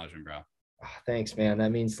that acknowledgement, bro. Oh, thanks, man.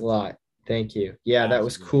 That means a lot. Thank you. Yeah, that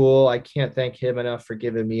was Absolutely. cool. I can't thank him enough for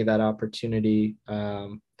giving me that opportunity.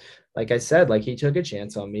 Like I said, like he took a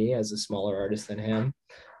chance on me as a smaller artist than him.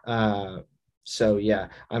 So yeah,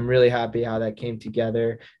 I'm really happy how that came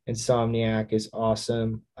together. Insomniac is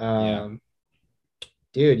awesome.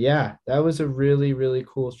 Dude, yeah, that was a really, really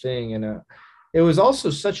cool thing. And it was also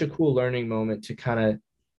such a cool learning moment to kind of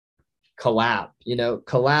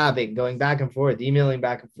collabing, going back and forth, emailing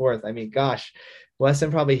back and forth. I mean, gosh,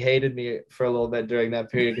 Weston probably hated me for a little bit during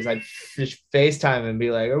that period because I'd just FaceTime and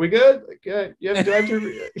be like, are we good? Like, do I have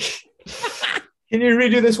to can you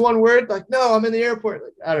redo this one word? Like, no, I'm in the airport.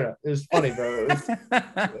 Like, I don't know. It was funny, bro.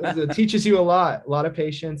 It teaches you a lot of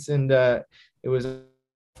patience, and it was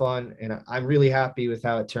fun, and I'm really happy with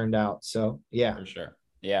how it turned out. So yeah, For sure.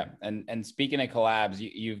 Yeah. And speaking of collabs,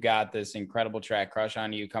 you've got this incredible track, Crush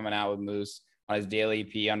on You, coming out with Moose on his daily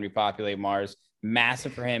EP on Repopulate Mars.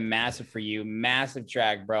 Massive for him, massive for you, massive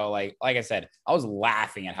track, bro. Like I said, I was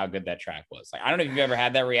laughing at how good that track was. Like, I don't know if you've ever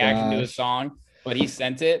had that reaction to a song, but he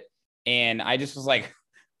sent it and I just was like,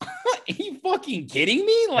 are you fucking kidding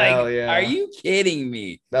me? Like, Hell yeah. Are you kidding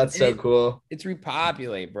me? That's so cool. It's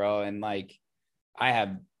Repopulate, bro. And like, I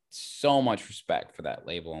have so much respect for that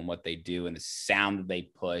label and what they do and the sound that they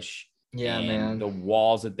push. Yeah, and man. the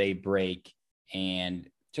walls that they break, and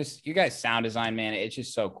just you guys' sound design, man. It's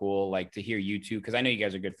just so cool. Like to hear you two, because I know you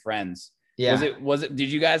guys are good friends. Yeah. Was it? Did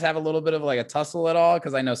you guys have a little bit of like a tussle at all?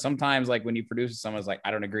 Because I know sometimes, like when you produce someone's like, I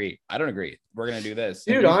don't agree. We're gonna do this,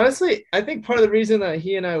 Dude, honestly, I think part of the reason that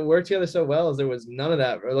he and I worked together so well is there was none of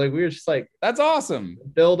that. Like we were just like, that's awesome.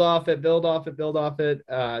 build off it.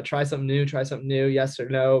 Try something new. Yes or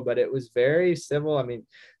no. But it was very civil. I mean,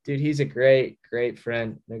 dude, he's a great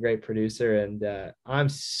friend and a great producer. And I'm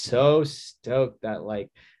so stoked that like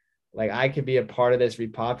I could be a part of this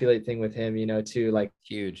Repopulate thing with him, too. Like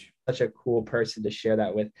Huge. such a cool person to share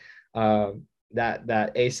that with.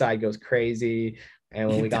 That A side goes crazy. And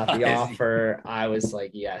when we got the offer, I was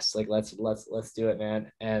like, yes, like let's do it, man.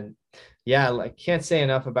 And yeah, like can't say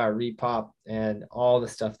enough about Repop and all the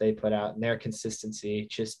stuff they put out and their consistency,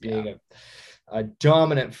 just being a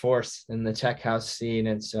dominant force in the tech house scene.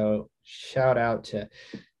 And so shout out to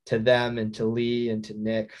them and to Lee and to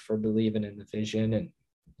Nick for believing in the vision. And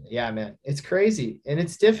yeah, man, it's crazy and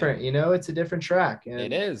it's different, it's a different track. And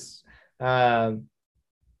It is.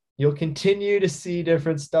 You'll continue to see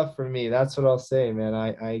different stuff from me. That's what I'll say, man.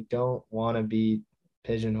 I don't want to be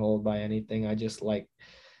pigeonholed by anything. I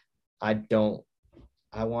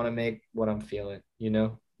want to make what I'm feeling,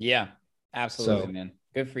 Yeah, absolutely, So- man.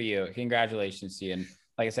 Good for you. Congratulations to you. And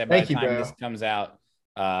like I said, by Thank the you, time bro. this comes out,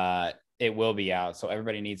 it will be out. So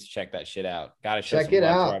everybody needs to check that shit out. Gotta show Check some it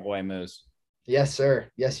love out. to our boy Moose. Yes,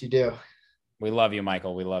 sir. Yes, you do. We love you,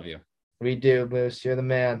 Michael. We love you. We do, Moose. You're the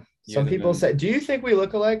man. You're Some the people man. say, do you think we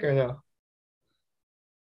look alike or no?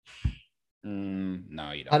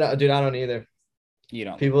 No, you don't. I don't, dude, I don't either. You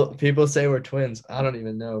don't. People say we're twins. I don't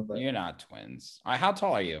even know, but You're not twins. How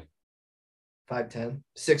tall are you? 5'10",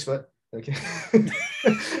 6 foot. Okay.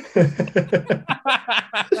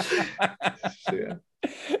 Yeah.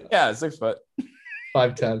 Yeah, 6 foot.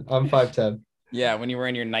 5'10". I'm 5'10". Yeah, when you were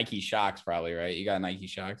in your Nike Shocks, probably, right? You got Nike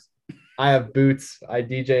Shocks. I have boots. I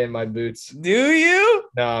DJ in my boots. Do you?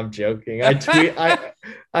 No, I'm joking. I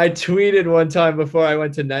tweeted one time before I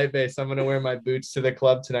went to Night Base, I'm gonna wear my boots to the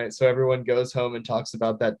club tonight, so everyone goes home and talks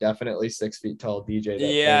about that definitely 6 feet tall DJ.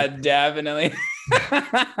 Yeah, definitely.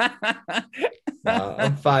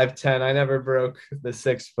 I'm 5'10". I never broke the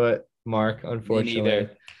 6 foot mark, unfortunately.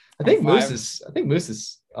 I think Moose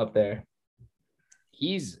is up there.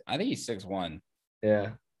 I think he's 6'1".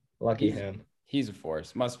 Yeah, lucky him. He's a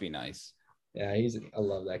force. Must be nice. Yeah, I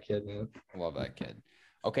love that kid, man. I love that kid.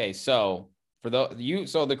 Okay, so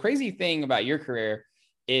the crazy thing about your career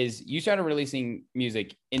is you started releasing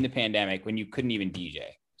music in the pandemic when you couldn't even DJ.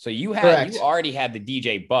 So you already had the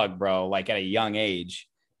DJ bug, bro, like at a young age.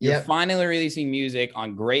 You're finally releasing music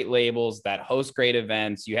on great labels that host great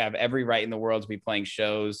events. You have every right in the world to be playing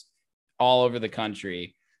shows all over the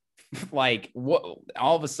country. Like, what?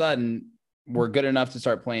 All of a sudden, we're good enough to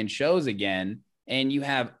start playing shows again, and you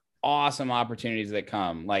have awesome opportunities that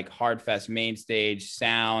come, like Hardfest Main Stage,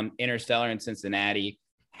 Sound, Interstellar in Cincinnati.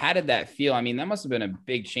 How did that feel? I mean, that must have been a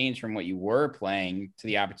big change from what you were playing to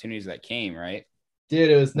the opportunities that came, right? Dude,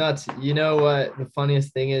 it was nuts. You know what? The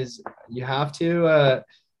funniest thing is you have to,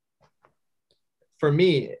 for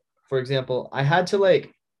me, for example, I had to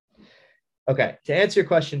okay, to answer your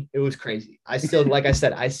question, it was crazy. I still, like I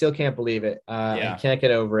said, I still can't believe it. I can't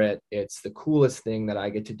get over it. It's the coolest thing that I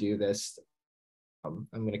get to do this. I'm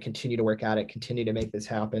going to continue to work at it, continue to make this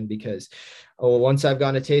happen because, once I've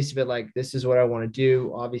gotten a taste of it, like, this is what I want to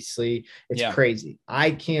do. Obviously, it's crazy.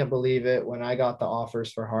 I can't believe it. When I got the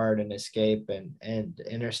offers for Hard and Escape and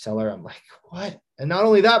Interstellar, I'm like, what? And not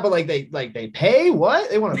only that, but they pay what?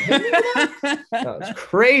 They want to pay me for that? No, it's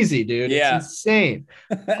crazy, dude. Yeah. It's insane.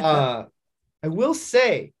 I will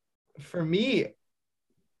say, for me,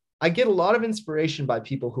 I get a lot of inspiration by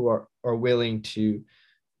people who are willing to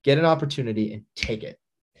get an opportunity and take it.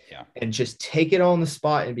 Yeah. And just take it on the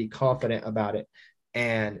spot and be confident about it.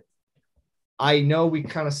 And I know we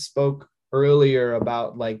kind of spoke earlier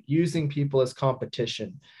about like using people as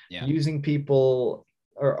competition, using people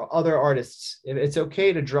or other artists. It's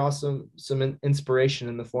okay to draw some inspiration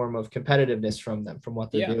in the form of competitiveness from them, from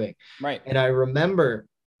what they're doing. Right. And I remember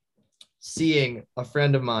seeing a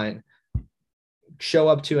friend of mine show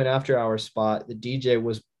up to an after hours spot. The DJ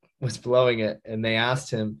was blowing it, and they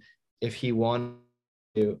asked him if he wanted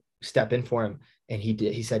to step in for him, and he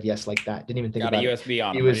did. He said yes, like that. Didn't even think about it. Got a USB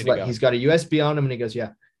on him. He was like, he's got a USB on him, and he goes, yeah.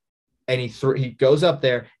 And he goes up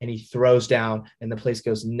there and he throws down, and the place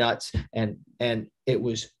goes nuts. And it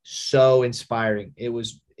was so inspiring. It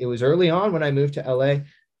was early on when I moved to LA,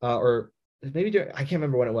 or maybe I can't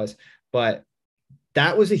remember when it was, but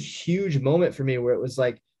that was a huge moment for me where it was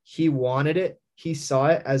like he wanted it. He saw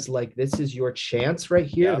it as like, this is your chance right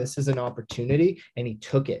here. This is an opportunity, and he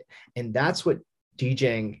took it. And that's what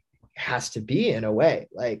DJing has to be, in a way.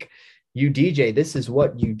 Like, you DJ, this is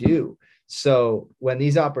what you do. So when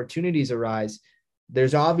these opportunities arise,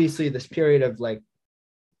 there's obviously this period of like,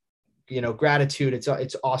 gratitude.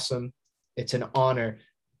 It's awesome. It's an honor,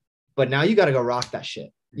 but now you got to go rock that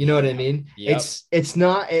shit. You know what I mean? Yep. It's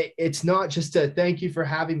not just a thank you for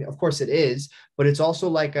having me. Of course it is, but it's also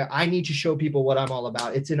like I need to show people what I'm all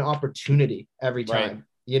about. It's an opportunity every time,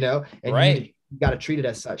 and you got to treat it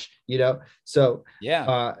as such, So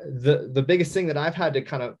the biggest thing that I've had to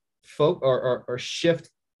kind of or shift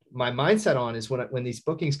my mindset on is when these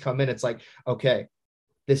bookings come in, it's like, okay,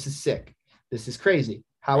 this is sick. This is crazy.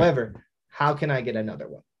 However, how can I get another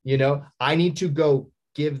one? I need to go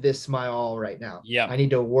give this my all right now. Yeah. I need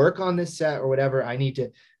to work on this set or whatever. I need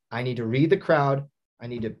to read the crowd. I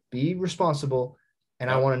need to be responsible, and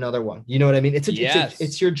I want another one. You know what I mean?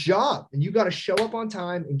 It's your job, and you got to show up on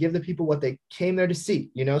time and give the people what they came there to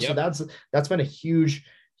see, So that's been a huge,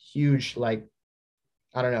 like,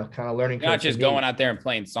 I don't know, kind of learning. You're not just going out there and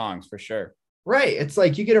playing songs, for sure. Right. It's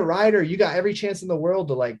like you get a rider, you got every chance in the world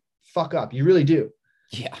to like fuck up. You really do.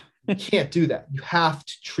 Yeah. You can't do that. You have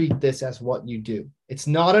to treat this as what you do. It's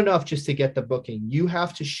not enough just to get the booking. You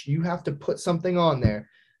have to put something on there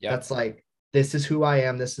that's like, this is who I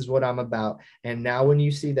am. This is what I'm about. And now when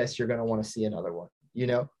you see this, you're going to want to see another one,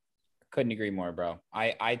 Couldn't agree more, bro.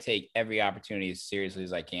 I take every opportunity as seriously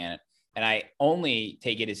as I can. And I only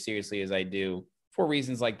take it as seriously as I do for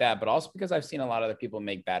reasons like that, but also because I've seen a lot of other people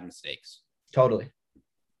make bad mistakes. Totally.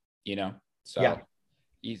 So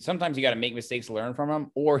sometimes you got to make mistakes to learn from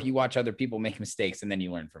them, or you watch other people make mistakes and then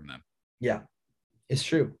you learn from them. Yeah, it's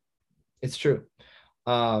true.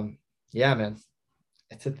 Yeah, man,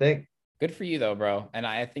 it's a thing. Good for you though, bro. And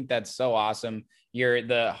I think that's so awesome.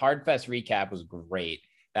 The Hardfest recap was great.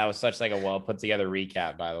 That was such like a well put together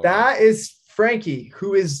recap, by the way. That is Frankie,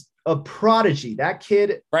 who is a prodigy. That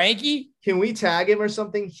kid, Frankie, can we tag him or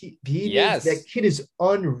something? Yes. That kid is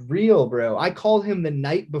unreal, bro. I called him the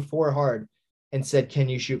night before hard and said, "Can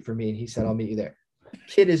you shoot for me?" And he said, "I'll meet you there."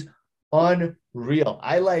 Kid is unreal.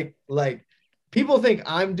 I like people think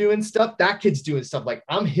I'm doing stuff. That kid's doing stuff. Like,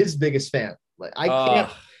 I'm his biggest fan. Like,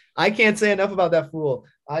 I can't say enough about that fool.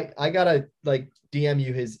 I gotta like DM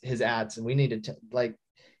you his ads, and we need to like,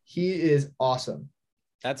 he is awesome.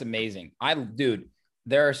 That's amazing. Dude,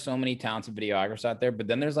 there are so many talented videographers out there, but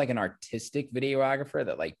then there's like an artistic videographer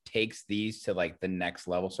that like takes these to like the next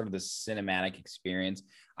level, sort of the cinematic experience.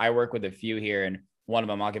 I work with a few here, and one of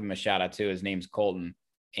them, I'll give him a shout out to. His name's Colton.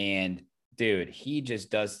 And dude, he just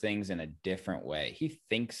does things in a different way. He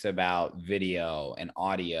thinks about video and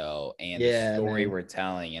audio and the story we're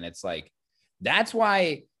telling. And it's like, that's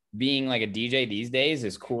why being like a DJ these days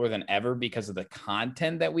is cooler than ever, because of the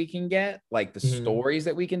content that we can get, like the stories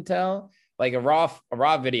that we can tell. Like a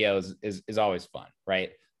raw video is always fun,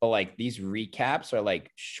 right? But like these recaps are like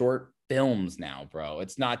short films now, bro.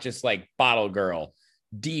 It's not just like bottle girl,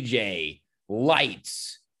 DJ,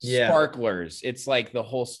 lights, sparklers. It's like the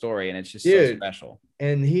whole story, and it's just so special.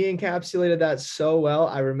 And he encapsulated that so well.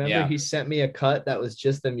 I remember he sent me a cut that was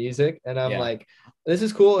just the music, and I'm like, "This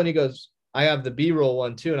is cool." And he goes, "I have the B-roll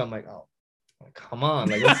one too," and I'm like, "Oh, come on,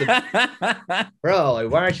 like, bro, like,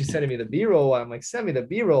 why aren't you sending me the B-roll one?" I'm like, "Send me the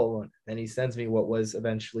B-roll one." Then he sends me what was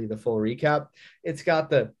eventually the full recap. It's got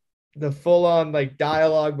the full-on like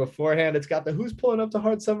dialogue beforehand. It's got the "who's pulling up to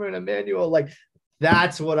Hard Summer" and Emmanuel. Like,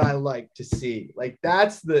 that's what I like to see. Like,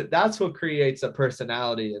 that's what creates a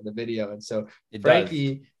personality in the video. And so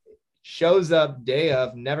Frankie shows up day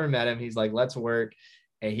of, never met him. He's like, "Let's work,"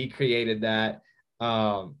 and he created that.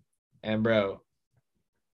 And bro,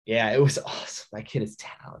 yeah, it was awesome. That kid is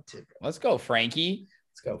talented, bro. Let's go, Frankie.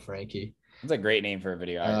 Let's go, Frankie. That's a great name for a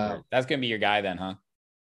videographer. That's gonna be your guy then, huh?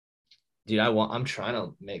 Dude, I'm trying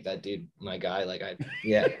to make that dude my guy. Like,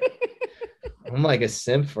 I'm like a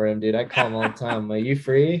simp for him, dude. I call him all the time. I'm like, "You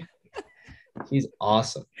free?" He's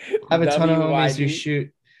awesome. I have a ton of homies who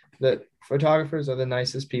shoot. The photographers are the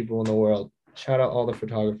nicest people in the world. Shout out all the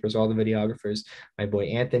photographers, all the videographers. My boy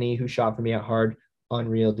Anthony, who shot for me at Hard,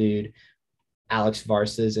 unreal dude. Alex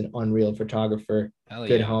Varsa's an unreal photographer.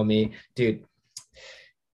 Good homie, dude.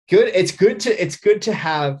 Good. It's good to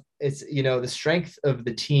have. It's, you know, the strength of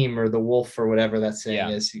the team, or the wolf, or whatever that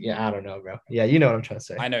saying is. Yeah, I don't know, bro. Yeah, you know what I'm trying to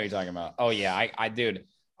say. I know what you're talking about. Oh yeah,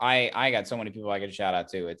 I got so many people I could shout out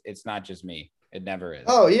to. It's not just me. It never is.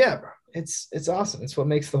 Oh yeah, bro. It's awesome. It's what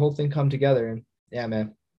makes the whole thing come together. And yeah,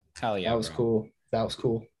 man. Hell yeah, that was cool. That was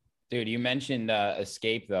cool. Dude, you mentioned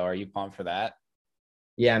Escape though. Are you pumped for that?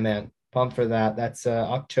 Yeah, man. Pumped for that. That's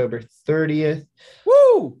October 30th.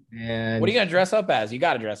 Woo! And what are you gonna dress up as? You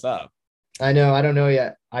got to dress up. I know. I don't know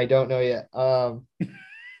yet.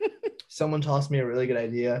 Someone tossed me a really good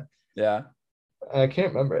idea. Yeah. I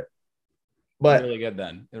can't remember it. But really good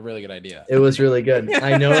then. A really good idea. It was really good.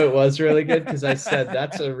 I know it was really good because I said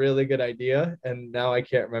that's a really good idea, and now I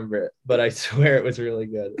can't remember it. But I swear it was really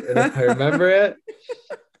good. And if I remember it,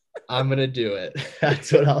 I'm gonna do it.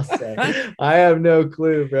 That's what I'll say. I have no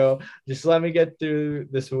clue, bro. Just let me get through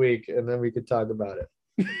this week, and then we could talk about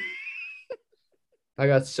it. I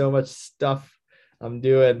got so much stuff I'm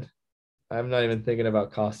doing. I'm not even thinking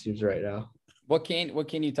about costumes right now. What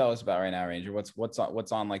can you tell us about right now, Ranger? What's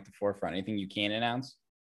on like the forefront? Anything you can announce?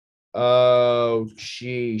 Oh,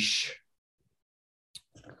 sheesh.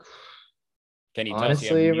 Can you tell us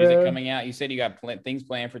you have music coming out? You said you got things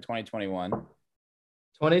planned for 2021.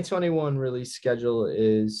 2021 release schedule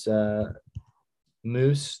is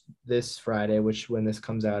Moose this Friday, which when this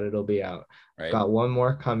comes out, it'll be out. Right. Got one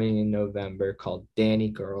more coming in November called Danny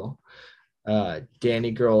Girl.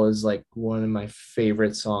 Danny Girl is like one of my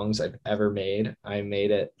favorite songs I've ever made. I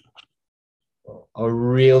made it a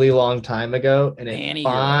really long time ago, and it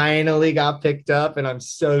finally got picked up, and I'm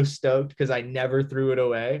so stoked because I never threw it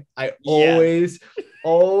away. I always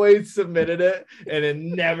submitted it, and it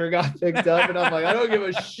never got picked up, and I'm like, I don't give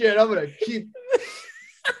a shit. I'm gonna keep.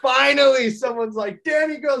 Finally, someone's like,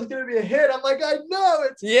 Danny Girl's gonna be a hit. I'm like, I know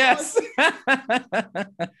it's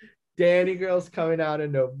Danny Girl's coming out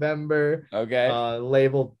in November. Okay.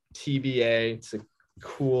 Label TBA. It's a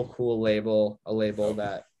cool label. A label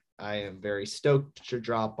that I am very stoked to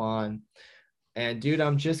drop on. And dude,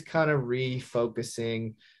 I'm just kind of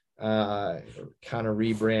refocusing, kind of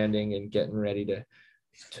rebranding and getting ready to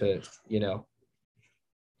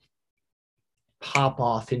pop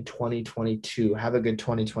off in 2022. Have a good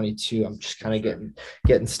 2022. I'm just kind of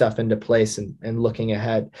getting stuff into place and looking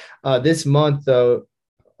ahead. This month though,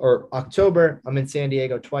 or October, I'm in San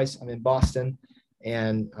Diego twice. I'm in Boston,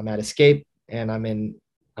 and I'm at Escape, and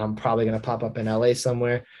I'm probably gonna pop up in LA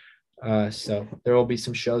somewhere. So there will be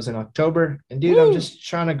some shows in October. And dude, I'm just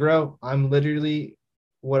trying to grow. I'm literally,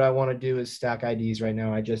 what I want to do is stack IDs right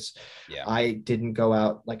now. I didn't go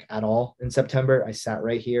out like at all in September. I sat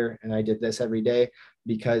right here and I did this every day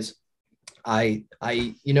because I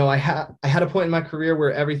had a point in my career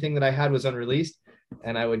where everything that I had was unreleased,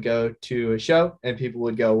 and I would go to a show and people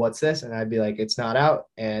would go, "What's this?" And I'd be like, "It's not out."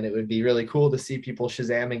 And it would be really cool to see people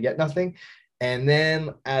Shazam and get nothing. And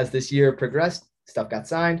then as this year progressed, stuff got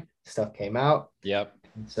signed, stuff came out. Yep.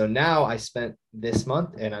 So now I spent this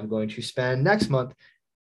month, and I'm going to spend next month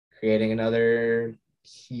creating another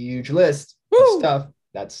huge list of stuff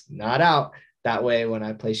that's not out. That way, when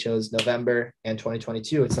I play shows November and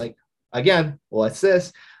 2022, it's like, again, what's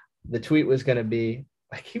this? The tweet was going to be,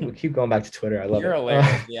 I keep going back to Twitter. I love You're it.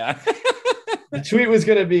 hilarious. Yeah. The tweet was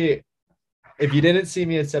going to be, if you didn't see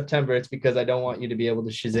me in September, it's because I don't want you to be able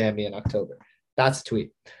to Shazam me in October. That's a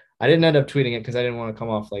tweet. I didn't end up tweeting it because I didn't want to come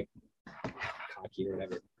off like cocky or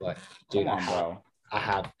whatever. But dude, Come on, bro. I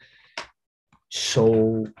have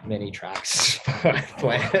so many tracks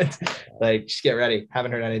planned. Like, just get ready.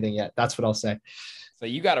 Haven't heard anything yet. That's what I'll say. So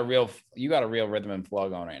you got a real rhythm and flow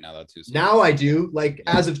going right now, though, too. So Now I do. Like,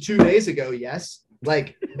 as of 2 days ago, yes.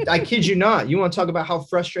 Like, I kid you not. You want to talk about how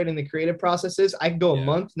frustrating the creative process is? I can go a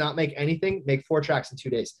month, not make anything, make 4 tracks in 2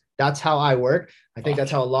 days. That's how I work. I think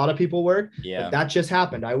that's how a lot of people work. Yeah. But that just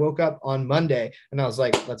happened. I woke up on Monday and I was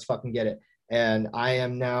like, let's fucking get it. And I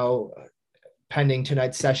am now, pending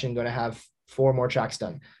tonight's session, going to have 4 more tracks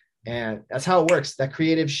done. And that's how it works. That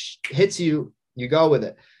creative hits you, you go with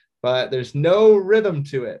it. But there's no rhythm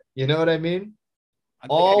to it. You know what I mean? I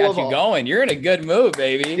got you going. You're in a good mood,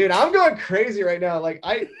 baby. Dude, I'm going crazy right now. Like,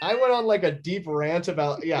 I went on like a deep rant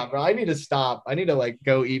about, bro, I need to stop. I need to like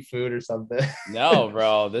go eat food or something. No,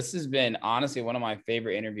 bro. This has been honestly one of my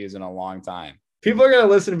favorite interviews in a long time. People are going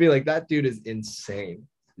to listen and be like, that dude is insane.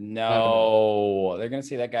 No, they're going to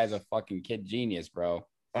say that guy's a fucking kid genius, bro.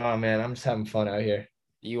 Oh, man, I'm just having fun out here.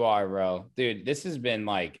 You are, bro. Dude, this has been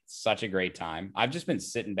like such a great time. I've just been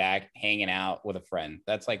sitting back, hanging out with a friend.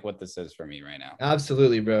 That's like what this is for me right now.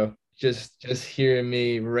 Absolutely, bro. Just hearing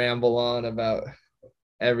me ramble on about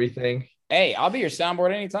everything. Hey, I'll be your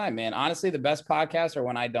soundboard anytime, man. Honestly, the best podcasts are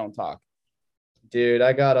when I don't talk. Dude,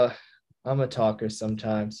 I'm a talker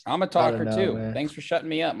sometimes. I'm a talker too. Man. Thanks for shutting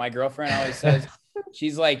me up. My girlfriend always says,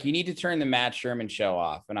 she's like, you need to turn the Matt Sherman show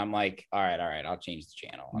off. And I'm like, all right, I'll change the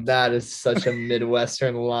channel. That is such a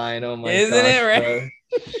Midwestern line. Oh my Isn't it, right?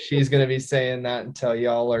 Bro. She's going to be saying that until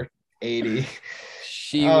y'all are 80.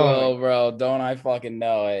 She will, bro. Don't I fucking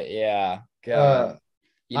know it? Yeah. God.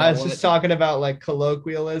 I was just talking about like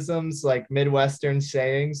colloquialisms, like Midwestern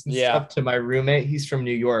sayings and stuff to my roommate. He's from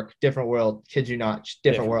New York, different world. Kid you not,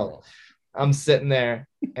 different world. I'm sitting there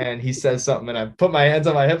and he says something and I put my hands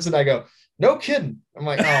on my hips and I go, no kidding. I'm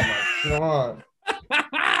like, oh my God.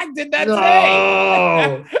 I did that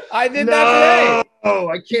today. I did that today. Oh,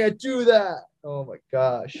 I can't do that. Oh my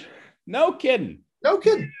gosh. No kidding. No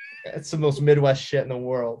kidding. It's the most Midwest shit in the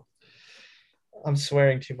world. I'm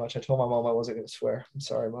swearing too much. I told my mom I wasn't going to swear. I'm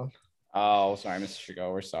sorry, Mom. Oh, sorry, Mr.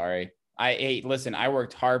 Chico. We're sorry. Listen, I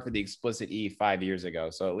worked hard for the explicit E 5 years ago,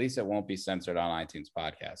 so at least it won't be censored on iTunes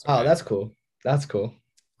podcast. Okay? Oh, that's cool. That's cool.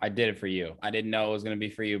 I did it for you. I didn't know it was going to be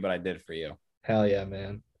for you, but I did it for you. Hell yeah,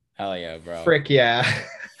 man. Hell yeah, bro. Frick yeah.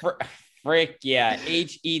 Frick yeah.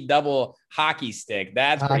 HE double hockey stick.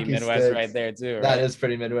 That's hockey pretty Midwest sticks. right there too. Right? That is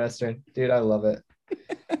pretty Midwestern. Dude, I love it.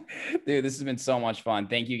 Dude, this has been so much fun.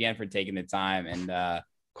 Thank you again for taking the time. And of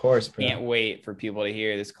course, bro. Can't wait for people to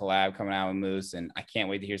hear this collab coming out with Moose. And I can't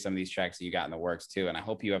wait to hear some of these tracks that you got in the works too. And I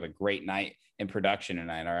hope you have a great night in production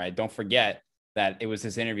tonight. All right. Don't forget that it was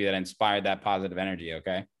this interview that inspired that positive energy.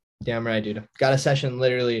 Okay. Damn right, dude. Got a session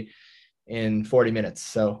literally in 40 minutes.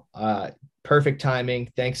 So perfect timing.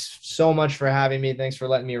 Thanks so much for having me. Thanks for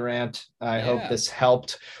letting me rant. I hope this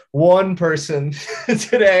helped one person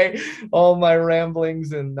today. All my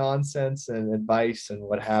ramblings and nonsense and advice and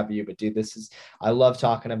what have you. But dude, I love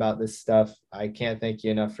talking about this stuff. I can't thank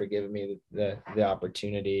you enough for giving me the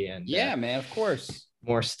opportunity. And man, of course.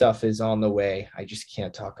 More stuff is on the way. I just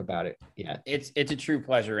can't talk about it yet. It's a true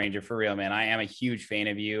pleasure, Ranger, for real, man. I am a huge fan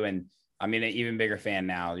of you, and I mean, an even bigger fan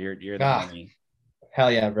now. You're the homie.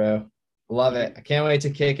 Hell yeah, bro. Love it. I can't wait to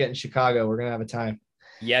kick it in Chicago. We're going to have a time.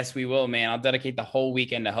 Yes, we will, man. I'll dedicate the whole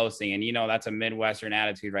weekend to hosting. And, that's a Midwestern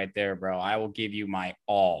attitude right there, bro. I will give you my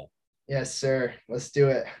all. Yes, sir. Let's do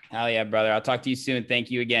it. Hell yeah, brother. I'll talk to you soon. Thank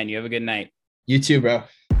you again. You have a good night. You too, bro.